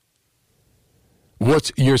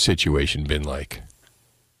 What's your situation been like?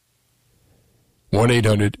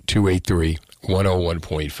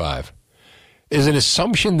 1-800-283-101.5. Is an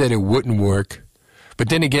assumption that it wouldn't work, but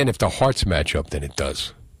then again, if the hearts match up, then it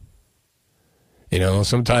does.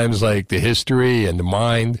 Sometimes like the history and the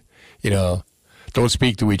mind, don't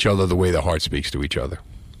speak to each other the way the heart speaks to each other.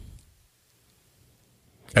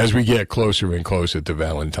 As we get closer and closer to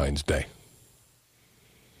Valentine's Day.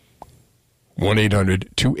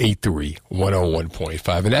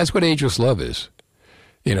 1-800-283-101.5. And that's what Ageless Love is.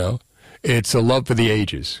 It's a love for the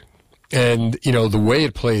ages. And, the way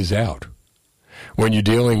it plays out when you're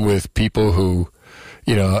dealing with people who,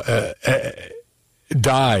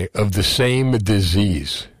 die of the same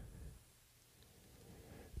disease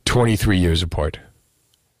 23 years apart.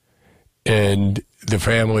 And the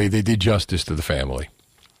family, they did justice to the family,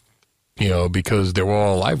 because they're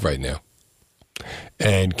all alive right now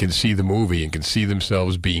and can see the movie and can see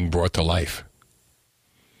themselves being brought to life.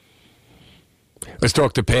 Let's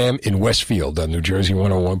talk to Pam in Westfield on New Jersey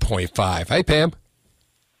 101.5. Hi, Pam.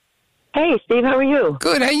 Hey, Steve, how are you?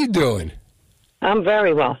 Good. How you doing? I'm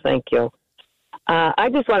very well, thank you. I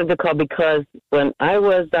just wanted to call because when I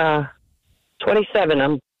was 27,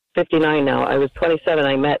 I'm 59 now. I was 27.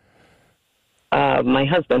 I met my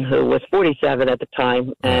husband, who was 47 at the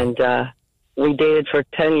time, and we dated for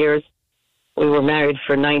 10 years. We were married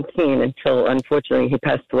for 19 until, unfortunately, he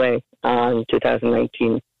passed away in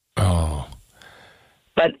 2019. Oh.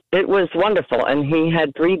 But it was wonderful, and he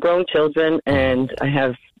had 3 grown children, and I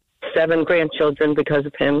have 7 grandchildren because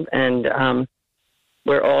of him, and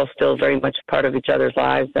we're all still very much part of each other's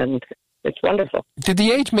lives, and it's wonderful. Did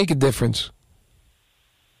the age make a difference?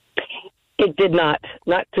 It did not.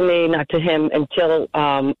 Not to me, not to him, until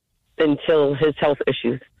his health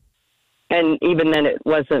issues. And even then, it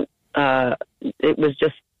wasn't. It was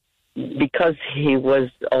just because he was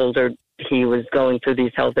older, he was going through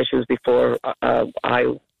these health issues before I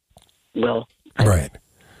will. Right.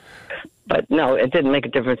 But no, it didn't make a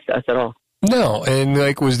difference to us at all. No, and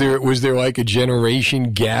like, was there like a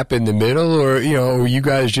generation gap in the middle, or were you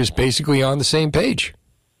guys just basically on the same page?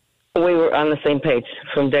 We were on the same page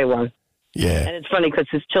from day one. Yeah. And it's funny because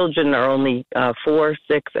his children are only 4,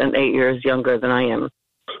 6, and 8 years younger than I am.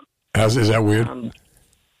 Is that weird?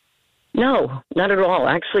 No, not at all.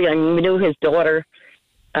 Actually, I knew his daughter.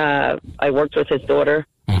 I worked with his daughter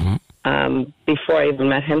before I even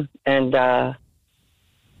met him, and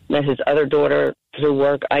met his other daughter through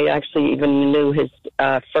work. I actually even knew his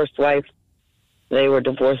first wife. They were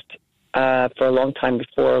divorced for a long time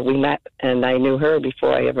before we met, and I knew her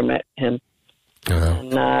before I ever met him.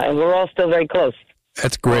 And we're all still very close.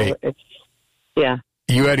 That's great. Yeah.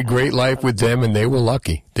 You had a great life with them, and they were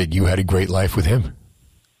lucky that you had a great life with him.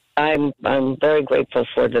 I'm very grateful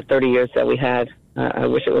for the 30 years that we had. I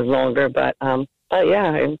wish it was longer, but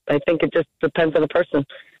yeah, I think it just depends on the person.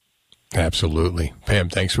 Absolutely. Pam,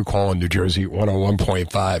 thanks for calling New Jersey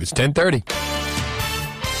 101.5. It's 10:30.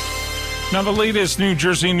 Now the latest New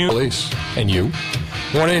Jersey news. Police and you.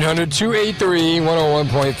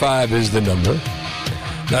 1-800-283-101.5 is the number.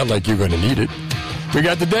 Not like you're going to need it. We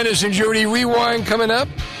got the Dennis and Jody Rewind coming up.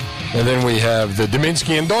 And then we have the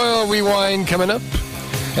Dominski and Doyle Rewind coming up.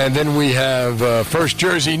 And then we have First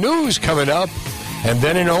Jersey News coming up. And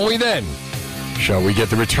then and only then shall we get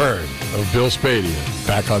the return of Bill Spadia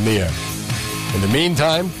back on the air. In the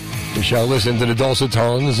meantime, we shall listen to the dulcet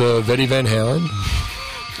tones of Eddie Van Halen.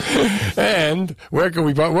 And what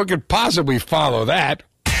could possibly follow that?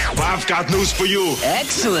 I've got news for you.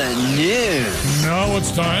 Excellent news. Now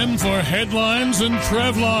it's time for headlines and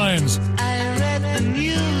Trevlines. I read the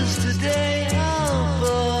news today. Oh,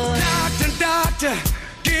 boy. Doctor,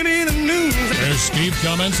 give me the news. As Steve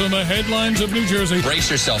comments on the headlines of New Jersey.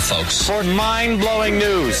 Brace yourself, folks, for mind-blowing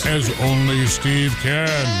news. As only Steve can.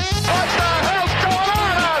 What the hell's going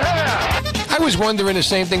on out here? I was wondering the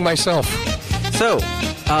same thing myself. So,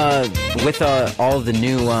 with all the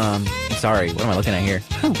new, sorry, what am I looking at here?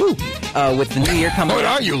 With the new year coming. What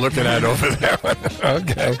are you looking at over there?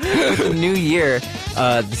 Okay. With the new year,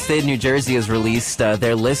 the state of New Jersey has released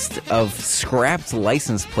their list of scrapped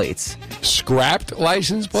license plates. Scrapped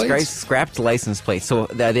license plates? Scrapped license plates. So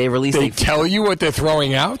they released. They tell you what they're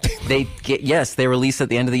throwing out? They released at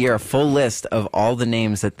the end of the year a full list of all the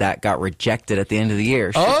names that got rejected at the end of the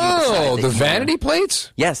year. Oh, the vanity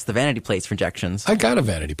plates? Yes, the vanity plates rejections. I got a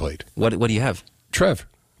vanity plate. What do you have? Trev.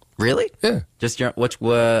 Really? Yeah. Just your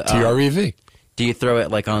TREV. Do you throw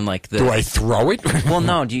it like on like the? Do I throw it? Well,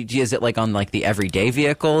 no. Is it like on like the everyday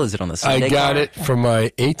vehicle? Is it on the Sunday I got car? it for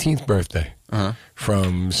my 18th birthday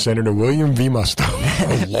from Senator William V. Musto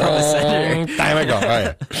a long time ago.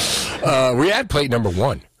 Oh, yeah. We had plate number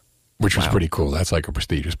 1, which was pretty cool. That's like a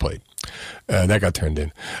prestigious plate. That got turned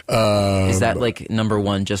in. Is that like number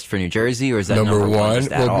 1 just for New Jersey, or is that number 1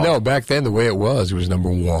 just at all? No, back then the way it was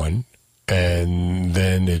number 1, and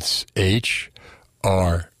then it's HRT.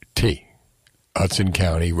 Hudson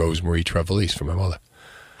County, Rosemary, Trevelise for my mother.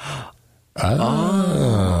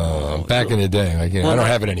 Back in the day. I don't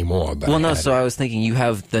have it anymore. But so I was thinking you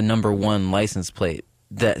have the number 1 license plate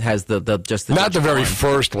that has the not the very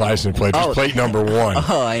first license plate, just plate number 1.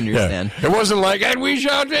 Oh, I understand. Yeah. It wasn't like, and we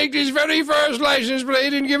shall take this very first license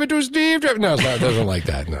plate and give it to Steve. No, it doesn't like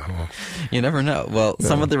that. No. You never know. Well,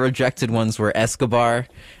 some of the rejected ones were Escobar.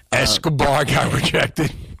 Escobar got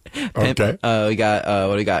rejected. Okay. We got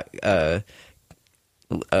what do we got?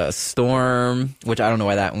 Storm, which I don't know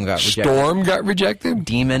why that one got rejected. Storm got rejected?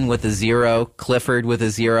 Demon with a 0. Clifford with a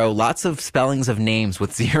 0. Lots of spellings of names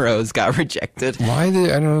with zeros got rejected. Why? I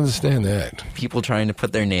don't understand that. People trying to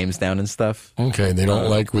put their names down and stuff. Okay, they don't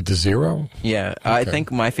like with the 0? Yeah. Okay. I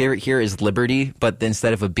think my favorite here is Liberty, but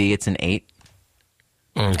instead of a B, it's an 8.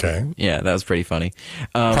 Okay. Yeah, that was pretty funny.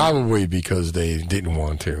 Probably because they didn't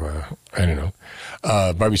want to. I don't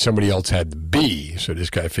know. Maybe somebody else had the B, so this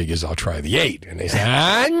guy figures I'll try the 8. And they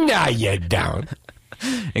say, no, you don't.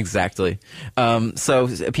 Exactly. So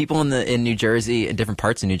people in New Jersey, in different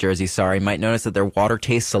parts of New Jersey, might notice that their water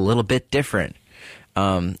tastes a little bit different.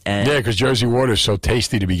 Yeah, because Jersey water is so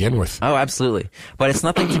tasty to begin with. Oh, absolutely. But it's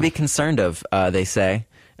nothing to be concerned of, they say.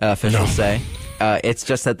 Officials say. It's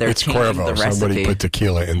just that they're changing Cuervo. the recipe. Somebody put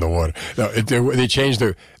tequila in the water. No, they changed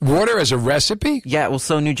the water as a recipe? Yeah, well,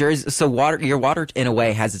 so New Jersey, your water in a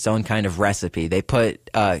way has its own kind of recipe. They put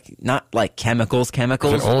not like chemicals. I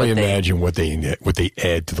can only imagine what they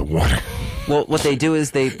add to the water. Well, what they do is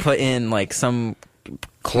they put in like some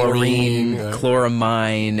chlorine,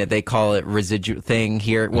 chloramine. They call it residual thing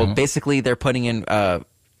here. Well, basically they're putting in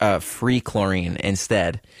free chlorine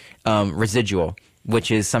instead, residual,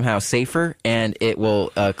 which is somehow safer, and it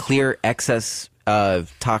will clear excess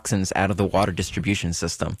toxins out of the water distribution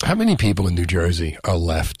system. How many people in New Jersey are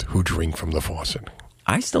left who drink from the faucet?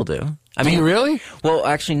 I still do. Do you really? Well,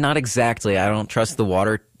 actually, not exactly. I don't trust the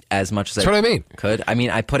water as much as That's what I mean. Could. I mean,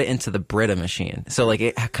 I put it into the Brita machine, so like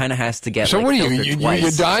it kind of has to get. So like, what are filtered you? twice.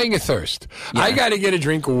 You're dying of thirst. Yeah. I got to get a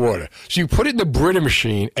drink of water. So you put it in the Brita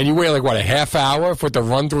machine, and you wait like what, a half hour for it to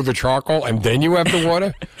run through the charcoal, and then you have the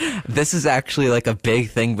water. This is actually like a big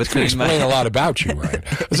thing between. Explain a lot about you, right?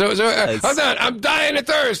 So I'm dying of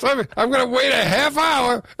thirst. I'm going to wait a half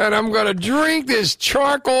hour, and I'm going to drink this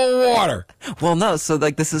charcoal water. Well, no. So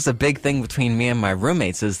like this is a big thing between me and my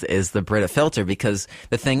roommates is the Brita filter, because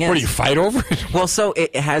the thing is, what do you fight over? Well, so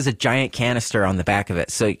it has a giant canister on the back of it.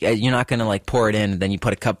 So you're not going to like pour it in, and then you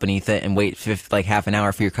put a cup beneath it and wait like half an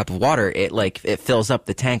hour for your cup of water. It fills up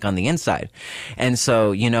the tank on the inside. And so,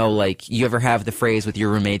 like you ever have the phrase with your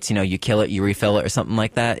roommates, you kill it, you refill it or something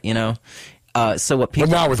like that, So what people...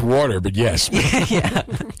 Well, not with water, but yes. Yeah.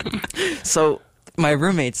 So... my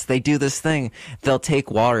roommates, they do this thing. They'll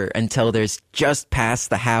take water until there's just past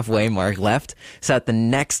the halfway mark left, so that the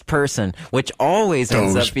next person, which always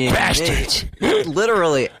ends up being bastards. me,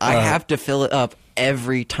 literally, I have to fill it up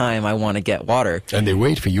every time I want to get water. And they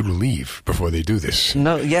wait for you to leave before they do this.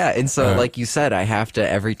 No, yeah, and so like you said, I have to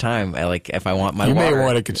every time. If I want my water. You may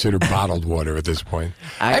want to consider bottled water at this point.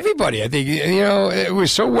 Everybody, I think, we're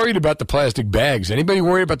so worried about the plastic bags. Anybody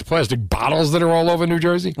worried about the plastic bottles that are all over New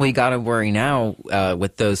Jersey? Well, you got to worry now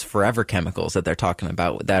with those forever chemicals that they're talking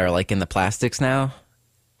about that are like in the plastics now.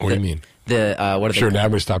 What do you mean? Now I'm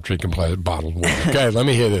going to stop drinking bottled water. Okay, let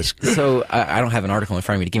me hear this. So I don't have an article in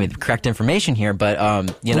front of me to give me the correct information here, but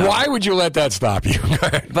why would you let that stop you?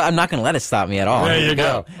 But I'm not going to let it stop me at all. There you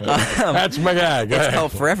go. That's my guy. It's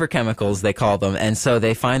called forever chemicals, they call them, and so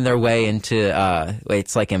they find their way into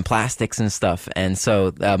it's like in plastics and stuff, and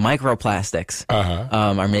so microplastics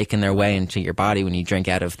are making their way into your body when you drink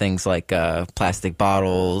out of things like plastic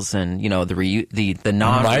bottles and the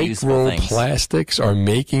non-reusable things. Microplastics are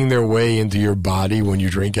making their way into your body when you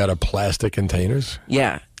drink out of plastic containers?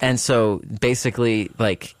 Yeah. And so basically,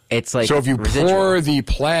 it's like. So if you residual. pour the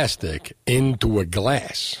plastic into a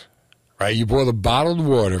glass, right? You pour the bottled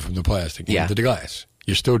water from the plastic into the glass.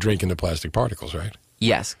 You're still drinking the plastic particles, right?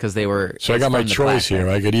 Yes, because they were. So I got my choice here.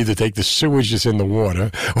 I could either take the sewage that's in the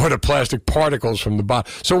water or the plastic particles from the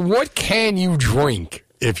bottle. So what can you drink?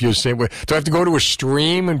 If you're saying, do I have to go to a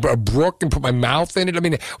stream and a brook and put my mouth in it? I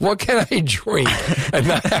mean, what can I drink and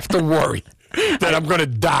not have to worry that I'm going to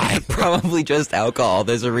die? Probably just alcohol.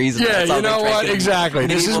 There's a reason. Yeah, you know what? Exactly.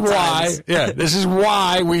 This is why. Yeah, this is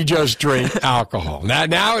why we just drink alcohol.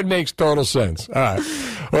 Now it makes total sense. All right,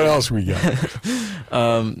 what else we got?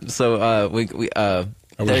 I was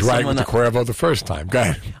right with the Cuervo the first time. Go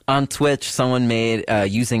ahead. On Twitch, someone made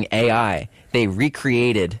using AI. They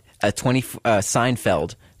recreated a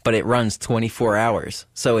Seinfeld, but it runs 24 hours.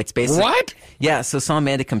 So it's basically... What? Yeah, so someone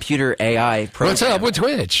made a computer AI program. What's up with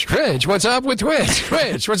Twitch? What's up with Twitch?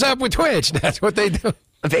 What's up with Twitch? That's what they do.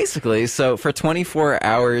 Basically, so for 24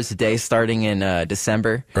 hours a day starting in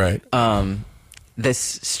December... Right. This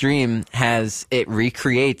stream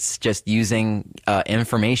recreates just using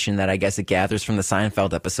information that I guess it gathers from the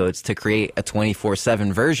Seinfeld episodes to create a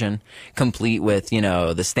 24/7 version, complete with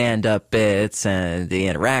the stand-up bits and the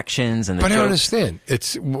interactions and the jokes. I don't understand.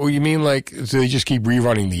 You mean so they just keep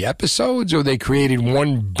rerunning the episodes, or they created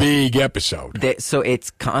one big episode? So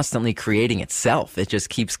it's constantly creating itself. It just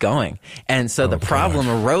keeps going, and so the problem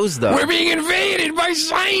arose though. We're being invaded by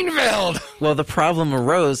Seinfeld. Well, the problem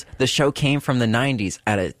arose. The show came from the 90s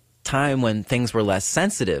at a time when things were less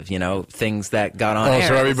sensitive, things that got on air.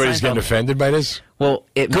 So everybody's getting offended by this? Well,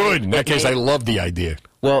 Good. In that case, I love the idea.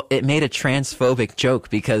 Well, it made a transphobic joke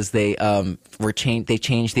because they they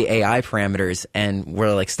changed the AI parameters and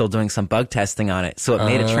were like still doing some bug testing on it. So it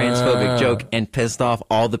made a transphobic joke and pissed off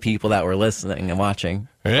all the people that were listening and watching.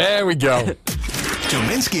 There we go.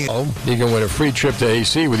 Dominski. You can win a free trip to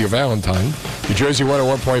AC with your Valentine. New Jersey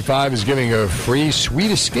 101.5 is giving a free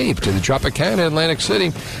sweet escape to the Tropicana Atlantic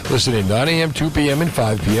City. Listen in 9 a.m., 2 p.m., and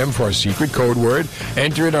 5 p.m. for our secret code word.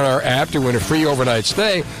 Enter it on our app to win a free overnight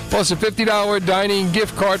stay, plus a $50 dining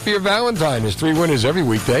gift card for your Valentine. There's 3 winners every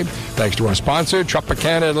weekday. Thanks to our sponsor,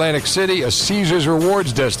 Tropicana Atlantic City, a Caesars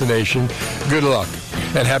Rewards destination. Good luck,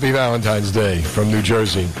 and happy Valentine's Day from New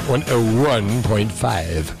Jersey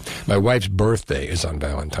 101.5. My wife's birthday is on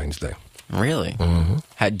Valentine's Day. Really?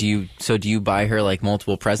 Mm-hmm. Do you buy her like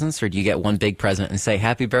multiple presents, or do you get one big present and say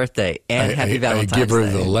happy birthday and happy Valentine's Day? I give her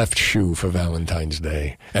the left shoe for Valentine's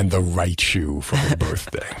Day and the right shoe for her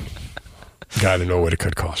birthday. Got to know what it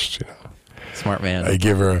could cost, you know. Smart man. I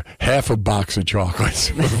give her half a box of chocolates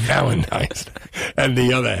for Valentine's Day and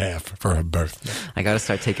the other half for her birthday. I got to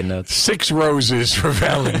start taking notes. 6 roses for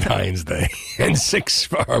Valentine's Day and 6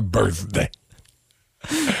 for her birthday.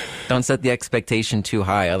 Don't set the expectation too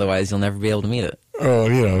high, otherwise you'll never be able to meet it. Oh,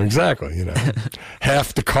 exactly.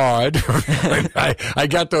 Half the card. I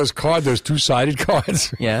got those two-sided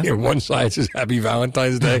cards. Yeah. One side says Happy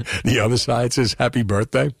Valentine's Day. The other side says Happy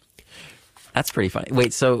Birthday. That's pretty funny.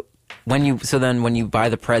 Wait, so when you buy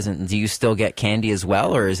the present, do you still get candy as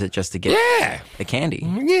well, or is it just a gift? Yeah. The candy.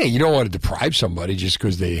 Yeah, you don't want to deprive somebody just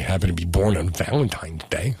because they happen to be born on Valentine's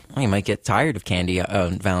Day. Well, you might get tired of candy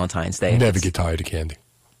on Valentine's Day. Never get tired of candy.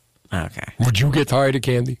 Okay. Would you get tired of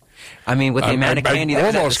candy? I mean, with the amount of candy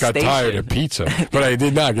that's I almost got tired of pizza, but I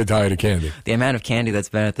did not get tired of candy. The amount of candy that's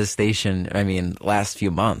been at this station, I mean, last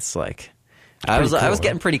few months, like, I was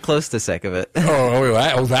getting pretty close to sick of it.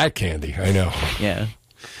 That candy, I know. Yeah.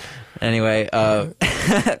 Anyway, can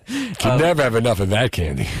never have enough of that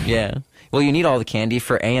candy. Yeah. Well, you need all the candy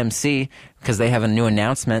for AMC because they have a new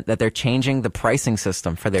announcement that they're changing the pricing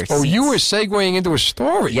system for their seats. Oh, you were segueing into a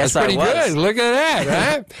story. Yes, that's pretty I was. good. Look at that,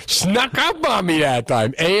 huh? Snuck up on me that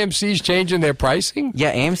time. AMC's changing their pricing?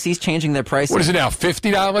 Yeah, AMC's changing their pricing. What is it now,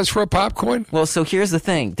 $50 for a popcorn? Well, so here's the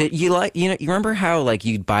thing. You remember how like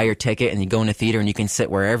you buy your ticket and you go in a theater and you can sit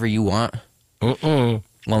wherever you want?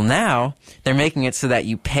 Well, now they're making it so that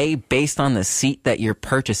you pay based on the seat that you're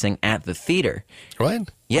purchasing at the theater.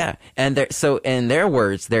 What? Yeah, and so in their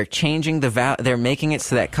words, they're changing they're making it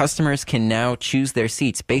so that customers can now choose their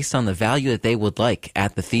seats based on the value that they would like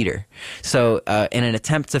at the theater. So, in an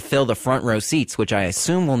attempt to fill the front row seats, which I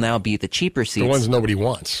assume will now be the cheaper seats, the ones nobody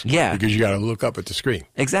wants. Yeah, because you got to look up at the screen.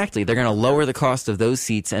 Exactly, they're going to lower the cost of those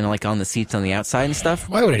seats and like on the seats on the outside and stuff.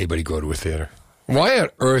 Why would anybody go to a theater? Why on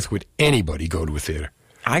earth would anybody go to a theater?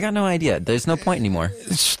 I got no idea. There's no point anymore.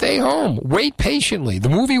 Stay home. Wait patiently. The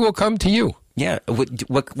movie will come to you. Yeah.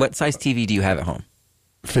 What size TV do you have at home?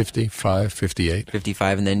 55, 58.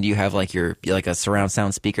 55, and then do you have like a surround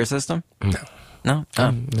sound speaker system? No. No?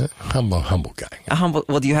 I'm a humble guy.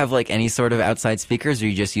 Well, do you have like any sort of outside speakers, or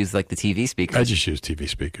you just use like the TV speakers? I just use TV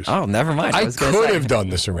speakers. Oh, never mind. I could have done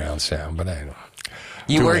the surround sound, but I don't.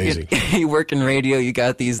 You work in radio. You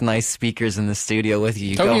got these nice speakers in the studio with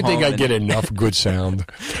you. Don't you think I get enough good sound?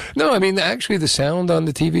 No, I mean, actually, the sound on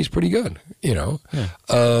the TV is pretty good, Yeah.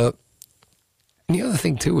 And the other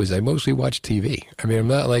thing, too, is I mostly watch TV. I mean, I'm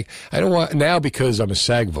not like, I don't want, now because I'm a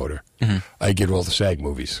SAG voter, I get all the SAG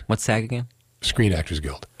movies. What's SAG again? Screen Actors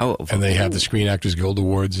Guild. Oh. And they have the Screen Actors Guild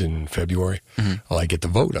Awards in February. Well, I get the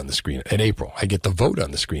vote on the screen. In April, I get the vote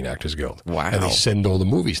on the Screen Actors Guild. Wow. And they send all the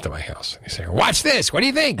movies to my house. They say, watch this. What do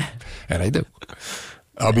you think? And I do.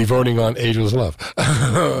 I'll be voting on Ageless Love.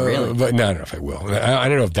 Really? But no, I don't know if I will. I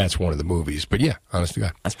don't know if that's one of the movies. But yeah, honest to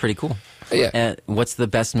God. That's pretty cool. Yeah. And what's the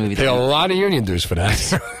best movie? Pay a lot of union dues for that.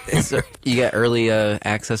 So you get early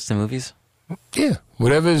access to movies? Yeah.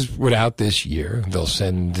 Whatever's out this year, they'll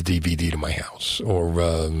send the DVD to my house. Or,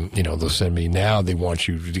 they'll send me, now they want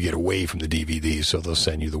you to get away from the DVD, so they'll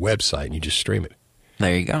send you the website and you just stream it.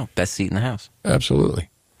 There you go. Best seat in the house. Absolutely.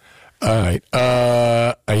 All right.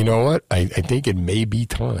 You know what? I think it may be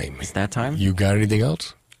time. It's that time? You got anything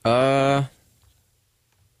else? I'm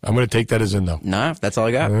going to take that as a no. Nah, that's all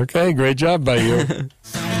I got. Okay, great job by you. Until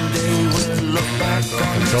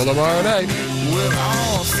tomorrow night. We'll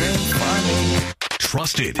all sing funny.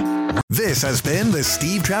 Trusted. This has been the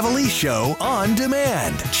Steve Trevelise Show on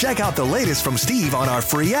demand. Check out the latest from Steve on our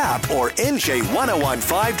free app or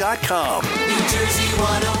NJ1015.com. New Jersey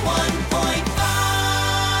 101.